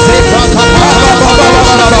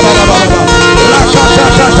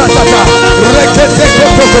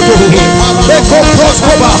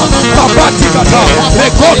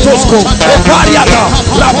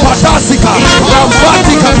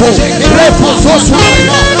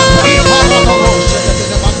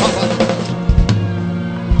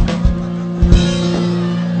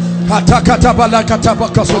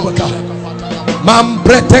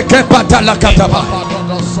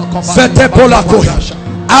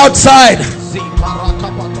 Outside,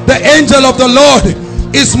 the angel of the Lord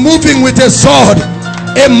is moving with a sword.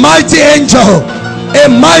 A mighty angel, a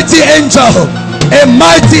mighty angel, a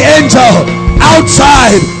mighty angel.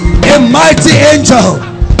 Outside, a mighty angel,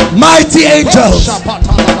 mighty angels,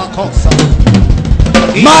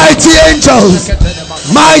 mighty angels,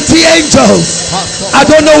 mighty angels. I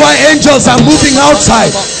don't know why angels are moving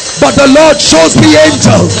outside, but the Lord shows me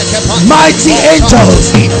angels, mighty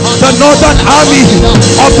angels, the northern army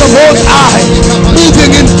of the Most High,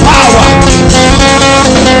 moving in power.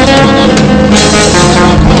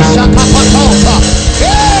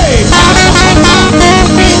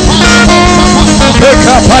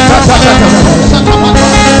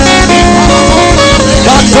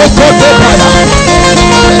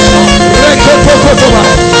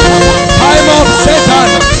 Time up, Satan.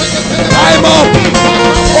 Time up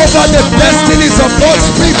over the destinies of God's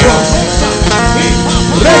people.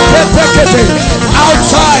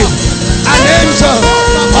 Outside, an angel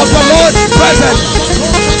of the Lord's presence.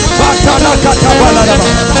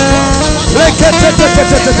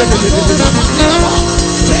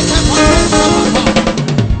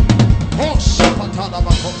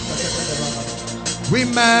 We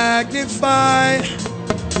magnify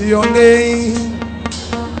your name.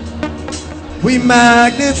 We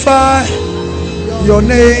magnify your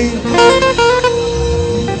name.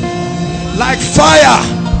 Like fire,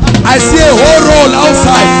 I see a whole roll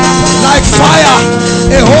outside. Like fire,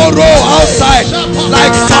 a whole roll outside.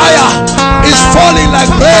 Like fire is falling like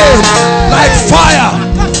rain. Like fire.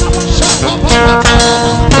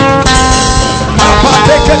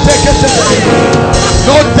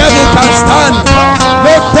 No devil can stand.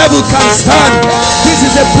 No devil can stand. This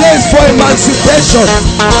is a place for emancipation.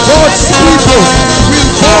 God's people will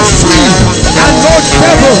go free, and no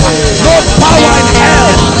devil, no power in hell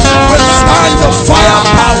will stand the fire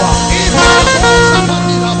power.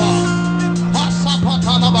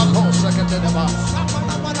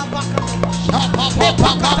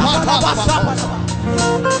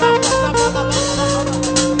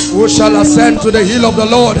 Who shall ascend to the hill of the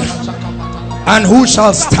Lord, and who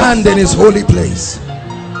shall stand in his holy place?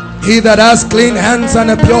 He that has clean hands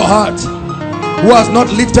and a pure heart, who has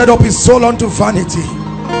not lifted up his soul unto vanity.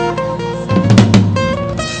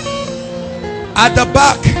 At the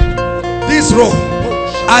back, this row,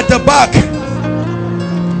 at the back,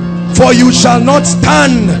 for you shall not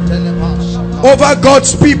stand over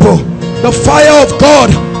God's people. The fire of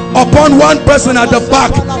God upon one person at the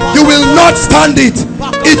back, you will not stand it.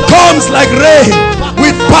 It comes like rain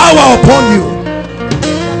with power upon you.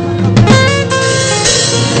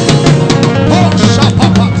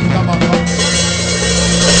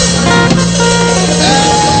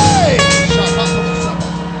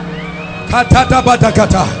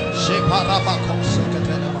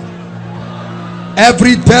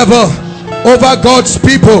 Every devil over God's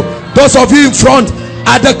people, those of you in front,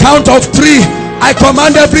 at the count of 3, I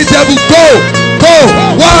command every devil, go, go.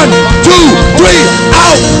 1, 2, 3,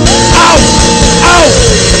 out, out, out,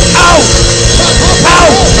 out, out,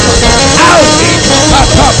 out, out,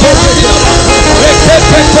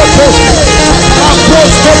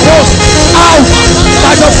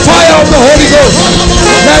 by the fire of the Holy Ghost.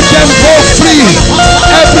 Let them go free.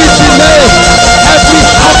 Every delay, every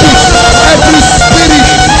habit, every spirit,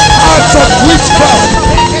 acts of witchcraft,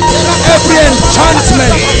 every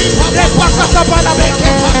enchantment.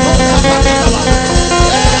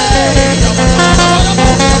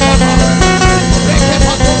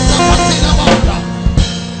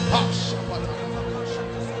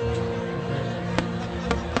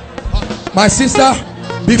 My sister,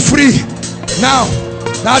 be free now.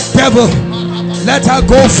 That devil, let her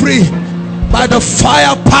go free by the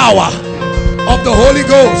fire power of the Holy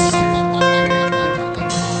Ghost.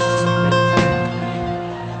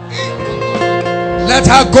 Let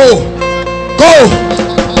her go, go,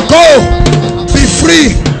 go, be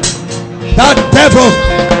free. That devil,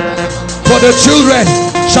 for the children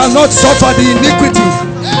shall not suffer the iniquity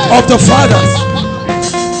of the fathers.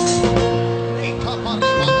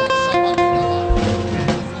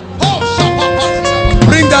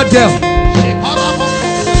 Bring that devil.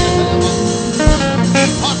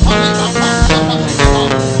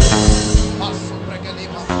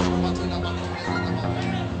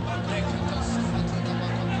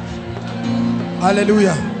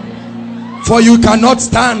 Hallelujah. For you cannot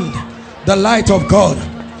stand the light of God.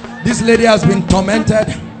 This lady has been tormented.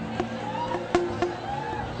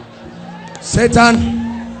 Satan,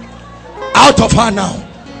 out of her now.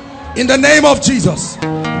 In the name of Jesus,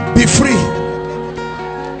 be free.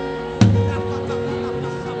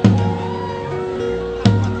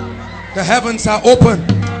 The heavens are open.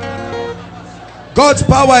 God's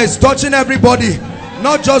power is touching everybody,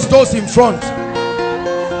 not just those in front.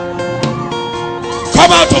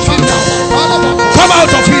 Come out of him now. Come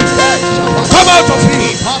out of him. Come out of him.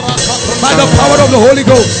 By the power of the Holy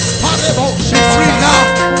Ghost. Be free now.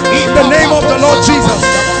 In the name of the Lord Jesus.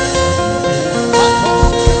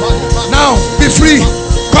 Now be free.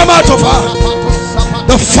 Come out of her.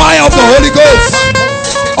 The fire of the Holy Ghost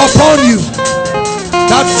upon you.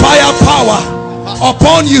 That fire power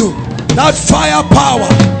upon you. That fire power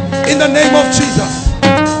in the name of Jesus.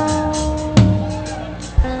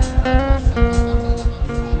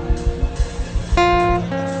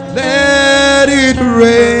 Let it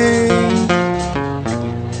rain.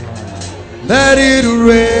 Let it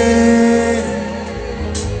rain.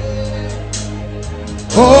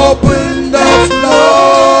 Open the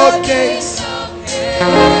floodgates.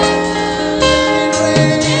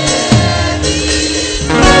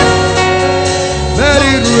 Let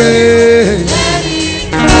it rain.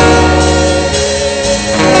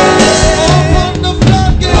 Open the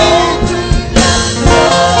floodgates.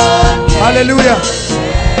 Hallelujah.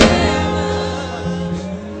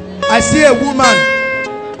 I see a woman.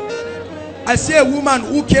 I see a woman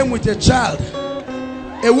who came with a child.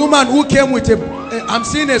 A woman who came with a I'm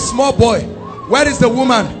seeing a small boy. Where is the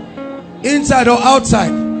woman? Inside or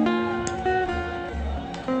outside?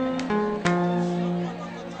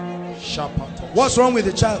 What's wrong with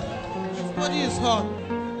the child? His body is hot.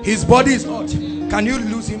 His body is hot. Can you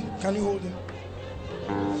lose him? Can you hold him?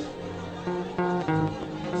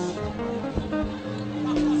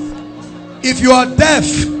 If you are deaf,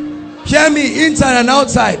 hear me inside and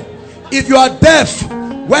outside. If you are deaf,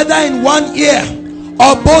 whether in one ear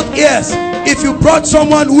or both ears, if you brought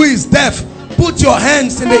someone who is deaf, put your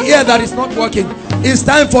hands in the ear that is not working. It's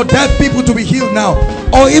time for deaf people to be healed now.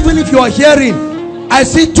 Or even if you are hearing, I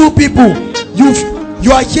see two people.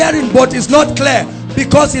 You are hearing but it's not clear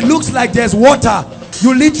because it looks like there's water.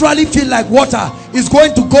 You literally feel like water is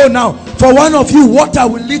going to go now. For one of you, water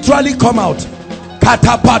will literally come out.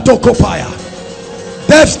 Katapato kopaya.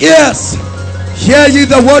 Deaf ears, hear ye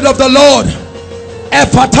the word of the Lord.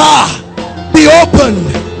 Ephata, be opened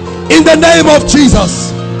in the name of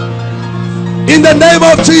Jesus. In the name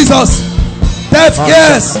of Jesus. Deaf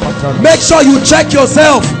ears, make sure you check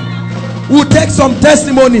yourself. We'll take some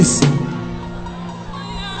testimonies.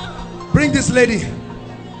 Bring this lady.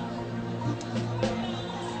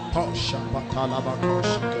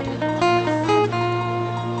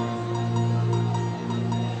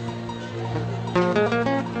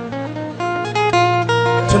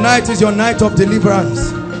 Tonight is your night of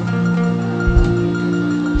deliverance.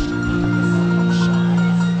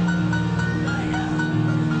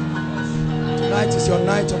 Tonight is your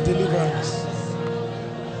night of deliverance.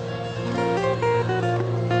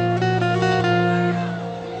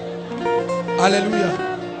 Hallelujah.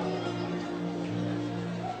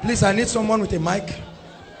 Please, I need someone with a mic.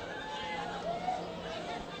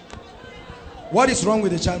 What is wrong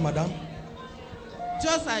with the child, madam?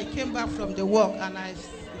 Just I came back from the work and I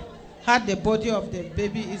had the body of the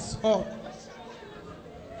baby is hot.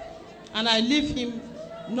 And I leave him,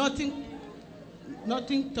 nothing.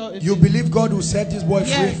 You believe God will set this boy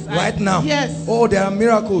free right now? Yes. Oh, there are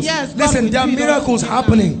miracles. Yes. Listen, there are miracles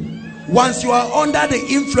happening. Once you are under the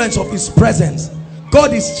influence of his presence,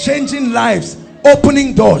 God is changing lives,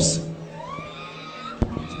 opening doors.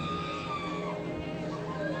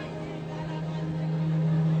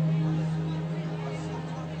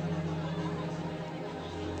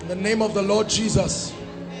 In the name of the Lord Jesus,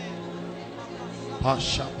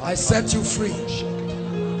 I set you free.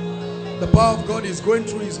 The power of God is going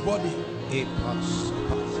through his body.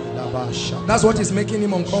 That's what is making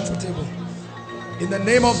him uncomfortable. In the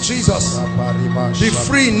name of Jesus, be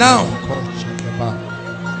free now.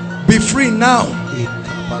 Be free now.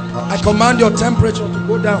 I command your temperature to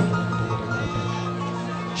go down.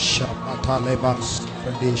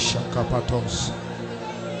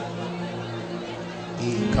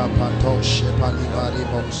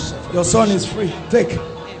 Your son is free. Take. In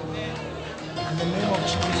the name of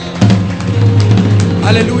Jesus.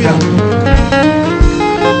 Hallelujah.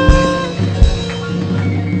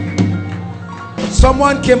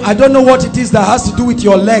 Someone came. I don't know what it is that has to do with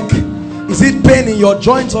your leg. Is it pain in your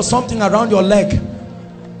joints or something around your leg?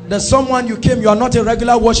 There's someone you came. You are not a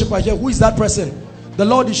regular worshiper here. Who is that person? The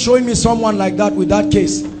Lord is showing me someone like that with that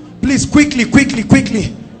case. Please, quickly.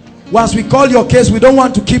 Once we call your case, we don't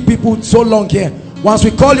want to keep people so long here. Once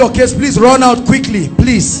we call your case, please run out quickly,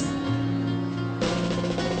 please.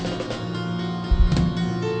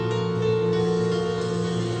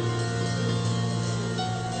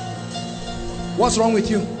 What's wrong with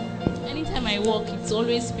you? Anytime I walk, it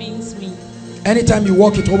always pains me. Anytime you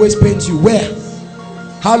walk, it always pains you. Where?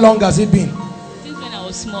 How long has it been? Since when I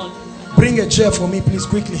was small. Bring a chair for me, please,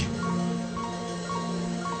 quickly.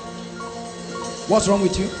 What's wrong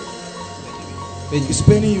with you? It's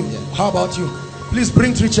paining you. Yeah. How about you? Please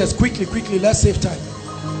bring 3 chairs quickly. Let's save time.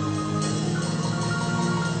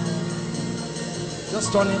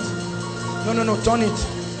 Just turn it. No, turn it.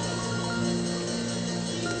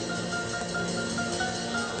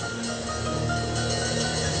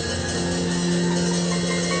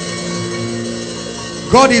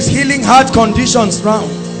 God is healing heart conditions now.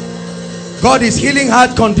 God is healing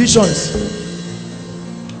heart conditions.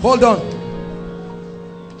 Hold on.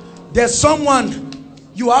 There's someone,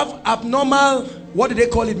 you have abnormal, what do they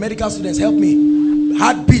call it, medical students, help me,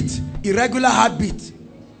 heartbeat, irregular heartbeat.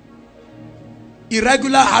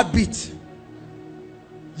 Irregular heartbeat.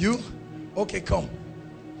 You? Okay, come.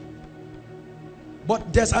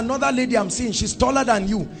 But there's another lady I'm seeing, she's taller than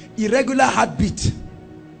you. Irregular heartbeat.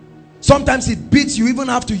 Sometimes it beats, you even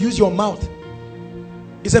have to use your mouth.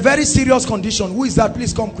 It's a very serious condition. Who is that?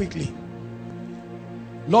 Please come quickly.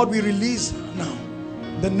 Lord, we release now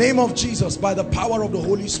the name of Jesus by the power of the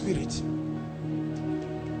Holy Spirit.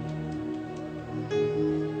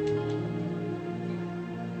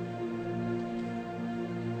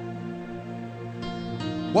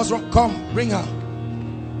 What's wrong? Come, bring her.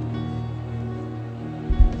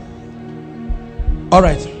 All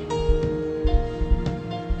right.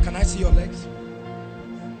 Can I see your legs?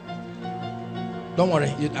 Don't worry.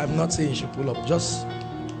 I'm not saying you should pull up. Just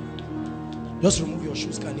remove your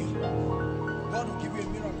shoes, can you? God will give you a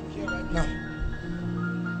miracle here right now.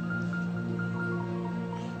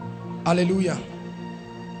 Hallelujah.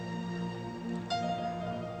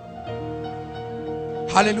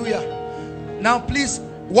 Hallelujah. Now please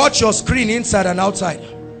watch your screen inside and outside.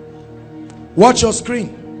 Watch your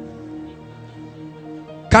screen.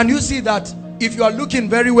 Can you see that? If you are looking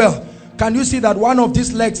very well, can you see that one of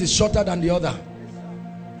these legs is shorter than the other?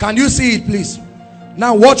 Can you see it, please?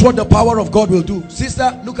 Now watch what the power of God will do.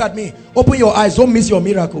 Sister, look at me. Open your eyes. Don't miss your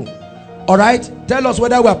miracle. All right? Tell us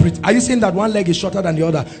whether we are are you seeing that one leg is shorter than the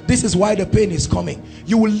other? This is why the pain is coming.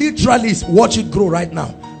 You will literally watch it grow right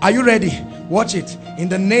now. Are you ready? Watch it. In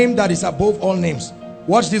the name that is above all names.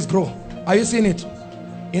 Watch this grow. Are you seeing it?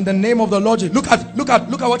 In the name of the Lord Jesus. Look at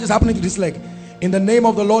what is happening to this leg. In the name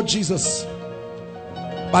of the Lord Jesus.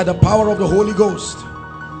 By the power of the Holy Ghost.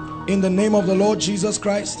 In the name of the Lord Jesus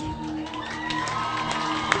Christ.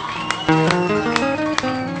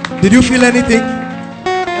 Did you feel anything?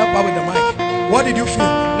 Help her with the mic. What did you feel?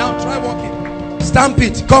 Now try walking. Stamp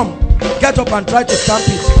it. Come. Get up and try to stamp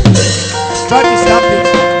it. Try to stamp it.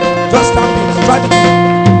 Just stamp it. Try to.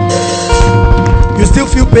 You still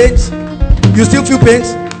feel pains? You still feel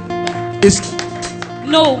pains?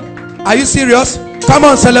 No. Are you serious? Come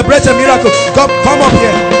on, celebrate a miracle. Come up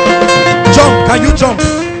here. Jump. Can you jump?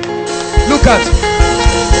 Look at.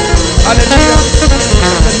 Hallelujah.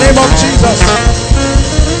 In the name of Jesus.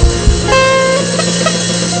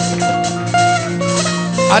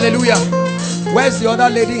 Hallelujah. Where's the other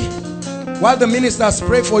lady? While the ministers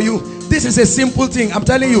pray for you, this is a simple thing. I'm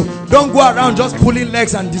telling you, don't go around just pulling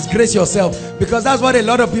legs and disgrace yourself, because that's what a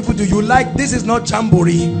lot of people do. You like, this is not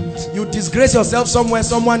jamboree. You disgrace yourself somewhere,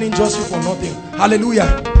 someone injures you for nothing.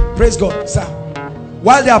 Hallelujah. Praise God. Sir,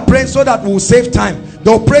 while they are praying, so that we will save time,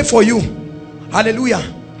 they'll pray for you. Hallelujah.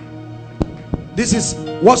 This is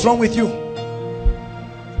what's wrong with you.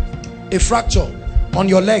 A fracture on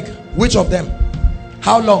your leg. Which of them?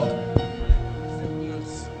 How long? 7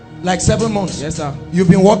 months. Like 7 months? Yes, sir. You've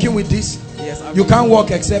been working with this? Yes. You can't walk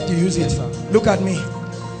except you use it. Yes, sir. Look at me.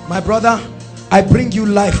 My brother, I bring you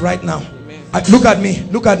life right now. Look at me.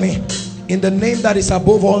 Look at me. In the name that is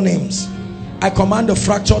above all names, I command the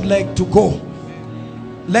fractured leg to go.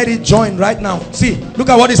 Let it join right now. See, look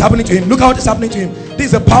at what is happening to him. Look at what is happening to him. This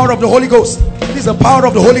is the power of the Holy Ghost. This is the power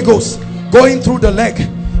of the Holy Ghost going through the leg.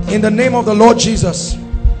 In the name of the Lord Jesus.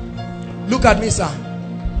 Look at me, sir.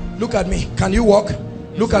 Look at me. Can you walk?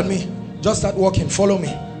 Look at me. Just start walking. Follow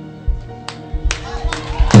me.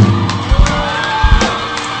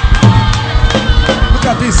 Look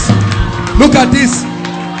at this. Look at this.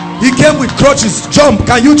 He came with crutches. Jump.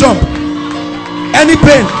 Can you jump? Any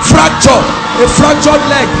pain? Fracture. A fractured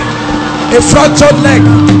leg. A fractured leg.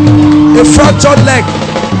 A fractured leg.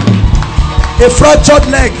 A fractured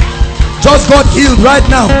leg. Just got healed right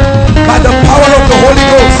now by the power of the Holy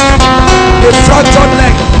Ghost. A fractured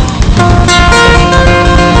leg.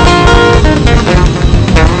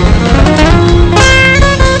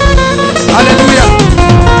 Hallelujah.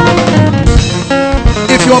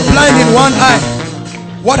 If you're blind in one eye,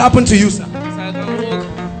 what happened to you, sir?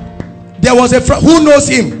 There was who knows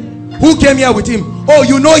him? Who came here with him? Oh,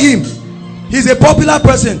 you know him. He's a popular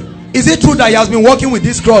person. Is it true that he has been working with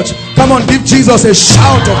this crutch? Come on, give Jesus a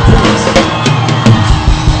shout of praise.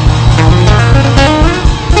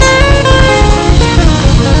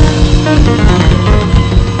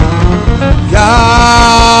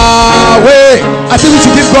 Yahweh. I think we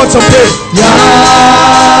should give God some praise.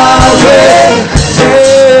 Yahweh.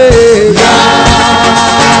 Hey.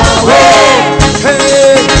 Yahweh.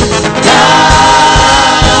 Hey.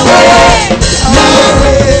 Yahweh.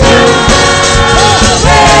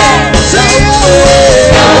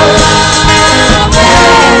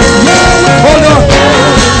 Hold on.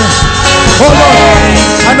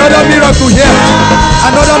 Another miracle here.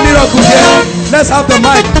 Another miracle here. Let's have the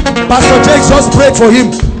mic. Pastor Jake just prayed for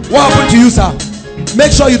him. What happened to you, sir?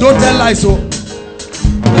 Make sure you don't tell lies. So,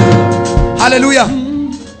 hallelujah.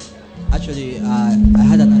 Actually, I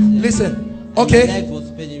had an accident. Listen, okay. The leg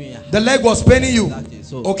was paining me. The leg was paining you. Exactly.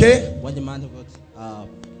 So, okay. when the man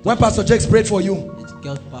when Pastor Jake prayed for you, it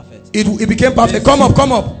got perfect. It became perfect. Come up,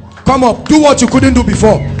 come up, come up. Do what you couldn't do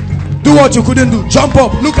before. Do what you couldn't do. Jump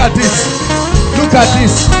up. Look at this. Look at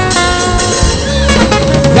this.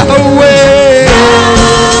 Yahweh.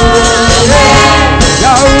 Yahweh.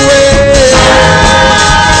 Yahweh.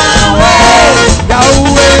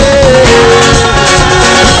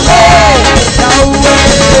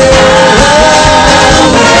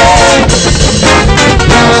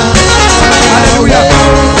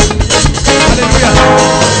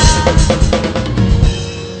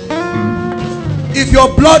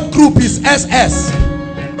 your blood group is SS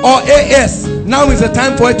or AS, now is the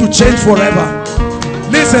time for it to change forever.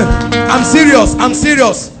 Listen, I'm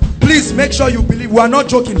serious. Please make sure you believe. We are not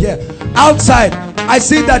joking here. Outside, I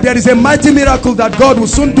see that there is a mighty miracle that God will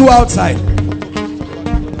soon do outside.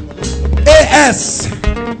 AS.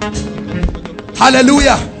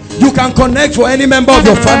 Hallelujah. You can connect for any member of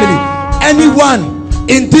your family, anyone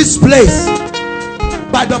in this place.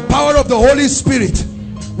 By the power of the Holy Spirit,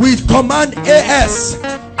 we command AS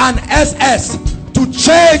and SS to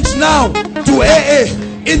change now to AA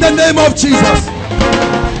in the name of Jesus.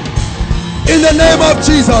 In the name of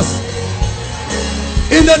Jesus.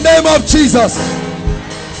 In the name of Jesus.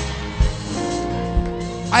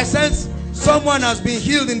 I sense someone has been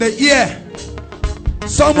healed in the ear.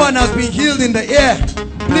 Someone has been healed in the ear.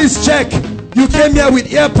 Please check. You came here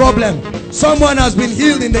with ear problem. Someone has been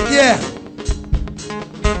healed in the ear.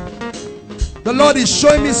 The Lord is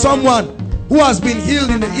showing me someone who has been healed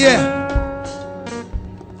in the ear.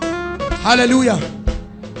 Hallelujah.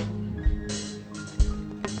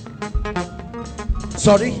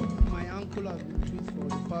 Sorry? My uncle has been treated for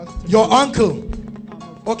the past. Your uncle?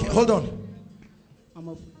 Okay, hold on. I'm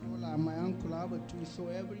a footballer. My uncle have a twist, so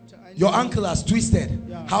every time. Your uncle has twisted.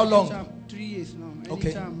 Yeah, How long? Anytime, 3 years now.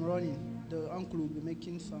 Okay. Anytime I'm running, the uncle will be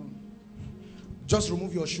making sound. Just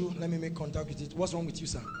remove your shoe. Let me make contact with it. What's wrong with you,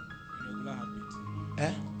 sir? Irregular heartbeat.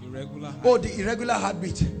 Eh? Irregular heartbeat. Oh, the irregular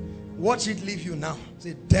heartbeat. Watch it leave you now.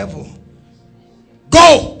 Say, devil,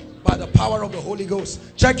 go by the power of the Holy Ghost.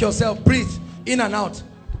 Check yourself. Breathe in and out.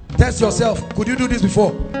 Test yourself. Could you do this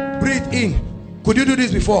before? Breathe in. Could you do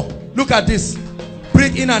this before? Look at this.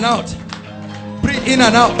 Breathe in and out. Breathe in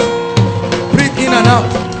and out. Breathe in and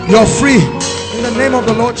out. You're free in the name of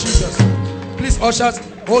the Lord Jesus. Please, ushers,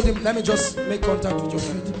 hold him. Let me just make contact with your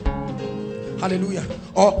feet. Hallelujah.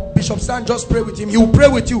 Or Bishop Stan, just pray with him. He will pray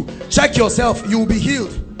with you. Check yourself. You will be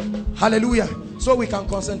healed. Hallelujah. So we can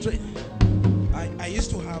concentrate.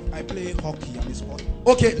 I play hockey. I'm a sport.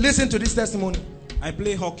 Okay, listen to this testimony. I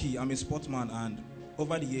play hockey. I'm a sportsman, and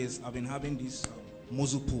over the years I've been having this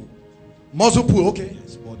muzzle pull. Muzzle pull, okay.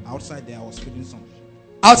 Yes, but outside there I was feeling some.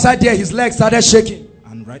 Outside there, his legs started shaking.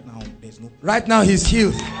 And right now there's no. Right now he's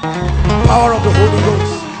healed. Power of the Holy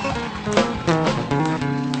Ghost.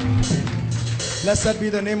 Blessed be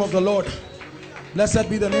the name of the Lord. Blessed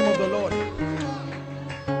be the name of the Lord.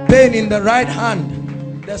 Pain in the right hand.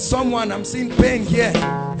 There's someone, I'm seeing pain here.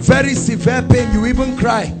 Very severe pain. You even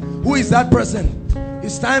cry. Who is that person?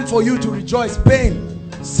 It's time for you to rejoice. Pain.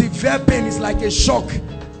 Severe pain is like a shock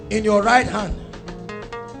in your right hand.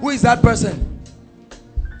 Who is that person?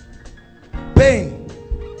 Pain.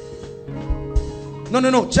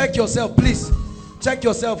 No. Check yourself, please. Check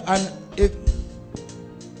yourself and if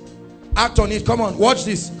act on it. Come on, watch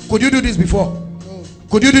this. Could you do this before? No.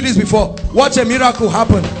 Could you do this before? Watch a miracle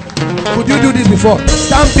happen. Could you do this before?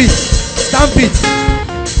 Stamp it. Stamp it.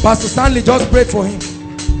 Pastor Stanley, just pray for him.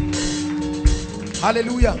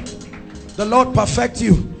 Hallelujah. The Lord perfect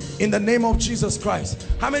you in the name of Jesus Christ.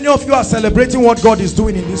 How many of you are celebrating what God is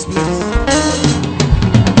doing in this place?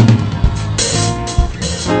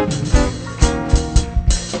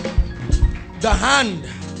 The hand.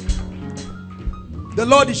 The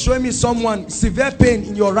Lord is showing me someone severe pain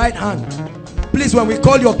in your right hand. Please, when we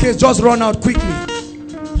call your case, just run out quickly.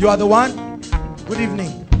 You are the one? Good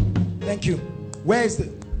evening. Thank you. Where is the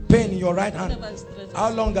pain in your right hand? How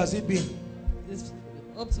long has it been? It's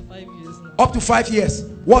up to 5 years now. Up to 5 years.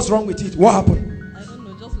 What's wrong with it? What happened? I don't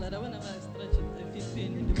know, just like that. Whenever I stretch it, I feel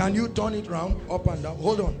pain in the Can you turn it round, up and down?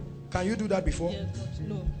 Hold on. Can you do that before? Yes, but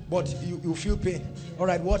no. But you feel pain. All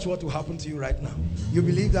right, watch what will happen to you right now. You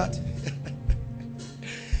believe that?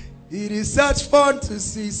 It is such fun to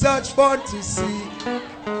see, such fun to see.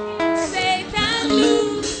 Satan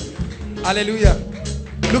lose. Hallelujah.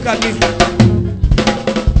 Look at me.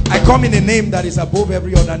 I come in a name that is above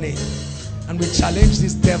every other name. And we challenge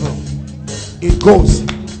this devil. It goes.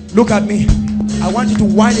 Look at me. I want you to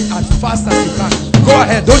wind it as fast as you can. Go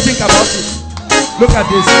ahead. Don't think about it. Look at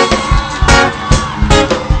this.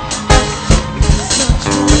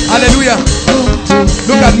 Hallelujah.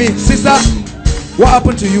 Look at me. Sister, what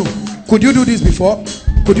happened to you? Could you do this before?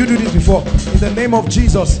 Could you do this before? In the name of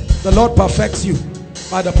Jesus, the Lord perfects you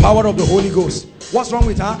by the power of the Holy Ghost. What's wrong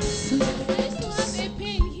with her? I used to have a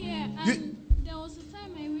pain here, and there was a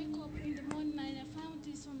time I wake up in the morning and I found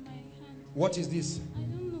this on my hand. What is this? I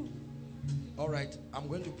don't know. All right, I'm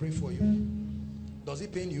going to pray for you. Does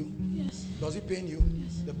it pain you? Yes. Does it pain you?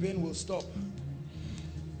 Yes. The pain will stop.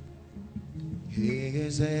 He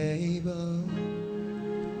is able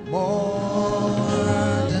more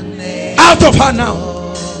than able. Out of her now.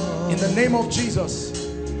 In the name of Jesus.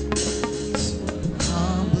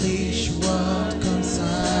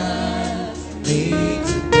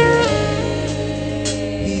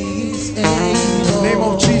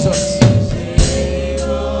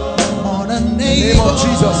 of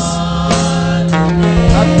Jesus.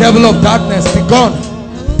 That devil of darkness, be gone.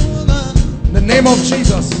 In the name of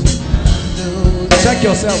Jesus. Check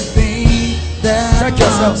yourself. Check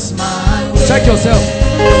yourself. Check yourself.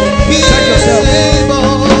 Check yourself.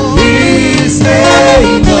 He's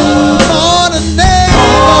able.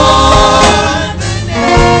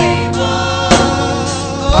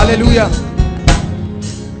 Hallelujah.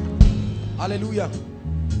 Hallelujah.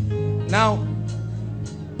 Now,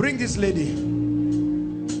 bring this lady.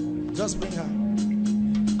 Just bring her.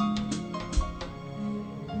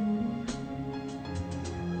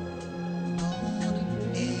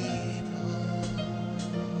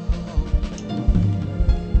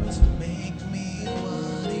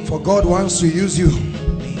 For God wants to use you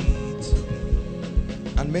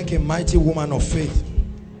and make a mighty woman of faith.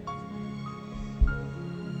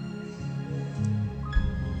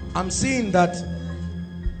 I'm seeing that,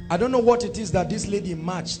 I don't know what it is that this lady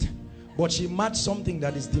matched, but she matched something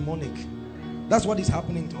that is demonic. That's what is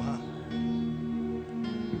happening to her.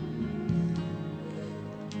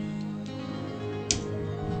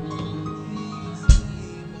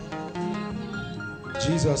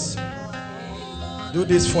 Jesus, do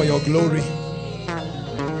this for your glory.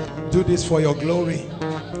 Do this for your glory.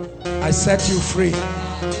 I set you free.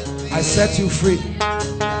 I set you free.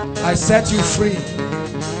 I set you free.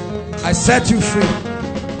 I set you free.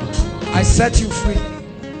 I set you free.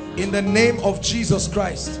 In the name of Jesus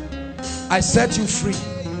Christ, I set you free.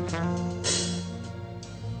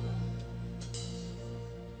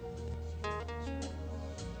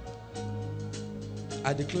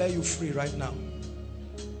 I declare you free right now.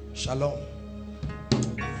 Shalom.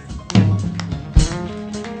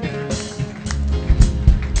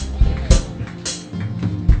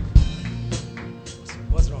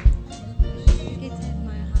 What's wrong?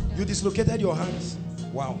 You dislocated your hands.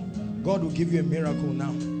 Wow. God will give you a miracle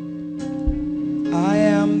now. I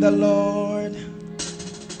am the Lord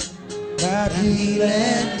that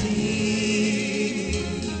healeth thee.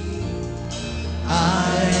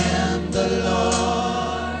 I am the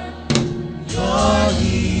Lord your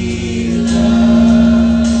healer.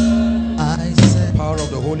 I send power of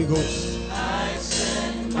the Holy Ghost. I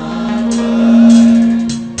send my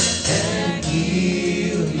word and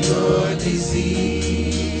heal your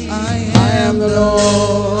disease. I am the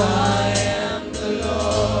Lord. I am the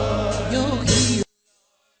Lord your healer.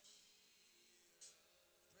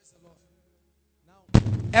 Praise the Lord. Now,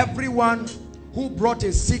 everyone who brought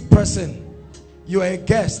a sick person, you are a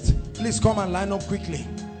guest. Please come and line up quickly.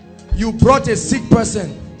 You brought a sick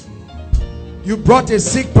person. You brought a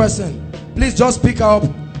sick person. Please just pick up.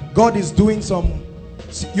 God is doing some.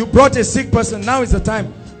 You brought a sick person. Now is the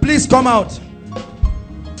time. Please come out.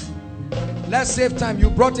 Let's save time. You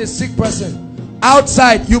brought a sick person.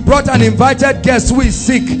 Outside, you brought an invited guest who is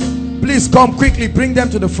sick. Please come quickly. Bring them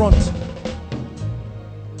to the front.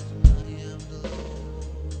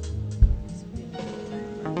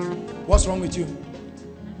 What's wrong with you?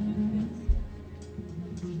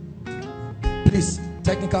 Please,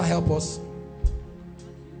 technical, help us.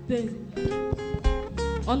 Pain.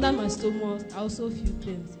 Under my stomach, I also feel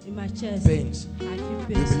pains. In my chest, Pains. I feel You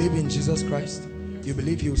pains. believe in Jesus Christ? You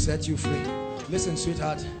believe he will set you free? Listen,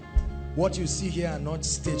 sweetheart. What you see here are not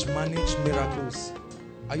stage managed miracles.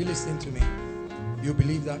 Are you listening to me? You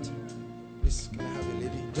believe that? Please, can I have a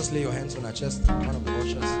lady? Just lay your hands on her chest. One of the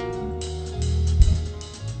ushers.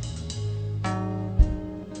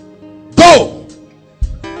 Go!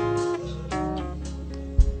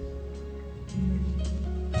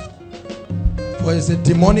 For it's a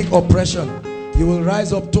demonic oppression. You will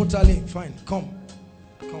rise up totally. Fine. Come.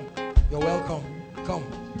 Come. You're welcome. Come.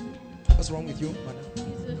 What's wrong with you, madam?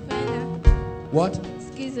 Schizophrenia. What?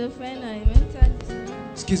 Schizophrenia. Mental disorder.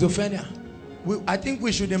 Schizophrenia. I think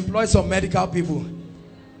we should employ some medical people.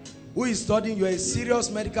 Who is studying? You are a serious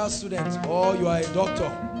medical student or you are a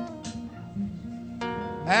doctor.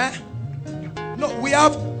 Eh? No, we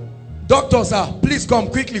have doctors, sir. Please come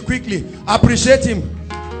quickly, quickly. Appreciate him.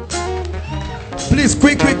 Please,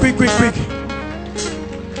 quick.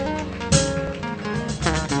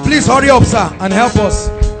 Please hurry up, sir, and help us.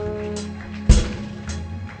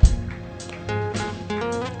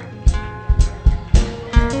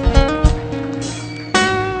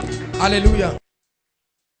 Hallelujah.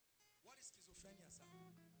 What is schizophrenia, sir?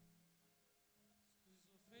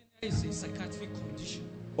 Schizophrenia is a psychiatric condition.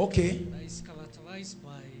 Okay. That is characterized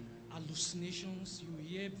by hallucinations. You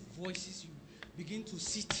hear voices. You begin to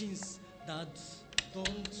see things that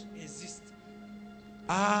don't exist.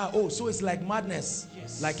 So it's like madness.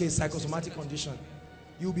 Yes. Like a psychosomatic condition.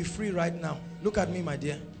 You'll be free right now. Look at me, my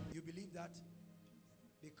dear. You believe that?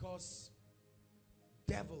 Because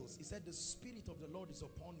devils. He said, the Spirit of the Lord is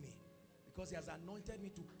upon me because he has anointed me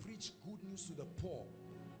to preach good news to the poor,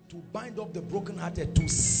 to bind up the brokenhearted, to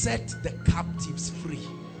set the captives free.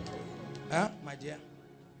 Huh, my dear?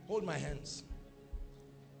 Hold my hands.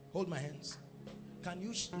 Hold my hands. Can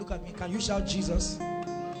you look at me? Can you shout Jesus?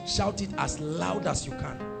 Shout it as loud as you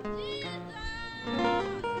can.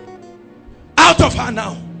 Out of her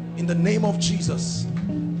now, in the name of Jesus.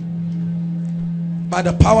 By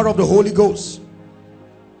the power of the Holy Ghost,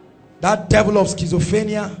 that devil of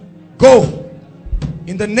schizophrenia, go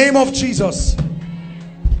in the name of Jesus.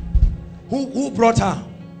 Who brought her?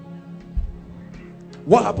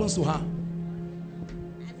 What happens to her?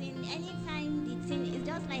 As in, anytime the thing is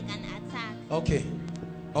just like an attack. Okay,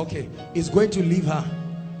 okay, it's going to leave her.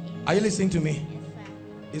 Are you listening to me? Yes, sir.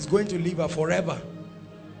 It's going to leave her forever.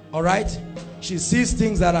 All right, she sees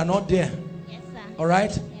things that are not there. Yes, sir. All right.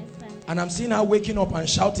 Yes, sir. And I'm seeing her waking up and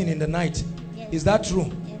shouting in the night. Yes. Is that true?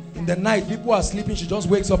 Yes, in the night, people are sleeping, she just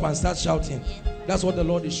wakes up and starts shouting. Yes. That's what the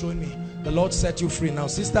Lord is showing me. The Lord set you free. Now,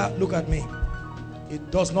 sister, look at me.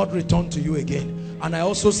 It does not return to you again. And I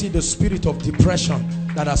also see the spirit of depression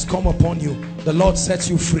that has come upon you. The Lord sets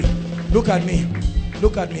you free. Look at me.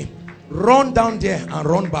 Look at me. Run down there and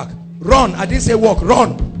run back. Run. I didn't say walk.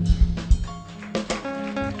 Run.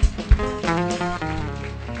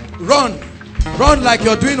 Run. Run like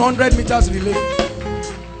you're doing 100 meters relay.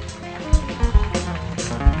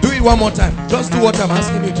 Do it one more time. Just do what I'm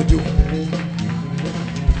asking you to do.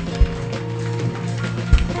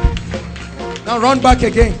 Now run back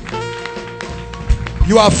again.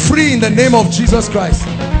 You are free in the name of Jesus Christ.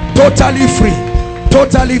 Totally free.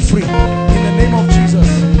 Totally free. In the name of Jesus.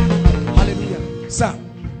 Hallelujah. Sir,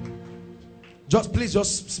 please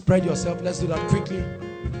spread yourself. Let's do that quickly.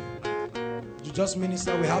 You just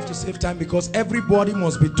minister. We have to save time because everybody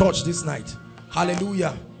must be touched this night.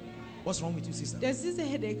 Hallelujah. What's wrong with you, sister? There's this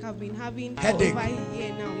headache I've been having for Headache. over a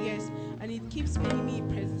year now, yes. And it keeps making me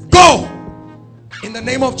present. Go! In the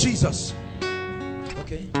name of Jesus.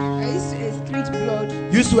 Okay. I used to excrete blood.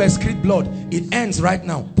 You used to excrete blood. It ends right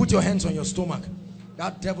now. Put your hands on your stomach.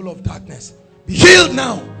 That devil of darkness, be healed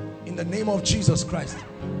now in the name of Jesus Christ.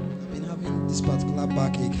 I've been having this particular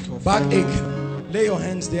backache for Backache. Lay your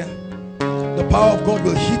hands there. The power of God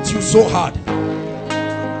will hit you so hard.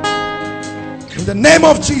 In the name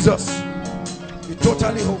of Jesus, be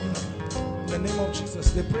totally whole. In the name of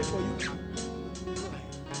Jesus, they pray for you.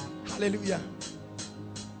 Hallelujah.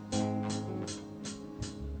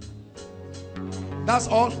 That's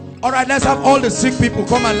all. All right, let's have all the sick people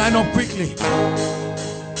come and line up quickly.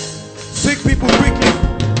 Sick people, quickly.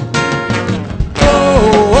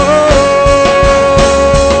 Oh, oh,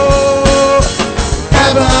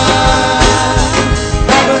 heaven,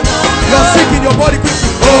 heaven. You're sick in your body, quickly.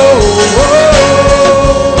 Oh, oh,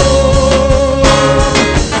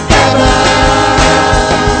 heaven.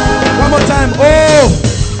 One more time. Oh,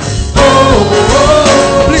 oh,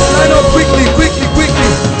 oh. Please line up quickly, quickly, quickly.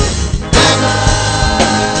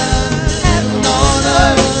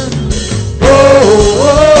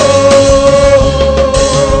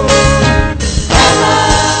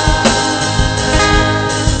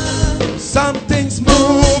 Something's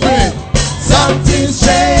moving, something's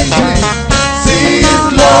changing. See His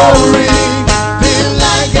glory, feel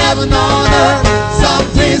like heaven on earth.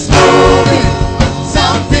 Something's moving,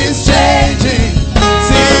 something's changing.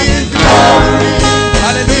 See His glory,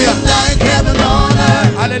 hallelujah, feel like heaven on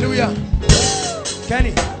earth. Hallelujah.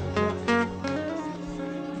 Kenny.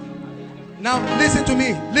 Now listen to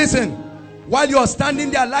me. Listen. While you are standing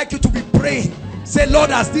there, I'd like you to be praying. Say, Lord,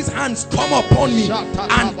 as these hands come upon me,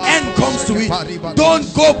 an end comes to it.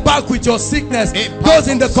 Don't go back with your sickness. Those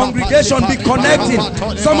in the congregation, be connecting.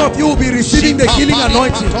 Some of you will be receiving the healing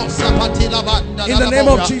anointing. In the name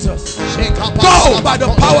of Jesus. Go by the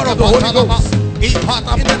power of the Holy Ghost. In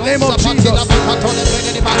the name of Jesus. By the power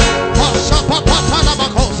of the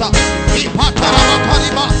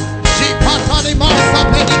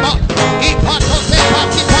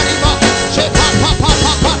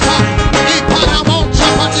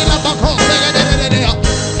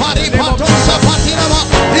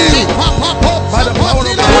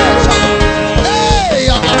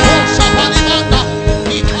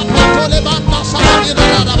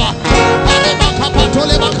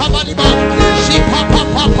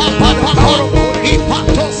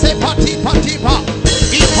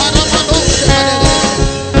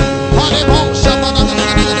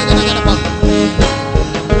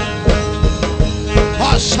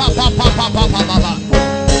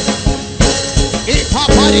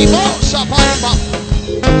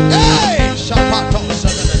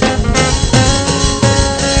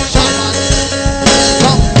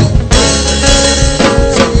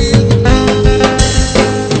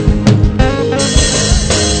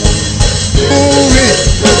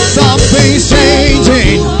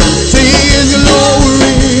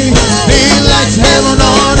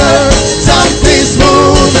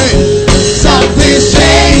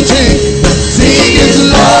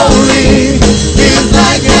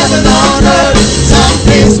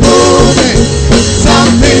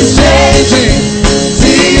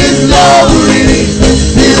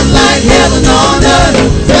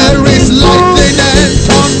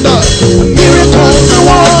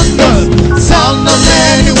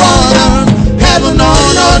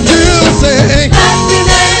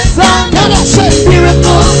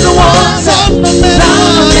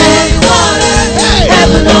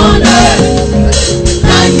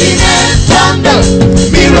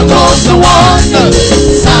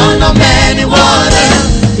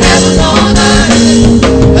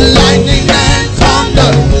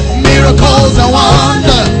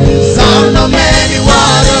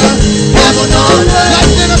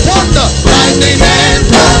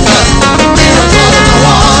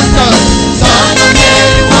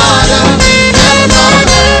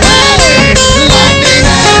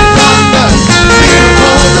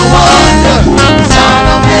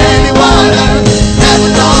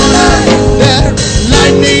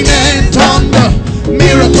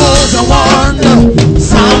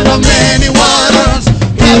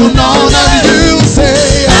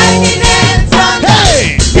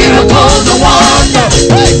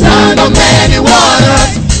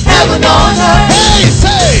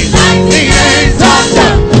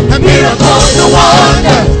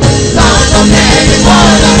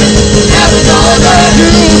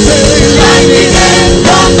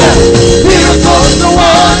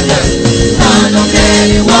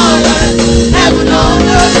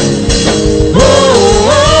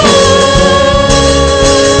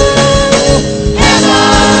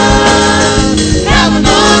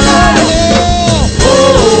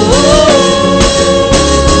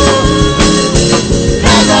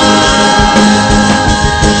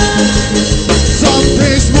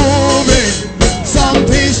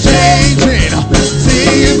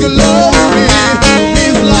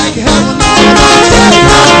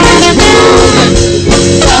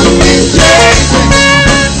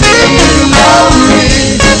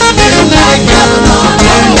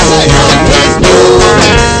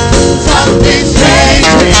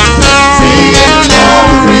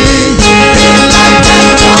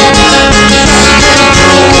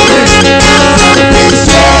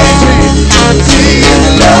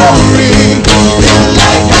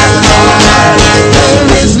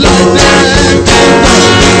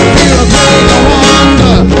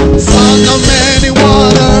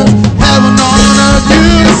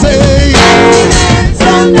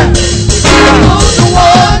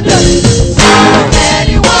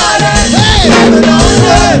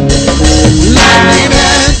Lightning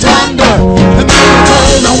and thunder, the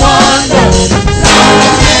miracles and wonders, sound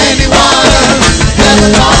of many waters,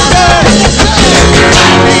 heaven on earth.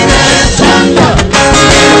 Lightning and thunder,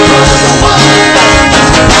 miracles and wonders,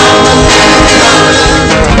 sound of many waters,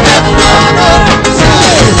 heaven on earth.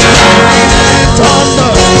 Lightning and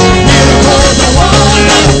thunder, miracles and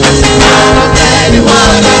wonders, sound of many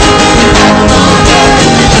waters, heaven on earth.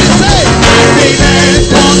 Lightning and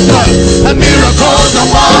thunder, a miracles and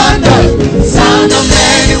wonders, sound of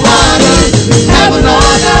many waters, heaven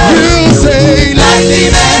on earth. You say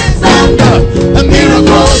lightning and thunder, a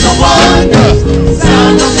miracles and wonders,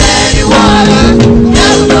 sound of many waters,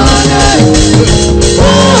 heaven on earth.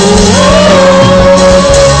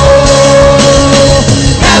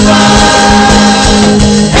 Heaven,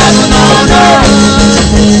 heaven on earth.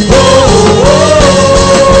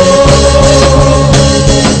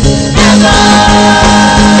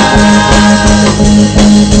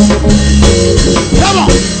 Come on.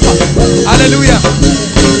 Hallelujah.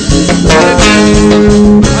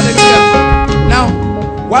 Hallelujah. Now,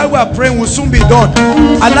 while we are praying, we'll soon be done.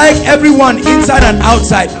 I like everyone inside and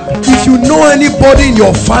outside. If you know anybody in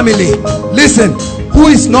your family, listen, who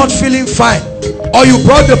is not feeling fine, or you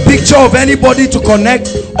brought the picture of anybody to connect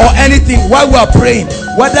or anything while we are praying,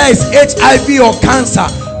 whether it's HIV or cancer,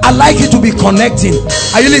 I like you to be connecting.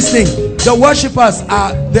 Are you listening? The worshippers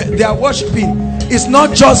are they are worshiping. It's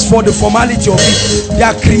not just for the formality of it. They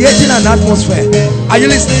are creating an atmosphere. Are you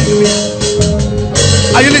listening to me?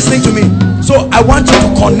 Are you listening to me? So I want you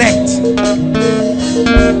to connect.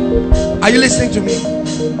 Are you listening to me?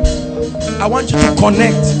 I want you to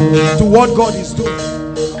connect to what God is doing.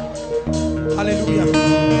 Hallelujah.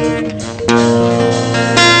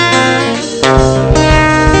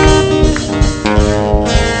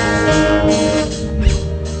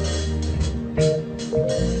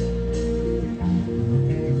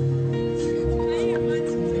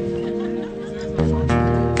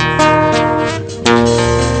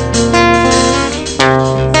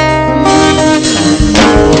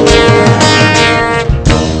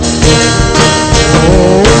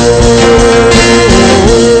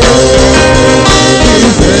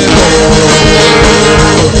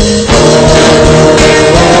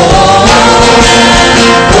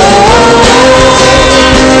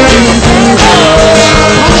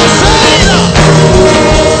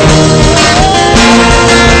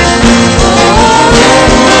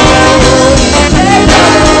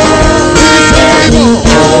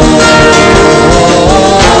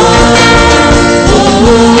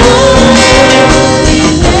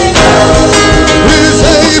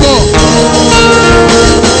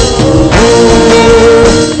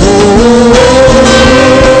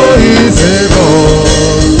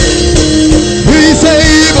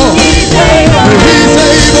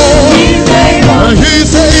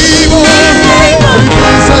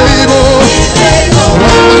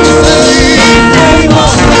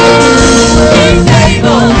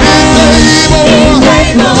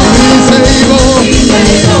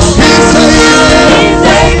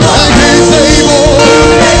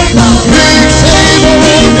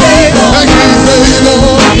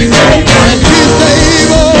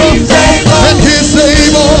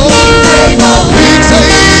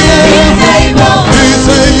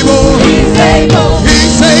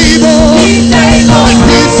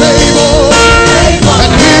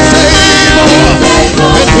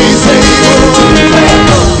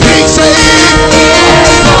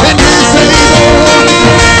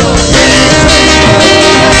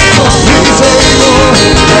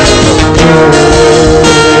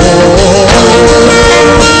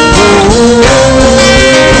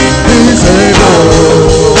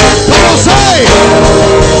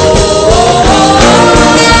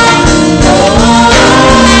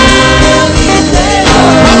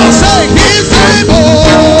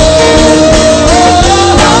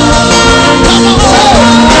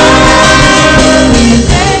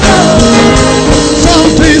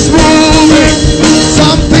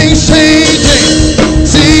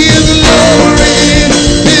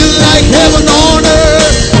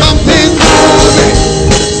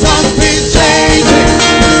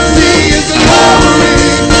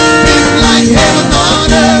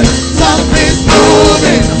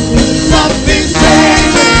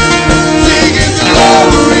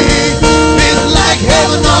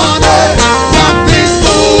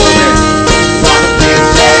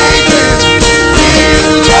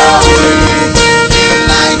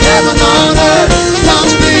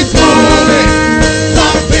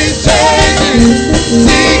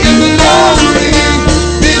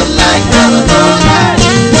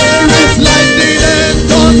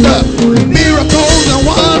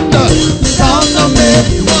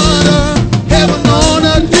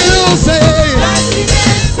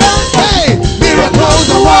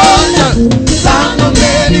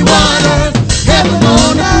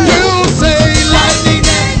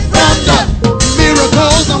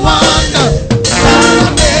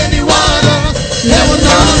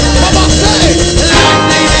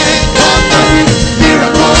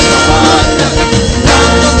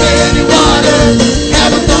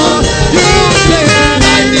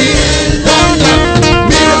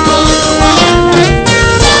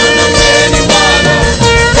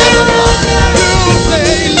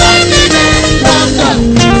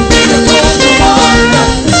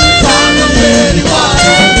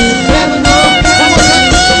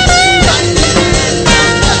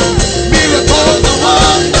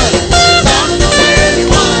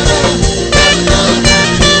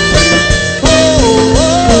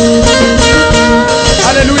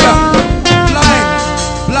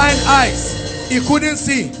 couldn't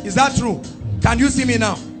see. Is that true? Can you see me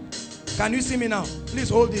now? Can you see me now? Please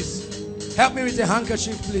hold this. Help me with a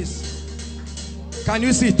handkerchief, please. Can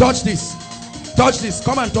you see? Touch this. Touch this.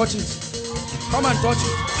 Come and touch it. Come and touch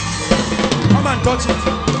it. Come and touch it.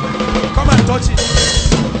 Come and touch it.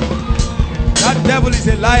 That devil is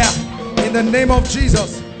a liar. In the name of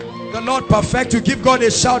Jesus, the Lord perfect you. Give God a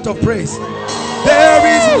shout of praise. There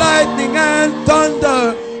is lightning and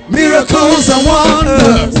thunder, miracles and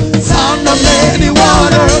wonders, sound of many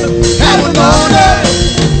waters, heaven on earth.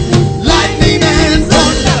 Lightning and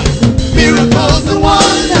thunder, miracles and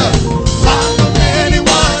wonders, sound of many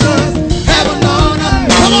waters, heaven on earth.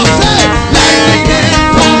 Come on, say, lightning and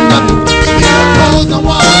thunder, miracles and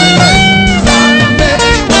wonders, sound of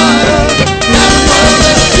many waters, heaven on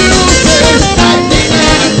earth. You say, lightning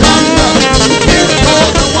and thunder,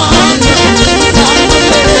 miracles and wonders, sound of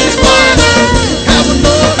many waters, heaven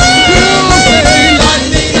on earth. You say,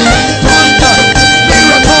 lightning and thunder,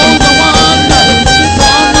 miracles and wonders,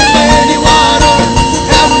 sound of many waters,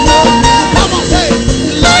 heaven on earth. Come on, say,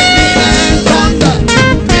 lightning and thunder,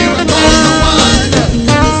 miracles and wonders,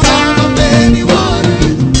 sound of many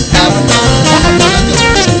waters, heaven on earth.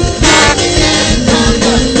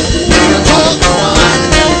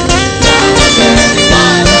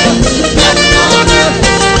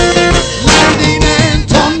 Lightning and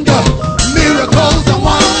thunder, miracles and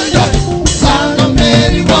wonders, sound of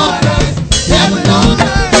many waters, heaven on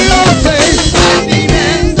earth. Lightning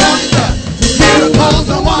and thunder, miracles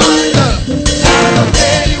and wonders, sound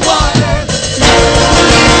of many waters,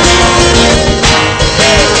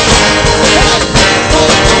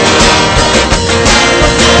 heaven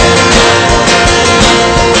on earth.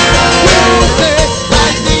 You say,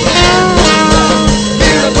 lightning and thunder,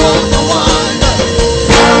 miracles and wonders,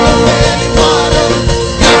 sound of many waters,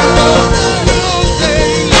 heaven on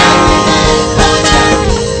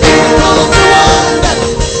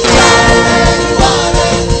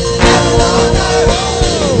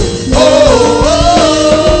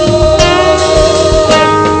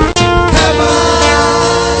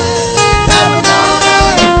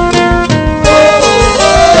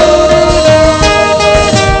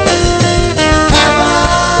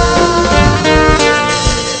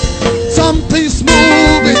something's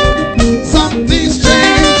moving, something's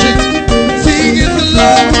changing, seeing the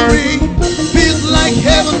glory, feels like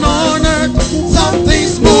heaven on earth.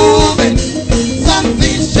 Something's moving,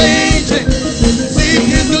 something's changing,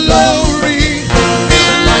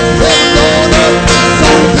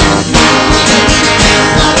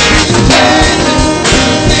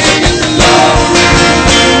 seeing the glory,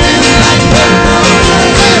 feels like heaven on earth.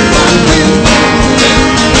 Something's moving,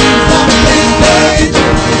 something's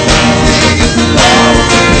changing, seeing the glory,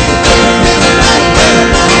 feels like heaven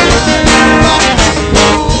on earth. Something's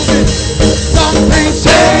moving, something's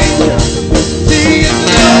changing.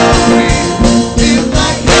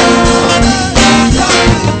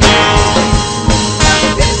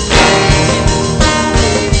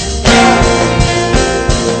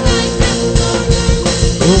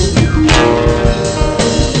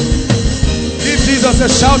 Give Jesus a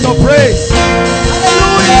shout of praise.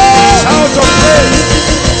 Shout of praise.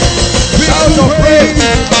 Shout of praise.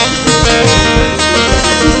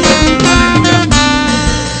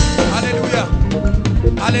 Hallelujah.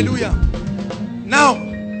 Hallelujah. Now,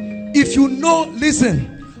 if you know, listen,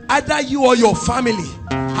 either you or your family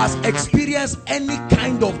has experienced any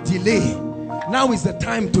kind of delay, now is the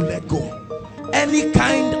time to let go. Any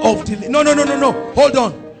kind of delay. No. Hold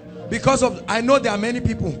on. Because of, I know there are many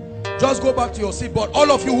people. Just go back to your seat. But all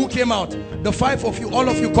of you who came out, the 5 of you, all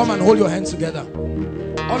of you come and hold your hands together.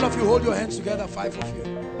 All of you hold your hands together, 5 of you.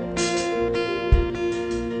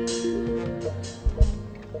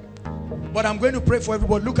 But I'm going to pray for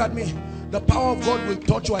everybody. Look at me. The power of God will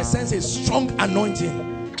touch you. I sense a strong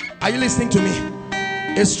anointing. Are you listening to me?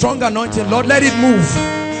 A strong anointing. Lord, let it move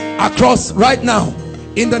across right now.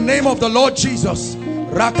 In the name of the Lord Jesus.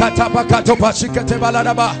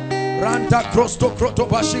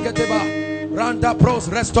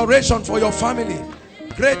 Restoration for your family.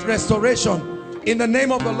 Great restoration. In the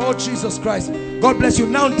name of the Lord Jesus Christ. God bless you.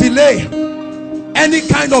 Now delay. Any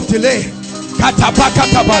kind of delay.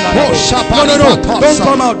 No. Don't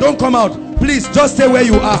come out. Don't come out. Please just stay where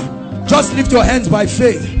you are. Just lift your hands by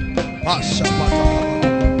faith.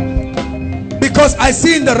 Because I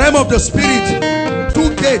see in the realm of the spirit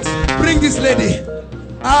 2 gates. Bring this lady.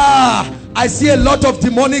 I see a lot of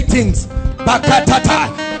demonic things.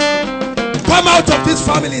 Come out of this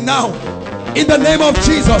family now. In the name of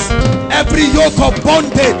Jesus. Every yoke of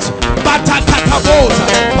bondage.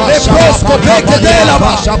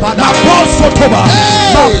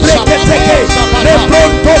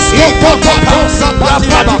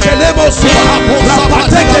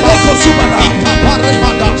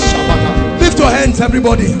 Lift your hands,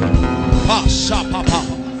 everybody.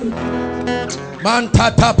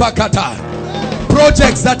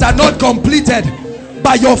 Projects that are not completed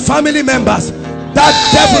by your family members, that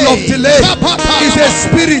devil of delay is a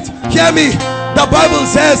spirit. Hear me. The Bible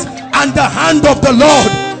says, and the hand of the Lord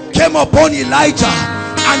came upon Elijah,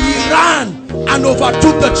 and he ran and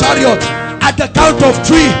overtook the chariot. At the count of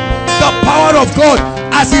 3, the power of God,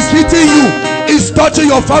 as he's hitting you, is touching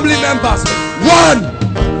your family members. 1,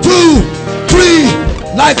 2, 3.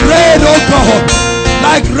 Like rain, oh God.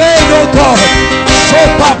 Like rain, oh God.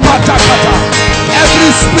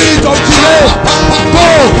 Every spirit of delay, go,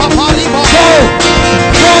 go, go,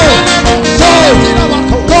 go,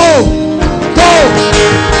 go, go.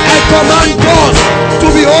 I command doors to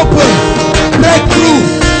be open. Breakthrough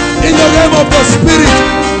in the realm of the spirit.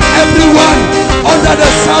 Everyone under the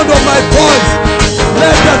sound of my voice,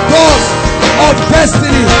 let the doors of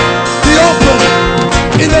destiny be open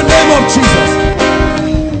in the name of Jesus.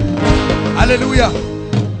 Hallelujah.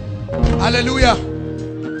 Hallelujah.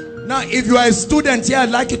 Now, if you are a student here, I'd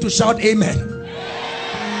like you to shout amen.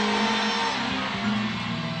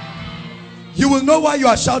 You will know why you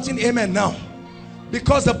are shouting amen now.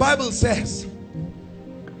 Because the Bible says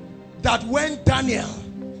that when Daniel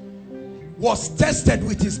was tested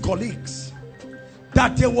with his colleagues,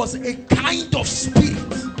 that there was a kind of spirit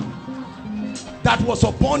that was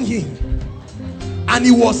upon him, and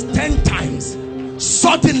he was 10 times.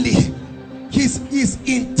 Suddenly his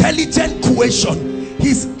intelligent cohesion,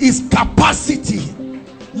 his capacity.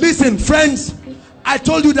 Listen, friends, I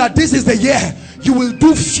told you that this is the year you will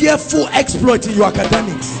do fearful exploit in your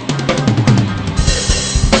academics.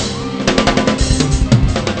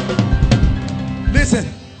 Listen,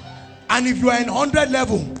 and if you are in 100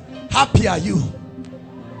 level, happy are you.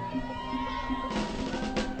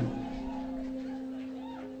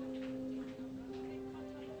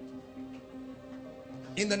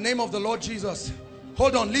 In the name of the Lord Jesus.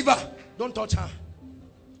 Hold on, leave her. Don't touch her.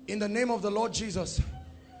 In the name of the Lord Jesus.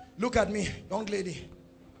 Look at me, young lady.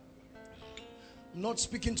 I'm not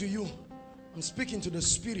speaking to you. I'm speaking to the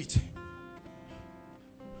spirit.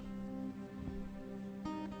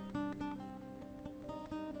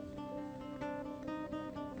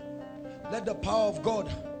 Let the power of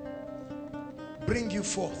God bring you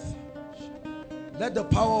forth. Let the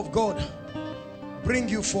power of God bring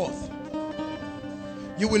you forth.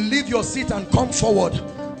 You will leave your seat and come forward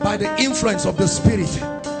by the influence of the Spirit.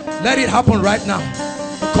 Let it happen right now.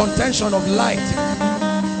 A contention of light.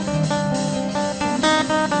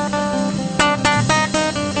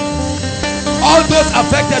 All those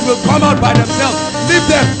affected will come out by themselves. Leave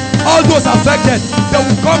them. All those affected, they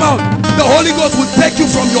will come out. The Holy Ghost will take you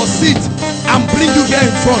from your seat and bring you here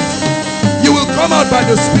in front. You will come out by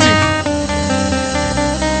the Spirit.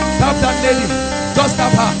 Tap that lady. Just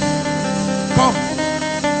tap her. Come.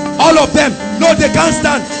 All of them. No, they can't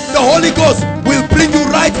stand. The Holy Ghost will bring you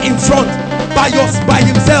right in front by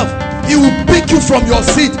himself. He will pick you from your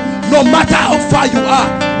seat. No matter how far you are,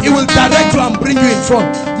 he will direct you and bring you in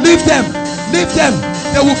front. Leave them. Leave them.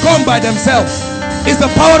 They will come by themselves. It's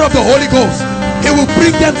the power of the Holy Ghost. He will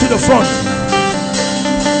bring them to the front.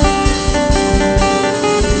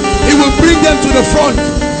 He will bring them to the front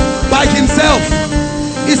by himself.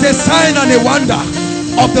 It's a sign and a wonder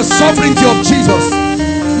of the sovereignty of Jesus.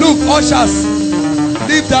 Look, ushers,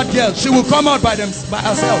 leave that girl. She will come out by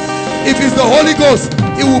herself. If it's the Holy Ghost,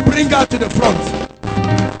 he will bring her to the front.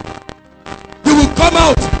 You will come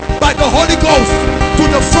out by the Holy Ghost to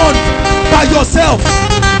the front by yourself.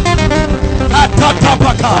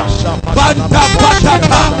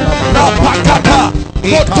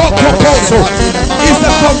 Is the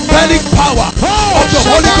compelling power of the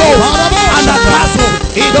Holy Ghost and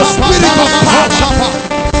the Spirit of power.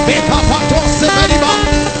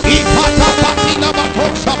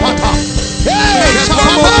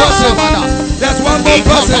 There's one more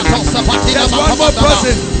person. There's one more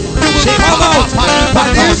person. You will come out by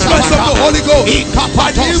the influence of the Holy Ghost.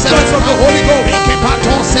 By the influence of the Holy Ghost.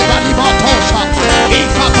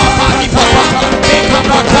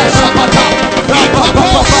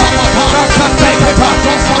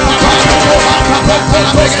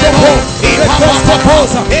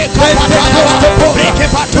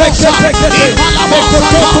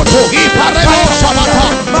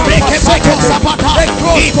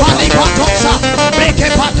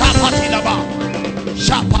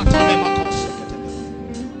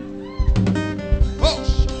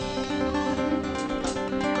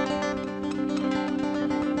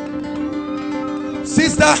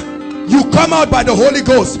 Sister, you come out by the Holy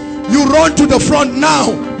Ghost. You run to the front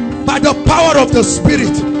now by the power of the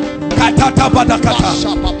Spirit. Katata badakata.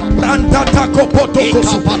 Randata kopoto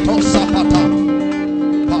kosupato sapata.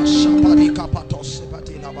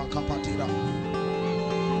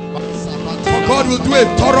 For God will do a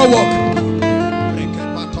thorough work.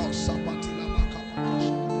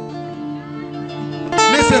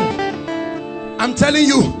 Listen, I'm telling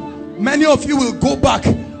you, many of you will go back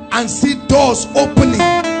and see doors opening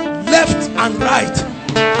left and right.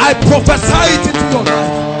 I prophesy it into your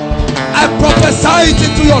life. I prophesy it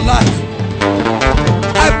into your life.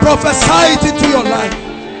 I prophesy it into your life.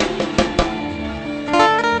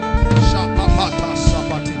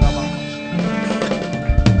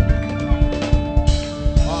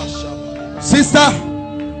 Sister,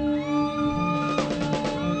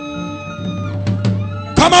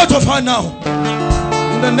 come out of her now.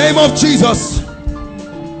 In the name of Jesus.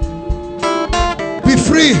 Be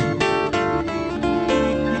free.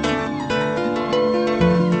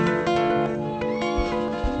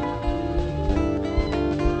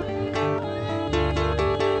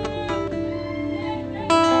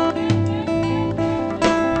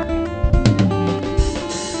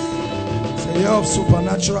 It's a year of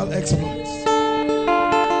supernatural exploits.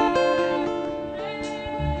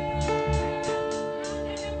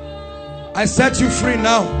 I set you free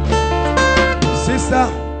now. Sister,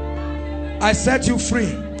 I set you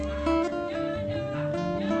free.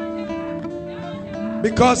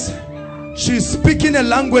 Because she's speaking a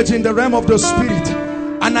language in the realm of the Spirit.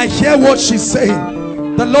 And I hear what she's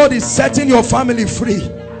saying. The Lord is setting your family free.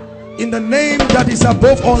 In the name that is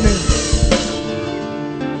above all names.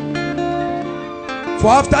 For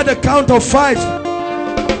after the count of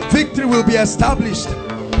 5, victory will be established.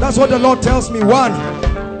 That's what the Lord tells me.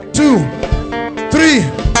 1, 2, 3,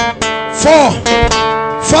 4,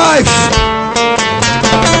 5.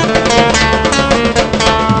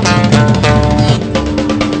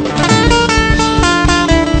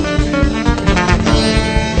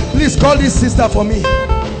 Please call this sister for me.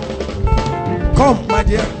 Come, my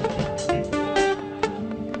dear.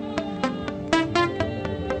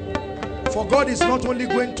 For God is not only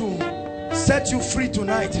going to set you free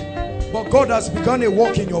tonight, but God has begun a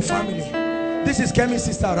work in your family. This is Kemi's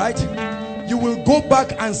sister, right? You will go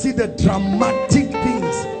back and see the dramatic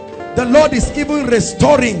things. The Lord is even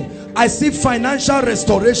restoring. I see financial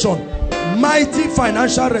restoration, mighty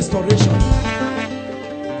financial restoration.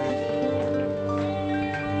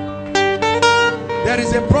 There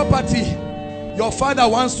is a property your father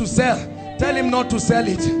wants to sell. Tell him not to sell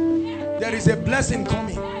it. There is a blessing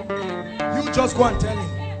coming. You just go and tell him.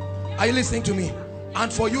 Are you listening to me?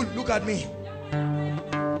 And for you, look at me.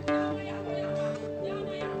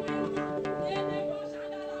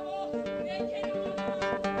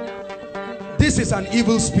 This is an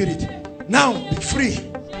evil spirit. Now be free.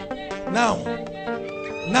 Now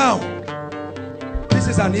this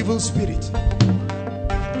is an evil spirit.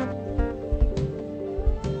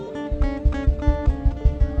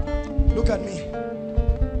 Look at me.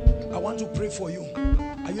 I want to pray for you.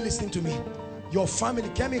 Are you listening to me? Your family,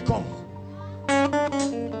 can we come?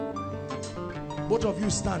 Both of you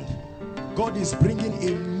stand. God is bringing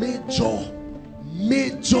a major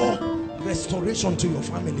restoration to your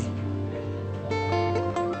family.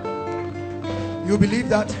 You believe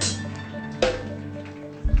that?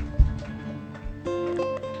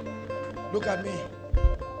 Look at me.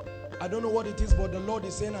 I don't know what it is, but the Lord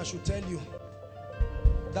is saying I should tell you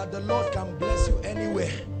that the Lord can bless you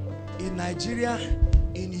anywhere. In Nigeria,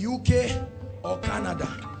 in UK, or Canada.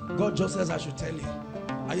 God just says I should tell you.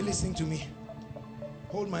 Are you listening to me?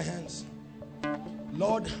 Hold my hands.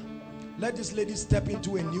 Lord, let this lady step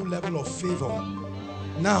into a new level of favor.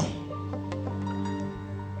 Now,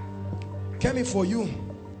 Kemi, for you,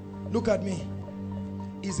 look at me.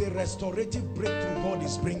 Is a restorative breakthrough God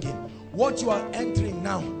is bringing. What you are entering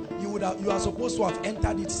now, you are supposed to have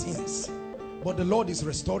entered it since. But the Lord is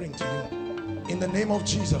restoring to you. In the name of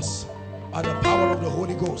Jesus, by the power of the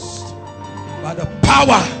Holy Ghost, by the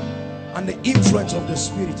power and the influence of the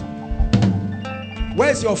Spirit.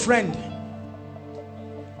 Where's your friend?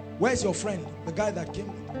 Where's your friend? The guy that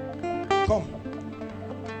came. Come.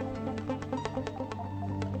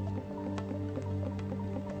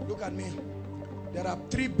 Look at me. There are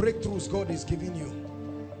 3 breakthroughs God is giving you.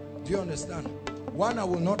 Do you understand? One, I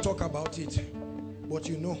will not talk about it, but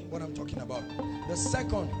you know what I'm talking about. The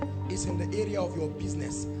second is in the area of your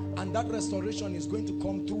business, and that restoration is going to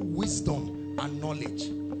come through wisdom and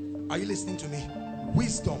knowledge. Are you listening to me?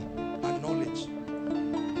 Wisdom and knowledge.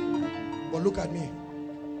 But look at me.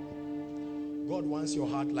 God wants your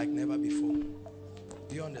heart like never before.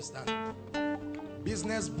 Do you understand?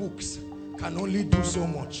 Business books can only do so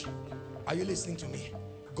much. Are you listening to me?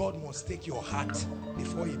 God must take your heart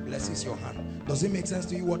before he blesses your hand. Does it make sense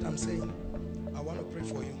to you what I'm saying? I want to pray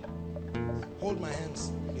for you. Hold my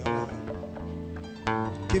hands.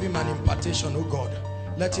 Give him an impartation, oh God.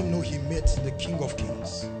 Let him know he met the King of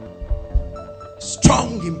Kings.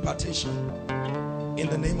 Strong impartation in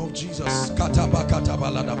the name of Jesus. I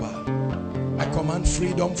command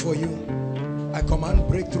freedom for you. I command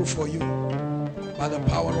breakthrough for you by the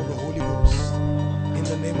power of the Holy Ghost in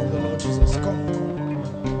the name of the Lord Jesus. Come.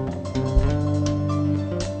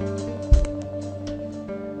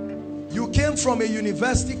 You came from a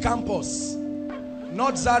university campus,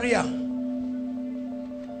 not Zaria.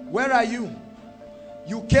 Where are you?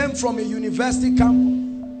 You came from a university campus,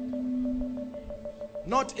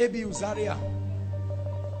 not ABU Zaria.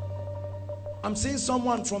 I'm seeing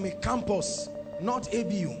someone from a campus, not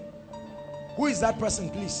ABU. Who is that person,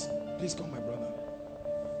 please? Please come, my brother.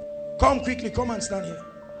 Come quickly, come and stand here.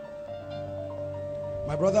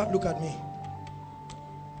 My brother, look at me.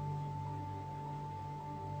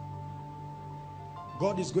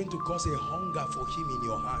 God is going to cause a hunger for him in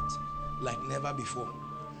your heart like never before.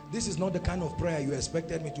 This is not the kind of prayer you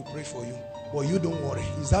expected me to pray for you, but you don't worry.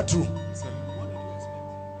 Is that true? What did you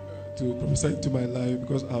expect? To prophesy to my life,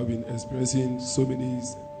 because I've been experiencing so many.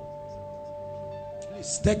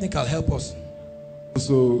 Please, technical, help us.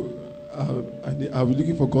 So I've been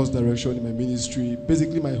looking for God's direction in my ministry.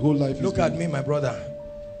 Basically, my whole life. Look at me, my brother.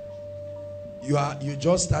 You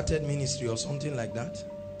just started ministry or something like that.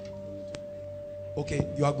 Okay,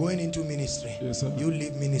 you are going into ministry. Yes, sir. You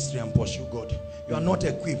leave ministry and pursue God. You are not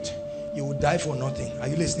equipped. You will die for nothing. Are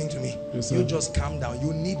you listening to me? Yes, sir. You just calm down.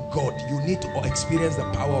 You need God. You need to experience the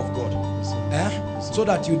power of God. Yes, Yes, so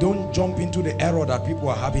that you don't jump into the error that people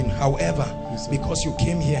are having. However, yes, because you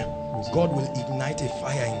came here, yes, God will ignite a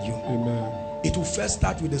fire in you. Amen. It will first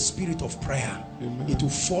start with the spirit of prayer. Amen. It will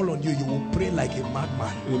fall on you. You will pray like a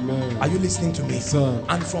madman. Amen. Are you listening to me? Yes, sir.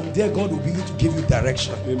 And from there, God will begin to give you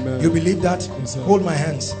direction. Amen. You believe that? Yes, sir. Hold my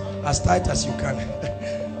hands as tight as you can.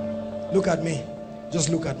 Look at me. Just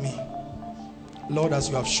look at me. Lord, as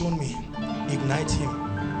you have shown me, ignite him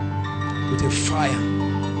with a fire.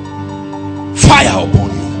 Fire upon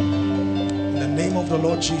you. In the name of the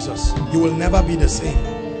Lord Jesus, you will never be the same.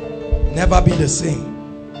 Never be the same.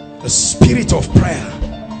 The spirit of prayer,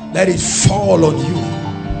 let it fall on you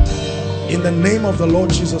in the name of the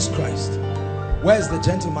Lord Jesus Christ. Where is the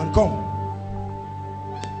gentleman? Come.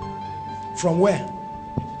 From where?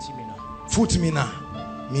 Futmina.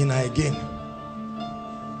 Mina again.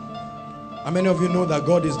 How many of you know that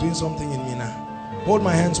God is doing something in Mina? Hold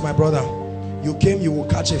my hands, my brother. You came, you will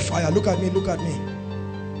catch a fire. Look at me, look at me.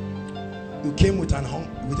 You came with a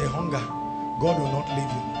hunger. God will not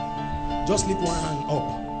leave you. Just lift one hand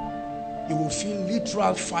up. You will feel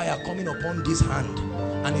literal fire coming upon this hand,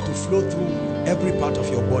 and it will flow through every part of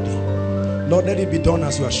your body. Lord, let it be done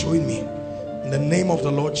as you are showing me. In the name of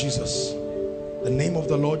the Lord Jesus. The name of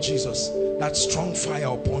the Lord Jesus. That strong fire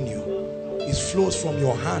upon you. It flows from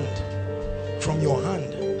your hand. From your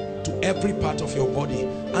hand to every part of your body.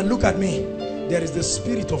 And look at me. There is the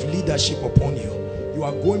spirit of leadership upon you. You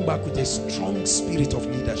are going back with a strong spirit of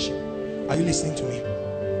leadership. Are you listening to me?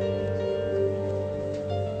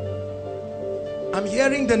 I'm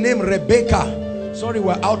hearing the name Rebecca. Sorry,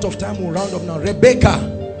 we're out of time. We'll round up now. Rebecca.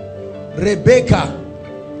 Rebecca.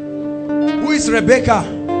 Who is Rebecca?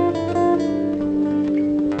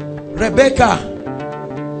 Rebecca.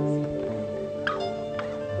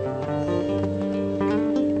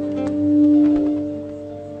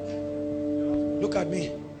 Look at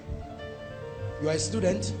me. You are a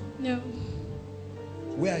student? No.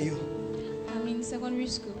 Where are you? I'm in secondary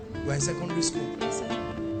school. You are in secondary school? Yes, sir.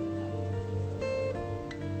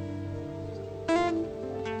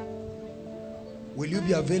 Will you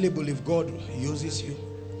be available if God uses you?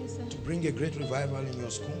 Yes, sir. To bring a great revival in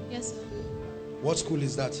your school? Yes, sir. What school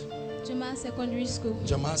is that? Jamal Secondary School.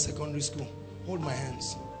 Jamal Secondary School. Hold my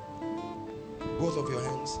hands. Both of your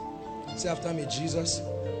hands. Say after me, Jesus,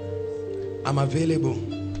 I'm available.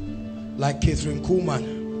 Like Catherine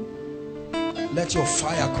Kuhlman. Let your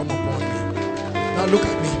fire come upon me. Now look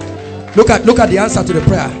at me. Look at the answer to the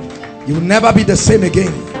prayer. You will never be the same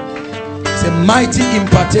again. It's a mighty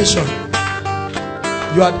impartation.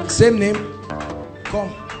 You are same name.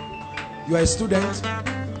 Come. You are a student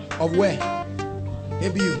of where?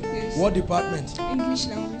 ABU. Yes. What department? English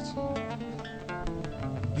language.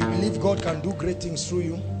 You believe God can do great things through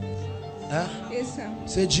you? Huh? Yes, sir.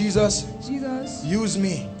 Say, Jesus, Jesus, use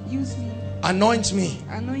me. use me. Anoint me.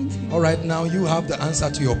 Anoint me. All right, now you have the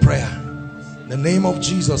answer to your prayer. In the name of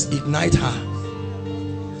Jesus, ignite her.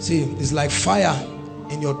 See, it's like fire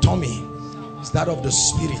in your tummy. is that of the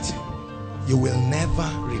spirit, you will never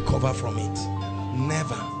recover from it.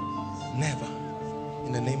 Never. Never.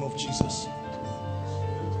 In the name of Jesus.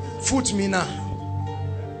 Foot me now.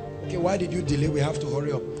 Okay, why did you delay? We have to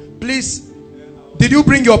hurry up. Please, did you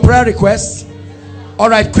bring your prayer requests? All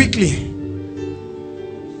right, quickly.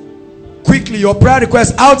 Quickly, your prayer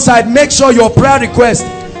request outside. Make sure your prayer request,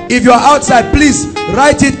 if you are outside, please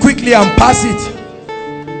write it quickly and pass it.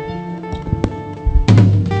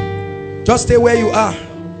 Just stay where you are.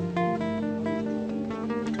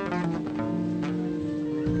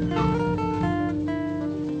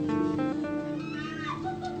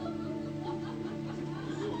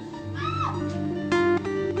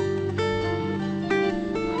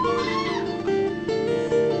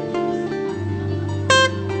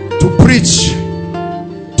 To preach,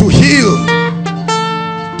 to heal,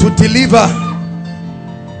 to deliver,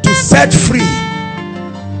 to set free,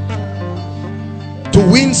 to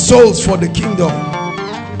win souls for the kingdom.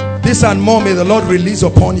 This and more may the Lord release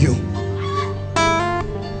upon you.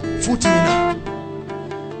 Foot me now.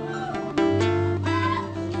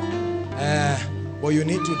 But you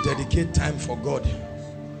need to dedicate time for God.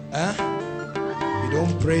 You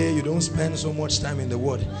don't pray, you don't spend so much time in the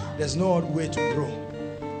word. There's no other way to grow.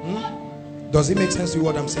 Does it make sense to you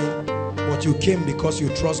what I'm saying? But you came because you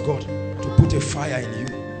trust God to put a fire in you.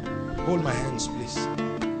 Hold my hands, please.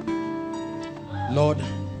 Lord,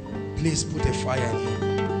 please put a fire in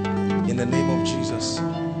him. In the name of Jesus,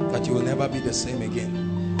 that you will never be the same again.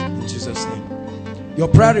 In Jesus' name. Your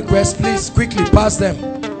prayer requests, please quickly pass them.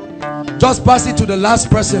 Just pass it to the last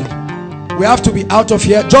person. We have to be out of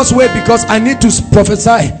here. Just wait, because I need to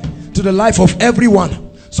prophesy to the life of everyone.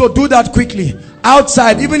 So do that quickly.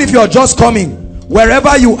 Outside, even if you're just coming,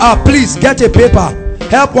 wherever you are, please get a paper.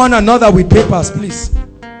 Help one another with papers, please.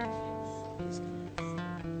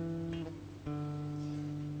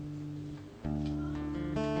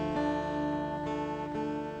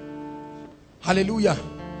 Hallelujah.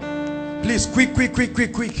 Please, quick.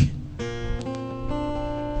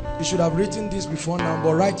 You should have written this before now,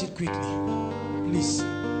 but write it quickly, please.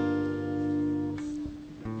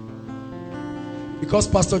 Because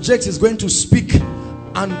Pastor Jakes is going to speak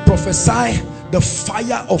and prophesy the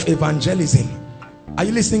fire of evangelism. Are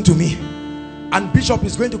you listening to me? And Bishop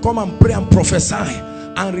is going to come and pray and prophesy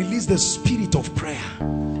and release the spirit of prayer.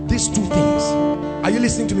 These two things. Are you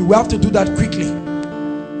listening to me? We have to do that quickly.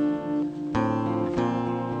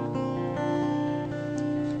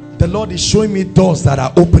 The Lord is showing me doors that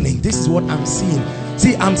are opening. This is what I'm seeing.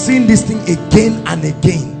 See, I'm seeing this thing again and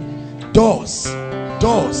again. Doors.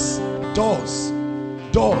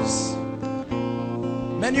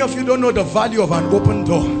 Many of you don't know the value of an open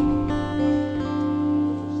door.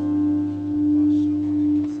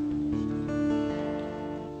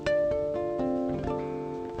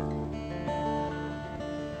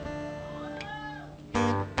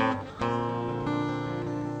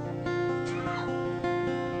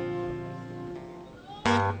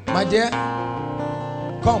 My dear,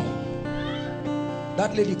 come.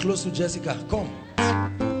 That lady close to Jessica, come.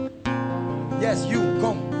 Yes, you,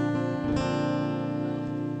 come.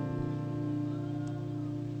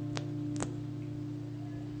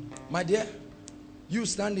 My dear, you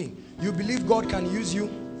standing, you believe God can use you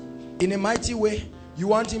in a mighty way. You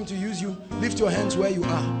want him to use you. Lift your hands where you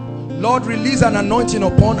are. Lord, release an anointing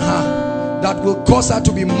upon her that will cause her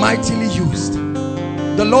to be mightily used.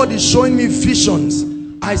 The Lord is showing me visions.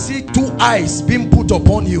 I see 2 eyes being put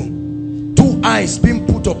upon you. 2 eyes being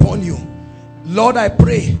put upon you. Lord, I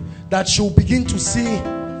pray that she'll begin to see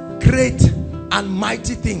great and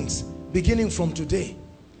mighty things beginning from today.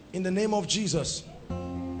 In the name of Jesus.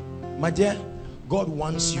 My dear, God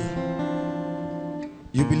wants you.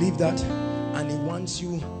 You believe that? And he wants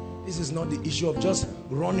you. This is not the issue of just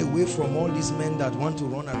run away from all these men that want to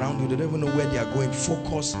run around you. They don't even know where they are going.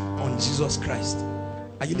 Focus on Jesus Christ.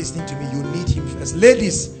 Are you listening to me? You need him first.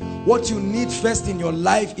 Ladies, what you need first in your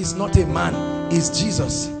life is not a man, it's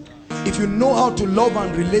Jesus. If you know how to love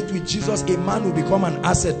and relate with Jesus, a man will become an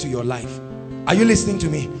asset to your life. Are you listening to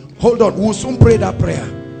me? Hold on, we'll soon pray that prayer,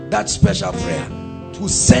 that special prayer, to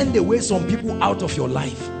send away some people out of your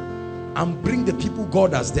life and bring the people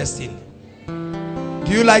God has destined.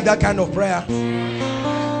 Do you like that kind of prayer?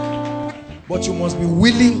 But you must be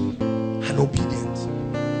willing and obedient.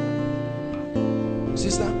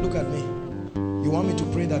 Sister, look at me. You want me to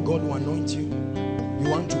pray that God will anoint you? You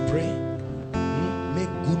want to pray? Make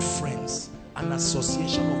good friends, an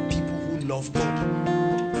association of people who love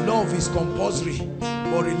God. Love is compulsory,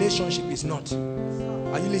 but relationship is not.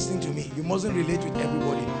 Are you listening to me? You mustn't relate with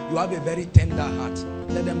everybody. You have a very tender heart.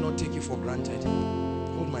 Let them not take you for granted.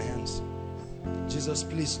 Hold my hands. Jesus,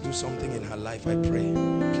 please do something in her life, I pray.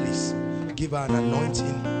 Please give her an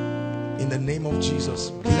anointing in the name of Jesus.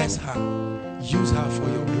 Bless her. Use her for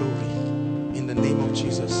your glory in the name of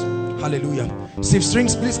Jesus. Hallelujah. Steve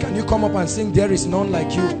Strings, please can you come up and sing There Is None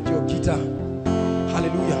Like You, your guitar.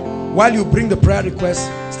 Hallelujah. While you bring the prayer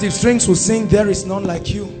request, Steve Strings will sing There Is None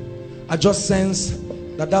Like You. I just sense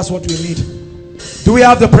that that's what we need. Do we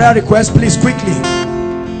have the prayer request? Please, quickly.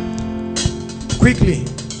 Quickly.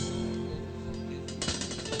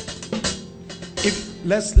 If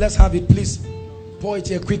let's have it, please. Pour it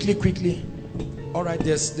here quickly. All right,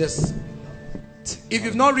 there's if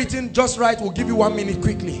you've not written, just write. We'll give you 1 minute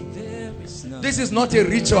quickly. This is not a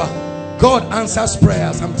ritual. God answers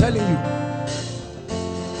prayers, I'm telling you.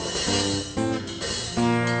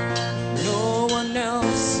 No one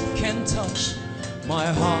else can touch my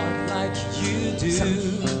heart like you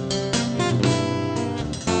do.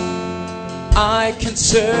 I can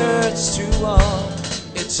search through all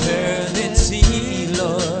eternity,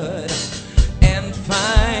 Lord, and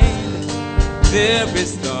find there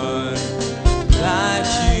is none like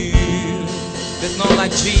you. There's none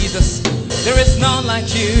like Jesus. There is none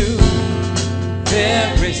like you.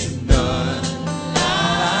 There is none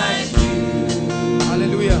like you.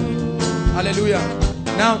 Hallelujah. Hallelujah.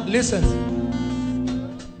 Now listen.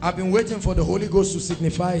 I've been waiting for the Holy Ghost to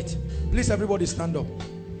signify it. Please everybody stand up.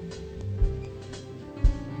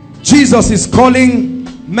 Jesus is calling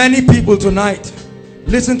many people tonight.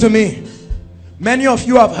 Listen to me. Many of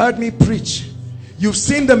you have heard me preach. You've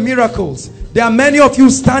seen the miracles. There are many of you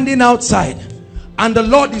standing outside and the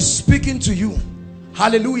Lord is speaking to you.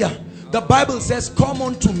 Hallelujah. The Bible says, come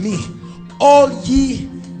unto me, all ye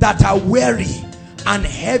that are weary and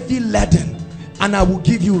heavy laden, and I will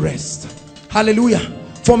give you rest. Hallelujah.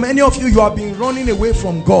 For many of you, you have been running away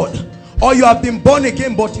from God, or you have been born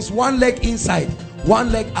again, but it's one leg inside,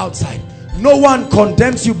 one leg outside. No one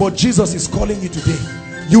condemns you, but Jesus is calling you today.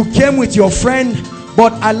 You came with your friend,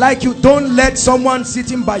 but I like you. Don't let someone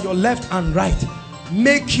sitting by your left and right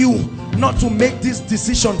make you not to make this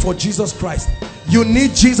decision for Jesus Christ. You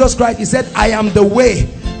need Jesus Christ. He said, I am the way.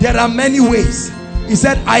 There are many ways. He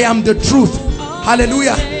said, I am the truth.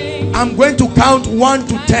 Hallelujah. I'm going to count 1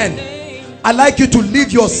 to 10. I like you to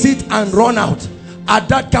leave your seat and run out. At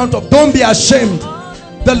that count of, don't be ashamed.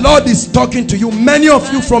 The Lord is talking to you. Many of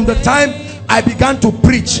you, from the time I began to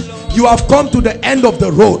preach, you have come to the end of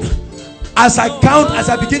the road. As I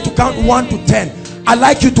begin to count 1 to 10, I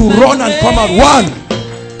like you to run and come out. 1,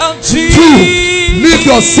 2, leave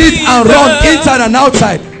your seat and run inside and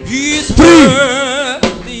outside. 3,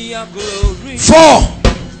 4,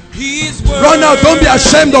 run out. Don't be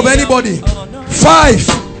ashamed of anybody. 5,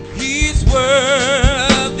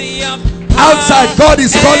 outside. God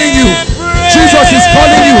is calling you. Jesus is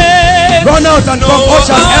calling you. Run out and come.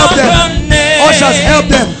 Ushers, help them. Ushers, help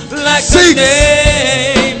them. 6,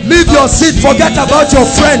 leave your seat. Forget about your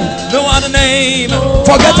friend.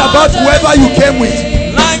 Forget about whoever you came with.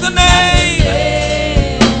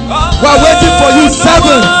 We're waiting for you.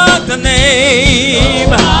 7,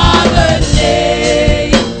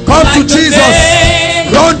 come to Jesus.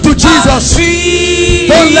 Run to Jesus.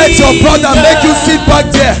 Don't let your brother make you sit back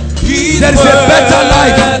there. There is a better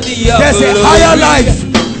life. There's a higher life.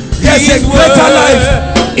 There's a greater life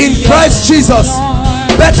in Christ Jesus.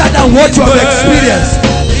 Better than what you have experienced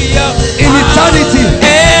in eternity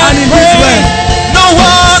and in this world.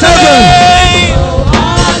 7.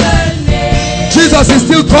 Jesus is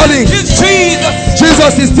still calling.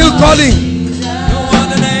 Jesus is still calling.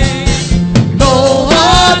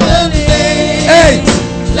 8.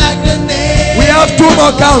 We have 2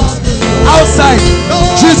 more counts. Outside,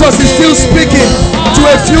 Jesus is still speaking to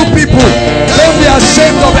a few people. Don't be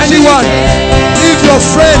ashamed of anyone. Leave your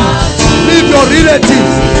friend, leave your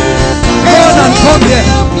relatives. Go on and come here.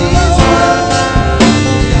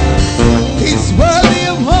 He's worthy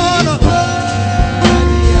of honor.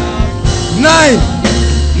 9.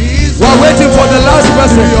 We're waiting for the last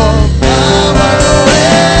person.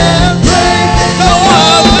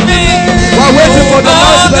 We're waiting for the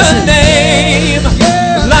last person.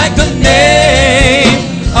 Like the name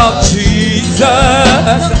of Jesus.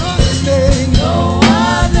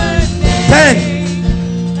 10.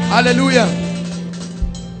 Hallelujah.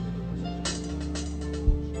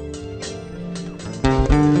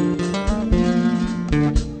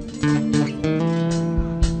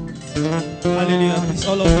 Hallelujah. Please,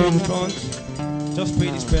 all of you in front, just pray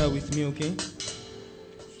this prayer with me, okay?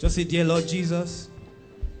 Just say, dear Lord Jesus,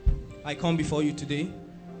 I come before you today,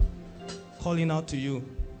 calling out to you.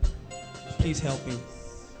 Please help me.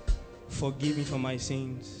 Forgive me for my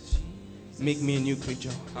sins. Make me a new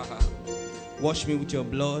creature. Wash me with your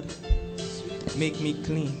blood. Make me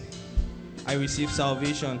clean. I receive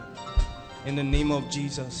salvation in the name of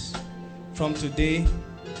Jesus. From today,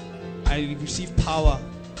 I receive power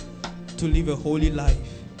to live a holy life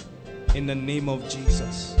in the name of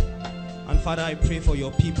Jesus. And Father, I pray for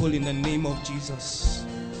your people in the name of Jesus.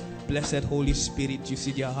 Blessed Holy Spirit, you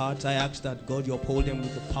see their hearts. I ask that God, you uphold them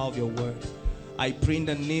with the power of your word. I pray in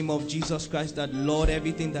the name of Jesus Christ that, Lord,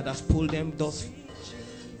 everything that has pulled them thus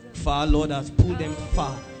far, Lord, has pulled them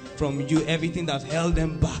far from you. Everything that held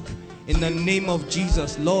them back, in the name of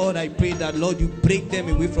Jesus, Lord, I pray that, Lord, you break them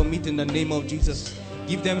away from it in the name of Jesus.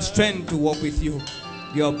 Give them strength to walk with you.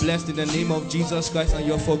 You are blessed in the name of Jesus Christ, and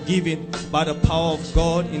you are forgiven by the power of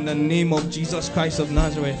God in the name of Jesus Christ of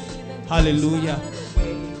Nazareth. Hallelujah.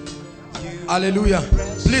 Hallelujah.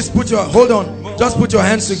 Please hold on. Just put your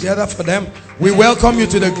hands together for them. We welcome you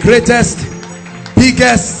to the greatest,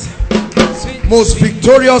 biggest, most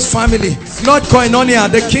victorious family. Not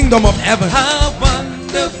koinonia, the kingdom of heaven.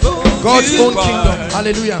 God's own kingdom.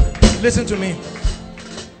 Hallelujah. Listen to me.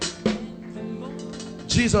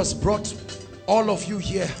 Jesus brought all of you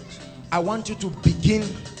here. I want you to begin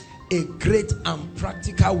a great and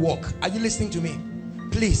practical work. Are you listening to me?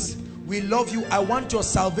 Please, we love you. I want your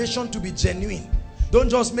salvation to be genuine. Don't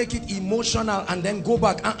just make it emotional and then go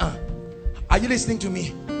back. Are you listening to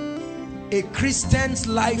me? A Christian's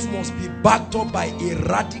life must be backed up by a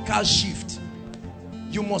radical shift.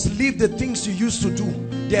 You must leave the things you used to do.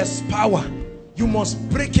 There's power. You must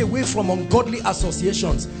break away from ungodly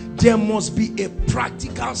associations. There must be a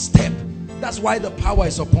practical step. That's why the power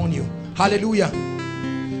is upon you. Hallelujah.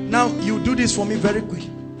 Now you do this for me very quickly.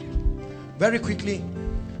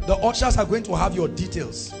 The ushers are going to have your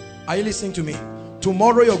details. Are you listening to me?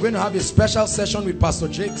 Tomorrow you're going to have a special session with Pastor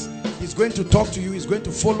Jakes. He's going to talk to you. He's going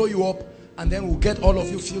to follow you up, and then we'll get all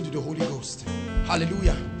of you filled with the Holy Ghost.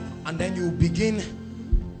 Hallelujah. And then you begin.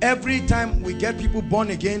 Every time we get people born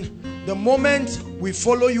again, the moment we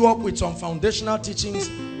follow you up with some foundational teachings,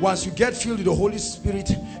 once you get filled with the Holy Spirit,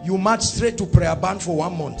 you march straight to prayer band for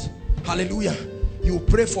 1 month. Hallelujah. You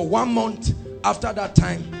pray for 1 month. After that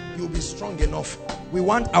time, you'll be strong enough. We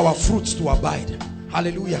want our fruits to abide.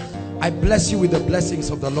 Hallelujah. I bless you with the blessings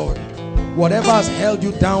of the Lord. Whatever has held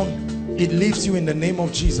you down, it leaves you in the name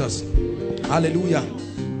of Jesus. Hallelujah.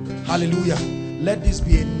 Hallelujah. Let this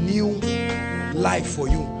be a new life for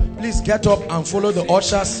you. Please get up and follow the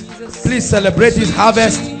ushers. Please celebrate this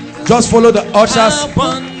harvest. Just follow the ushers.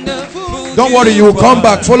 Don't worry, you will come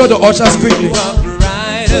back. Follow the ushers quickly.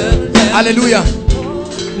 Hallelujah.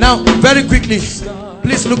 Now, very quickly,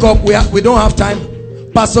 please look up. We don't have time.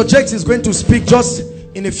 Pastor Jakes is going to speak just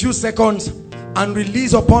in a few seconds and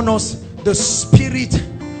release upon us the spirit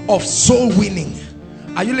of soul winning.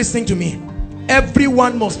 Are you listening to me?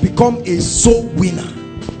 Everyone must become a soul winner.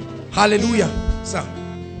 Hallelujah. Sir.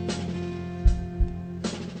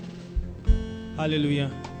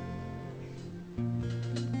 Hallelujah.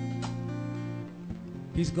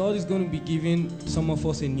 His God is going to be giving some of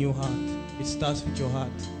us a new heart. It starts with your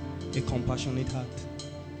heart, a compassionate heart.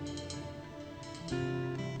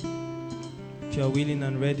 If you are willing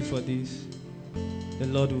and ready for this, the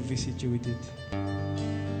Lord will visit you with it.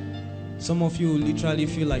 Some of you literally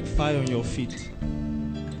feel like fire on your feet.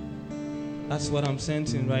 That's what I'm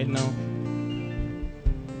sensing right now.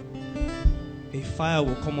 A fire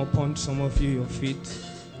will come upon some of you, your feet.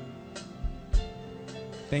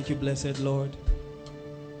 Thank you, blessed Lord.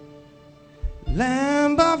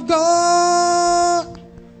 Lamb of God,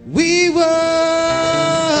 we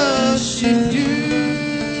worship you.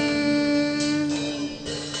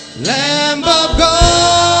 Lamb of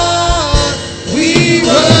God, we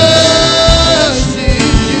worship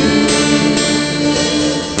you.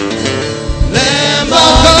 Lamb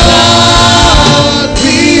of God,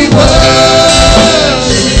 we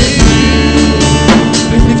worship you.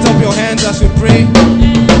 Please lift up your hands as we pray.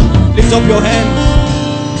 Lift up your hands.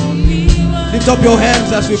 Lift up your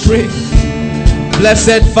hands as we pray.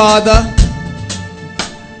 Blessed Father,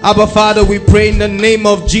 Abba Father, we pray in the name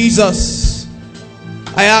of Jesus.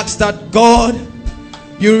 I ask that God,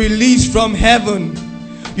 you release from heaven,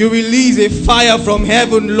 you release a fire from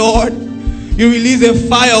heaven, Lord. You release a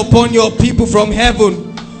fire upon your people from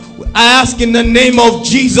heaven. I ask in the name of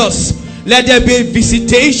Jesus, let there be a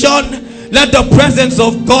visitation. Let the presence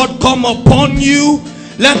of God come upon you.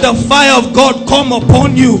 Let the fire of God come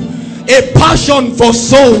upon you. A passion for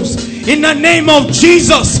souls. In the name of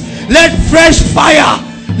Jesus, let fresh fire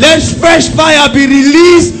be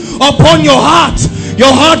released upon your heart.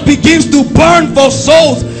 Your heart begins to burn for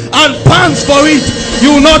souls and pants for it.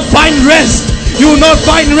 You will not find rest. You will not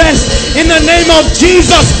find rest. In the name of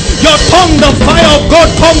Jesus, your tongue, the fire of God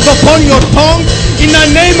comes upon your tongue. In the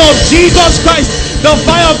name of Jesus Christ, the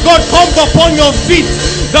fire of God comes upon your feet.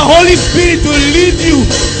 The Holy Spirit will lead you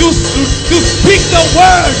to speak the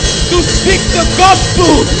word, to speak the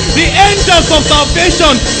gospel. The angels of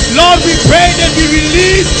salvation, Lord, we pray that be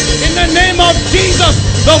released in the name of Jesus.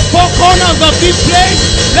 The four corners of this place,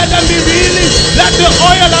 let them be released. Let the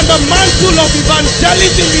oil and the mantle of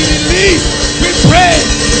evangelism be released. We pray,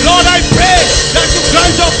 Lord, I pray that you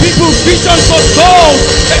grant your people vision for souls,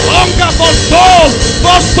 a hunger for souls,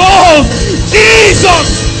 for souls.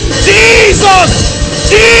 Jesus, Jesus,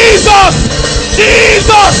 Jesus,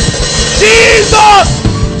 Jesus, Jesus,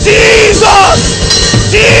 Jesus,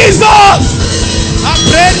 Jesus.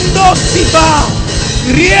 Aprendo siva,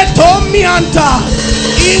 rieto mianta,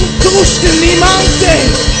 intus limante,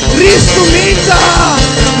 risumita,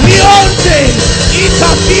 lionte,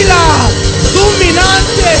 itapila,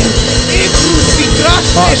 dominante, e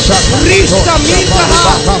crucigraste, ristamita,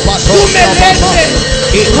 dumelete,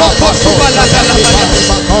 e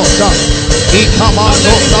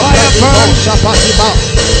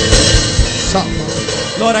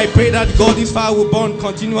Lord, I pray that God, this fire will burn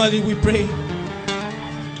continually. We pray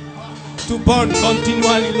to burn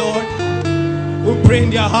continually, Lord. We pray in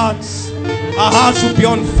their hearts. Our hearts will be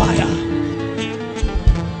on fire.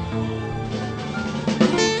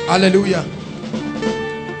 Hallelujah.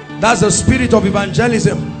 That's the spirit of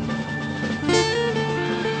evangelism.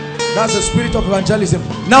 That's the spirit of evangelism.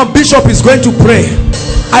 Now Bishop is going to pray.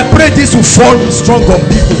 I pray this will fall strong on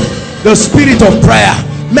people. The spirit of prayer.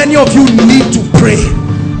 Many of you need to pray.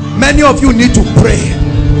 Many of you need to pray.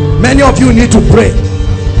 Many of you need to pray.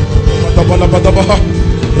 Let the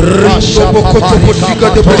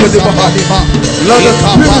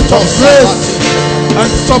spirit of grace and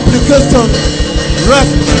supplication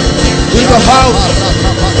rest in the house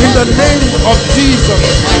in the name of Jesus.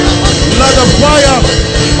 Let the fire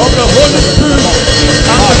of the Holy Spirit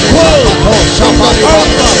and the coal of the hunger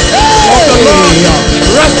of the Lord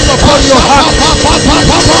rest upon your heart.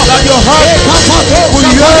 That your heart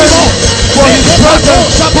will yearn for His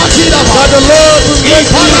presence. That the Lord will make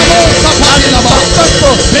you an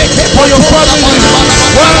successful for your family.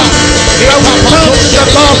 One that will come to the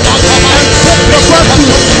Lord and take the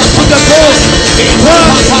gospel to the goal.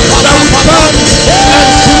 One that will come and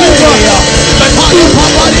deliver the truth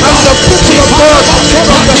and the people of God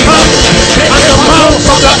from the hands and the mouths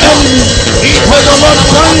of the enemy. May the Lord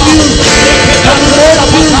find you and make you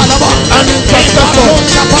an intercessor,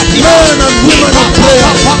 men and women of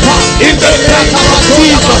prayer. In the name of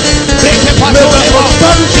Jesus, may the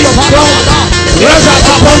authority of God rest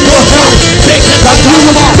upon your head, that you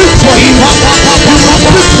will speak for Him. You will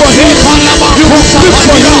speak for Him. You will speak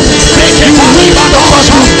for Him. You will win the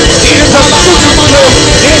battle in the secret place.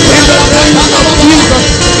 In the name of Jesus,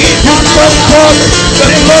 you thank God the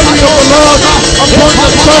glory of the Lord upon the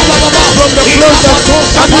church from the closet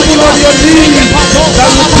and even on your knees, that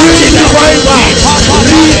will bring revival.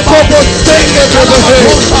 Rikobo senge bebehe,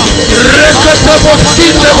 reketebo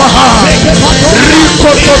sinde baha,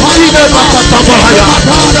 rikoto sinde bakatabahaya,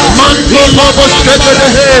 mando lobo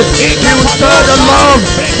skebedehe. You will stir the love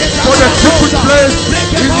for the secret place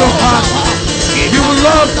in your heart. You will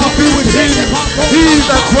love to be with Him. He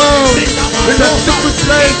that dwells in the secret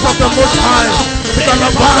place of the Most High shall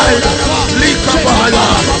abide.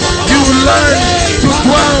 You will learn to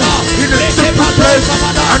dwell in the secret place,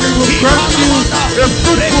 and He will grant you a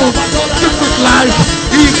fruitful secret life.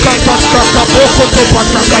 It's a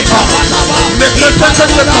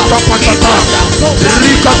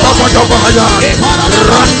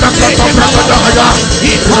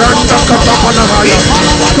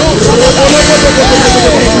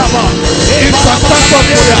start up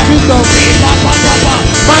for the kingdom.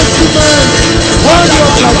 Mighty man, worthy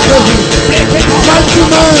of salvation. Mighty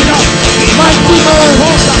man, mighty man,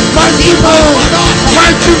 mighty man,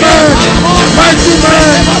 mighty man, mighty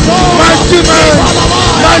man, mighty man,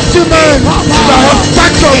 mighty man. The whole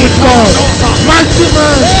stature with God. Mighty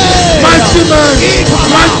man, mighty man,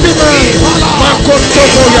 mighty man.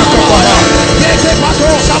 Makotobo Yakabaha.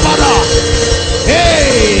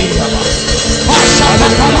 Hey.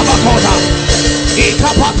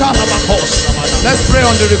 Let's pray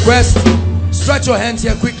on the request. Stretch your hands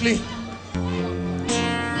here quickly.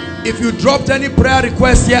 If you dropped any prayer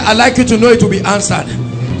request here, I'd like you to know it will be answered.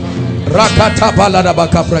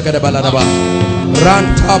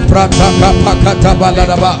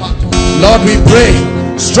 Lord, we pray.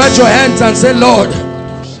 Stretch your hands and say, Lord,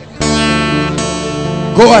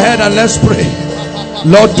 go ahead and let's pray.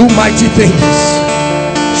 Lord, do mighty things.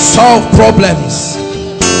 Solve problems.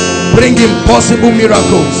 Bring impossible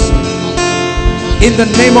miracles. In the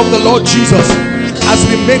name of the Lord Jesus, as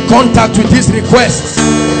we make contact with these requests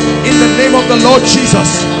in the name of the Lord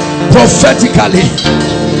Jesus. Prophetically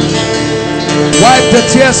wipe the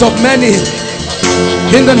tears of many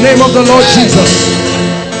in the name of the Lord Jesus.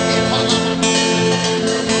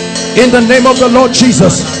 In the name of the Lord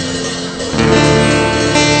Jesus.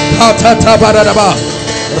 Rakata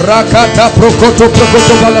prokoto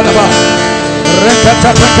prokoto baladaba.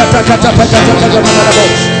 Rekata prakata kata prakata baladaba.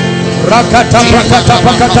 Rakata prakata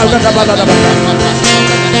prakata baladaba.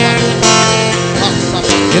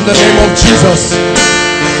 In the name of Jesus.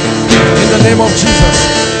 In the name of Jesus.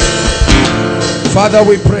 Father,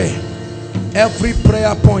 we pray every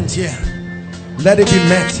prayer point here, let it be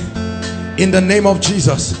met in the name of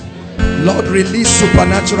Jesus. Lord, release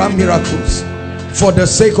supernatural miracles for the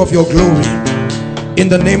sake of your glory in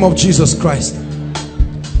the name of Jesus Christ.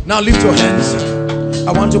 Now lift your hands.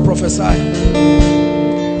 I want to prophesy.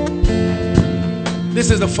 This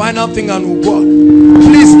is the final thing, and we'll go.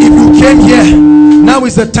 Please, if you came here, now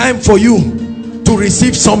is the time for you to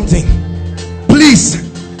receive something. Please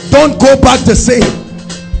don't go back the same.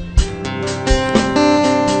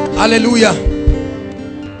 Hallelujah.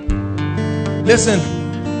 Listen,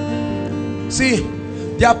 see,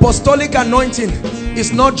 the apostolic anointing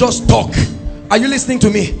is not just talk. Are you listening to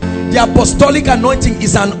me? The apostolic anointing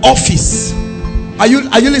is an office. Are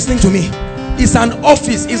you listening to me? It's an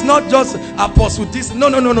office. It's not just apostle this. No.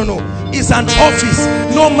 It's an office.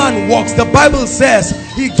 No man walks. The Bible says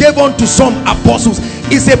he gave unto some apostles.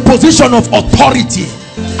 It's a position of authority.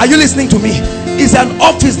 Are you listening to me? It's an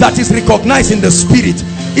office that is recognized in the spirit.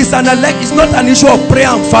 It's not an issue of prayer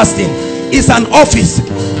and fasting. It's an office.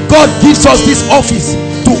 God gives us this office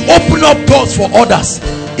to open up doors for others.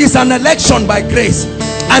 It's an election by grace.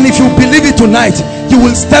 And if you believe it tonight, you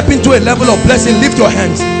will step into a level of blessing. Lift your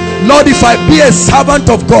hands. Lord, if I be a servant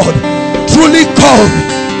of God, truly called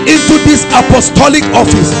into this apostolic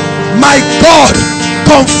office, my God,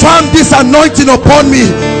 confirm this anointing upon me.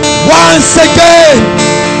 Once again,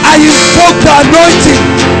 I invoke the anointing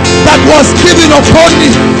that was given upon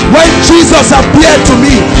me when Jesus appeared to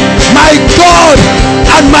me. My God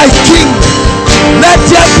and my King, let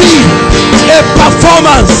there be a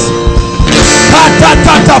performance.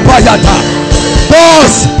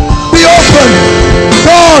 Doors be open.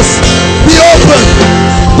 Doors be open.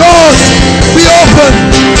 Doors be open.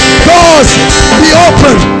 Doors be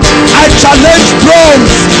open. I challenge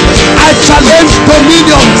thrones. I challenge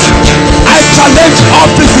dominions. I challenge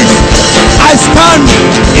offices. I stand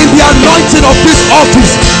in the anointing of this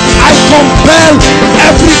office. I compel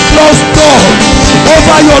every closed door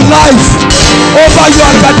over your life, over your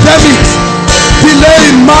academics,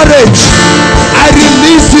 delay in marriage. I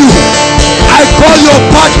release you. I call your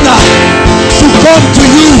partner to come to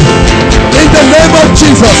you in the name of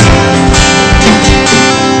Jesus.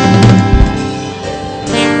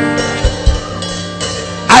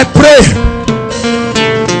 I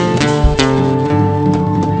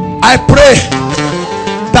pray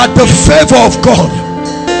that the favor of God,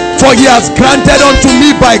 for he has granted unto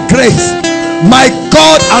me by grace, my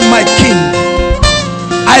God and my King.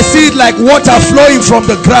 I see it like water flowing from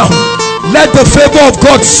the ground. Let the favor of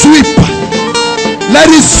God sweep. Let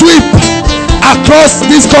it sweep across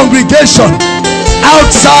this congregation.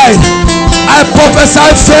 Outside, I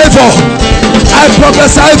prophesy favor. I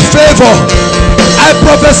prophesy favor. I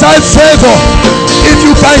prophesy favor. If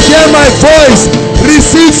you can hear my voice,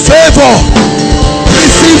 receive favor.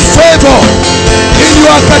 Receive favor. In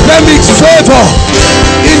your academics, favor.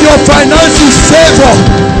 In your finances, favor.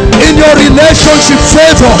 In your relationship,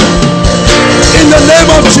 favor. In the name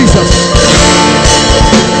of Jesus.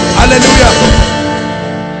 Hallelujah.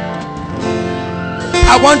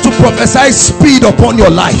 I want to prophesy speed upon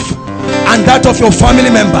your life and that of your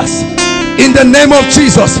family members. In the name of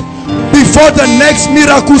Jesus, before the next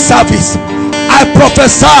miracle service, I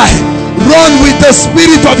prophesy, run with the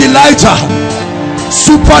spirit of Elijah.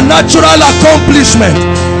 Supernatural accomplishment,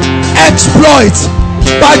 exploit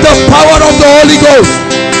by the power of the Holy Ghost.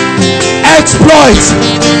 Exploit,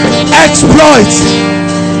 exploit,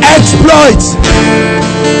 exploit.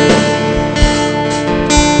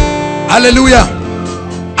 Hallelujah.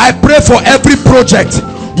 I pray for every project,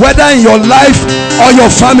 whether in your life or your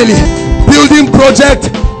family, building project,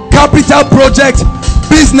 capital project,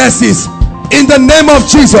 businesses, in the name of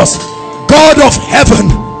Jesus, God of heaven,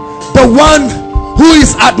 the one who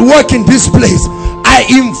is at work in this place, I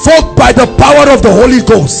invoke by the power of the Holy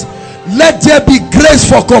Ghost, let there be grace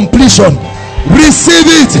for completion. Receive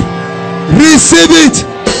it. Receive it.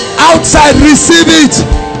 Outside, receive it.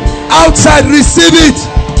 Outside, receive it.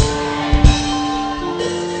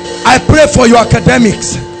 I pray for your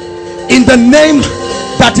academics in the name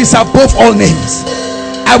that is above all names.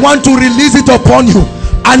 I want to release it upon you.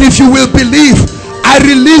 And if you will believe, I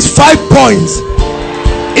release 5 points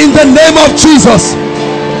in the name of Jesus.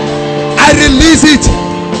 I release it.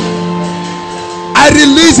 I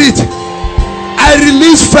release it. I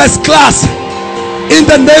release first class in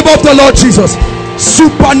the name of the Lord Jesus.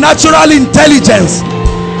 Supernatural intelligence.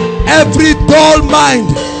 Every dull mind,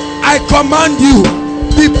 I command you,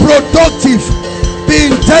 be productive, be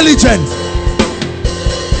intelligent.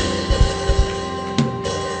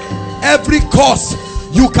 Every cause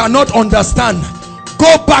you cannot understand,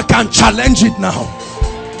 go back and challenge it now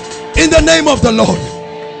in the name of the Lord.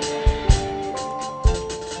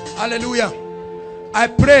 Hallelujah. I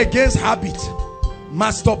pray against habit,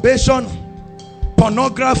 masturbation,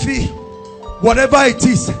 pornography, whatever it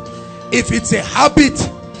is. If it's a habit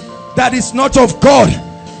that is not of God,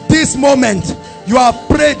 this moment you have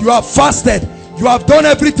prayed, you have fasted, you have done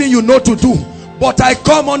everything you know to do, but I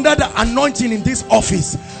come under the anointing in this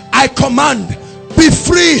office. I command, be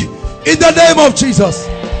free in the name of Jesus.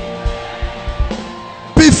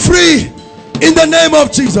 Be free in the name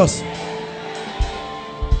of Jesus.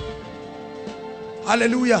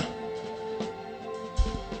 Hallelujah.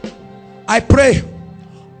 I pray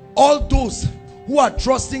all those who are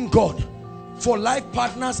trusting God for life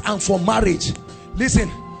partners and for marriage,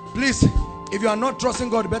 listen, please, if you are not trusting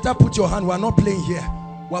God, better put your hand. We are not playing here.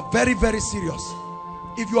 We are very, very serious.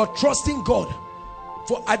 If you are trusting God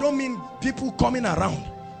for, I don't mean people coming around.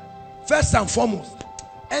 First and foremost,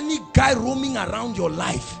 any guy roaming around your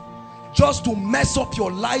life just to mess up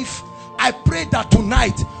your life, I pray that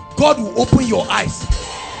tonight God will open your eyes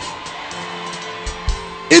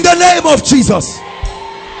in the name of Jesus.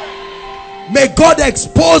 May God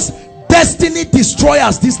expose destiny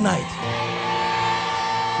destroyers this night.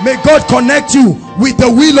 May God connect you with the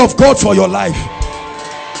will of God for your life.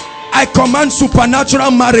 I command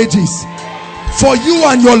supernatural marriages for you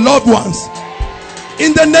and your loved ones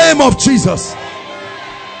in the name of Jesus.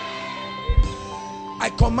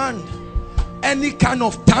 I command any kind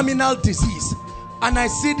of terminal disease, and I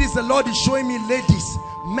see this, the Lord is showing me, ladies,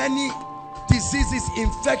 many diseases,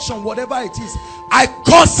 infection, whatever it is, I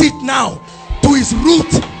curse it now to its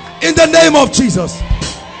root in the name of Jesus.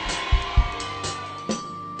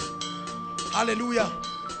 Hallelujah.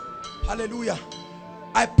 Hallelujah.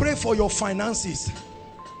 I pray for your finances,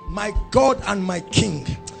 my God and my King.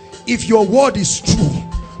 If your word is true,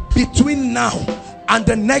 between now and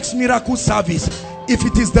the next miracle service, if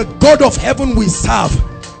it is the God of heaven we serve,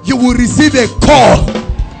 you will receive a call.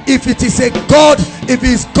 If it is a God, if it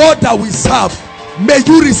is God that we serve, may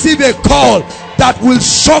you receive a call that will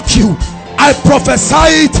shock you. I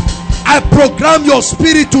prophesy it. I program your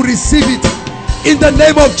spirit to receive it in the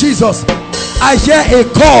name of Jesus. I hear a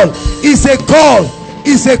call. It's a call.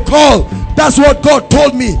 It's a call. That's what God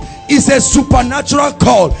told me. It's a supernatural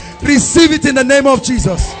call. Receive it in the name of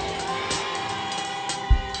Jesus.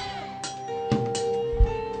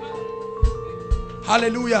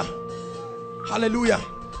 Hallelujah. Hallelujah.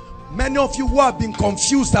 Many of you who have been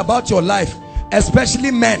confused about your life,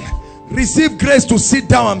 especially men, receive grace to sit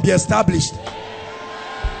down and be established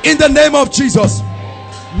in the name of Jesus.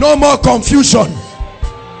 No more confusion.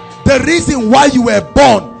 The reason why you were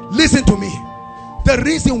born, listen to me, the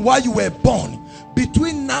reason why you were born,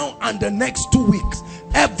 between now and the next 2 weeks,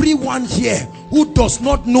 everyone here who does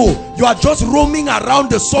not know, you are just roaming around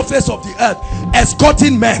the surface of the earth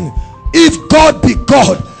escorting men. If God be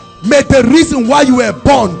God, may the reason why you were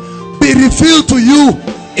born be revealed to you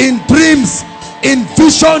in dreams, in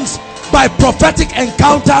visions, by prophetic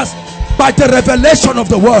encounters, by the revelation of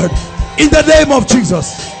the word, in the name of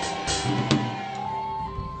Jesus.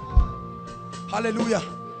 Hallelujah.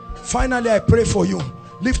 Finally, I pray for you.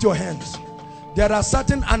 Lift your hands. There are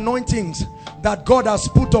certain anointings that God has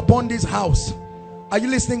put upon this house. Are you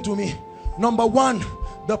listening to me? Number one,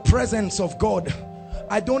 the presence of God.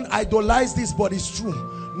 I don't idolize this, but it's true.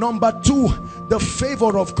 Number two, the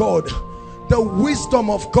favor of God, the wisdom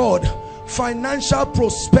of God, financial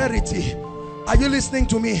prosperity. Are you listening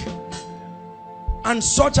to me? And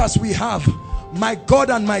such as we have, my God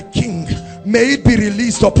and my King, may it be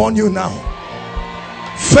released upon you now.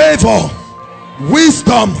 Favor,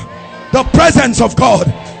 wisdom, the presence of God,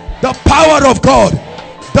 the power of God,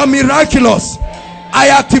 the miraculous. I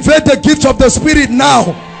activate the gift of the Spirit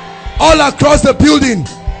now all across the building.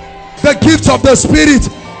 The gift of the Spirit,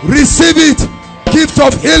 receive it. Gift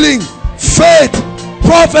of healing, faith,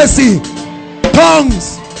 prophecy,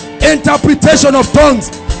 tongues, interpretation of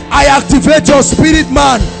tongues. I activate your spirit,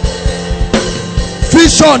 man.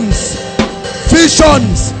 Visions,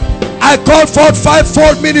 visions. I call forth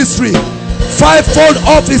fivefold ministry, fivefold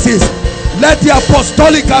offices. Let the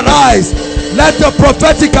apostolic arise. Let the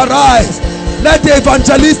prophetic arise. Let the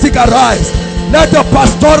evangelistic arise. Let the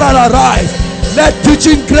pastoral arise. Let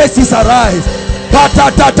teaching graces arise.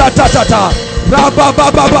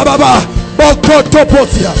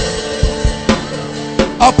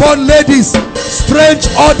 Upon ladies, strange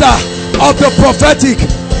order of the prophetic.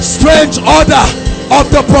 Strange order of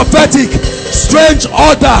the prophetic. Strange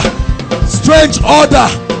order. Strange order.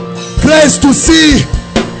 Grace to see.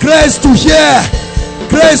 Grace to hear.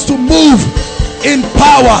 Grace to move in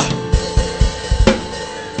power.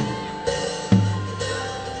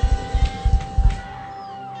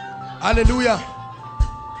 Hallelujah.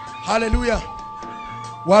 Hallelujah.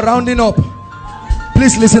 We're rounding up.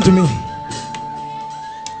 Please listen to me.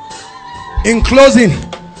 In closing,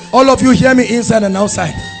 all of you hear me inside and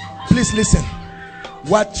outside. Please listen.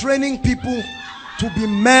 We're training people to be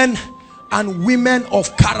men and women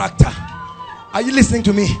of character. Are you listening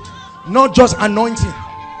to me? Not just anointing.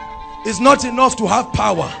 It's not enough to have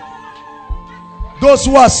power. Those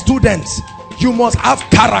who are students, you must have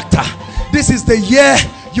character. This is the year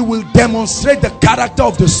you will demonstrate the character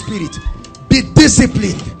of the Spirit. Be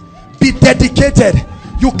disciplined. Be dedicated.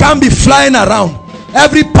 You can't be flying around.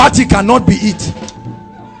 Every party cannot be it.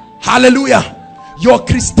 Hallelujah. Your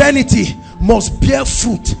Christianity must bear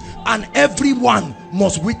fruit and everyone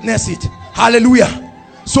must witness it. Hallelujah.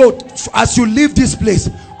 So as you leave this place,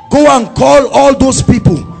 go and call all those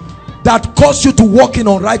people that cause you to walk in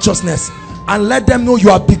unrighteousness and let them know you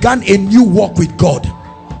have begun a new walk with God.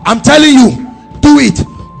 I'm telling you, do it.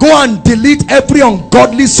 Go and delete every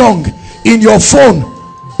ungodly song in your phone.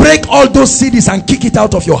 Break all those CDs and kick it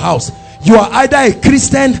out of your house. You are either a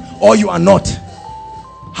Christian or you are not.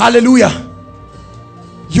 Hallelujah.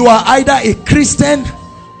 You are either a Christian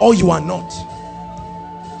or you are not.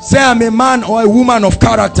 Say, I'm a man or a woman of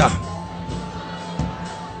character.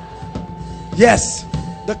 Yes,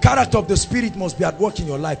 the character of the Spirit must be at work in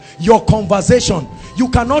your life. Your conversation, you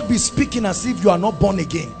cannot be speaking as if you are not born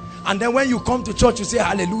again. And then when you come to church, you say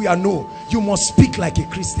hallelujah. No, you must speak like a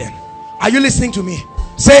Christian. Are you listening to me?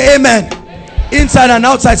 Say amen. Inside and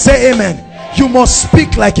outside, say amen. You must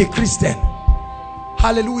speak like a Christian.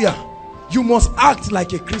 Hallelujah. You must act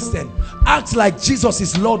like a Christian. Act like Jesus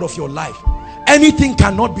is Lord of your life. Anything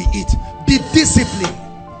cannot be it. Be disciplined.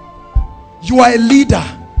 You are a leader.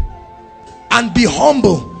 And be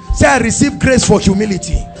humble. Say, I receive grace for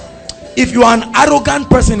humility. If you are an arrogant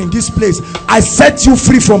person in this place, I set you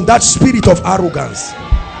free from that spirit of arrogance.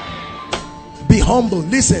 Be humble.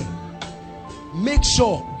 Listen. Make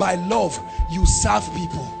sure by love you serve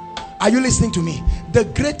people. Are you listening to me? The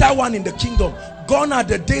greater one in the kingdom. Gone are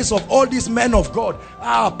the days of all these men of God.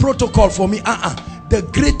 Protocol for me. The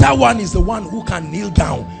greater one is the one who can kneel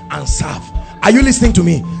down and serve. Are you listening to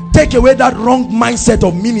me? Take away that wrong mindset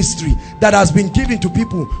of ministry that has been given to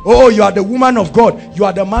people. Oh, you are the woman of God. You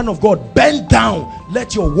are the man of God. Bend down.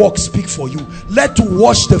 Let your work speak for you. Let to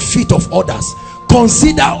wash the feet of others.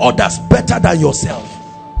 Consider others better than yourself.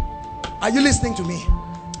 Are you listening to me?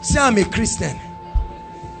 Say, I'm a Christian.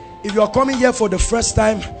 If you are coming here for the first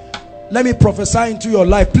time, let me prophesy into your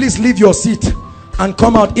life. Please leave your seat and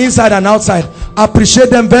come out inside and outside.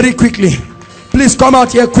 Appreciate them very quickly. Please come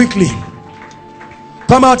out here quickly.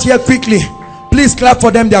 Come out here quickly. Please clap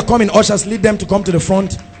for them. They are coming. Ushers, lead them to come to the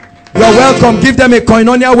front. You are welcome. Give them a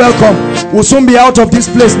koinonia welcome. We'll soon be out of this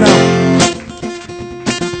place now.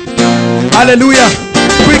 Hallelujah.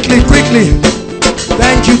 Quickly, quickly.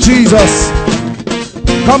 Thank you, Jesus.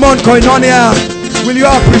 Come on, koinonia. Will you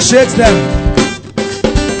appreciate them?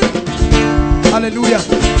 Hallelujah.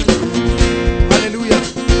 Hallelujah.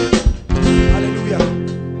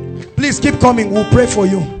 Hallelujah. Please keep coming. We'll pray for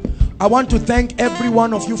you. I want to thank every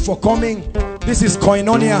one of you for coming. This is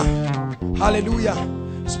koinonia. Hallelujah.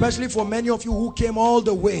 Especially for many of you who came all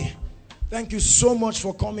the way. Thank you so much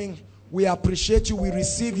for coming. We appreciate you. We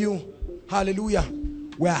receive you. Hallelujah.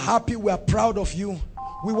 We are happy. We are proud of you.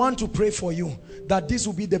 We want to pray for you that this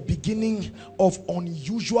will be the beginning of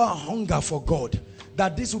unusual hunger for God.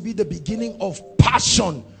 That this will be the beginning of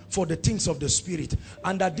passion for the things of the Spirit.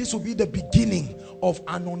 And that this will be the beginning of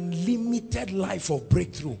an unlimited life of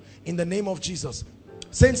breakthrough. In the name of Jesus.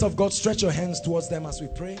 Saints of God, stretch your hands towards them as we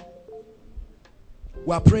pray.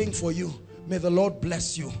 We are praying for you. May the Lord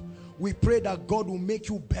bless you. We pray that God will make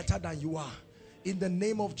you better than you are. In the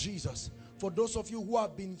name of Jesus. For those of you who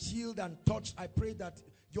have been healed and touched, I pray that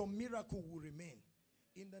your miracle will remain.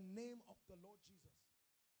 In the name of the Lord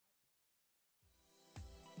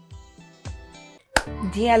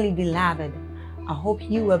Jesus. Dearly beloved, I hope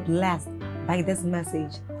you were blessed by this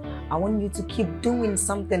message. I want you to keep doing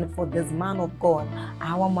something for this man of God,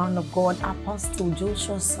 our man of God, Apostle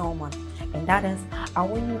Joshua Selman. And that is, I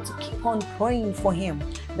want you to keep on praying for him,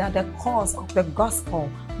 that the cause of the gospel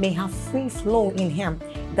may have free flow in him,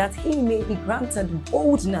 that he may be granted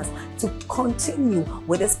boldness to continue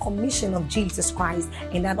with this commission of Jesus Christ,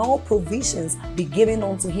 and that all provisions be given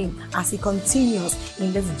unto him as he continues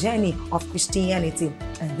in this journey of Christianity.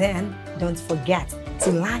 And then don't forget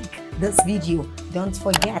to like this video. Don't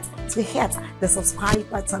forget to hit the subscribe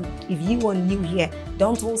button if you are new here.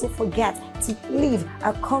 Don't also forget to leave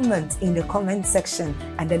a comment in the comment section,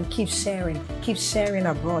 and then keep sharing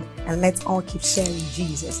abroad, and let's all keep sharing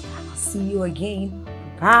Jesus. I'll see you again.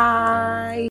 Bye.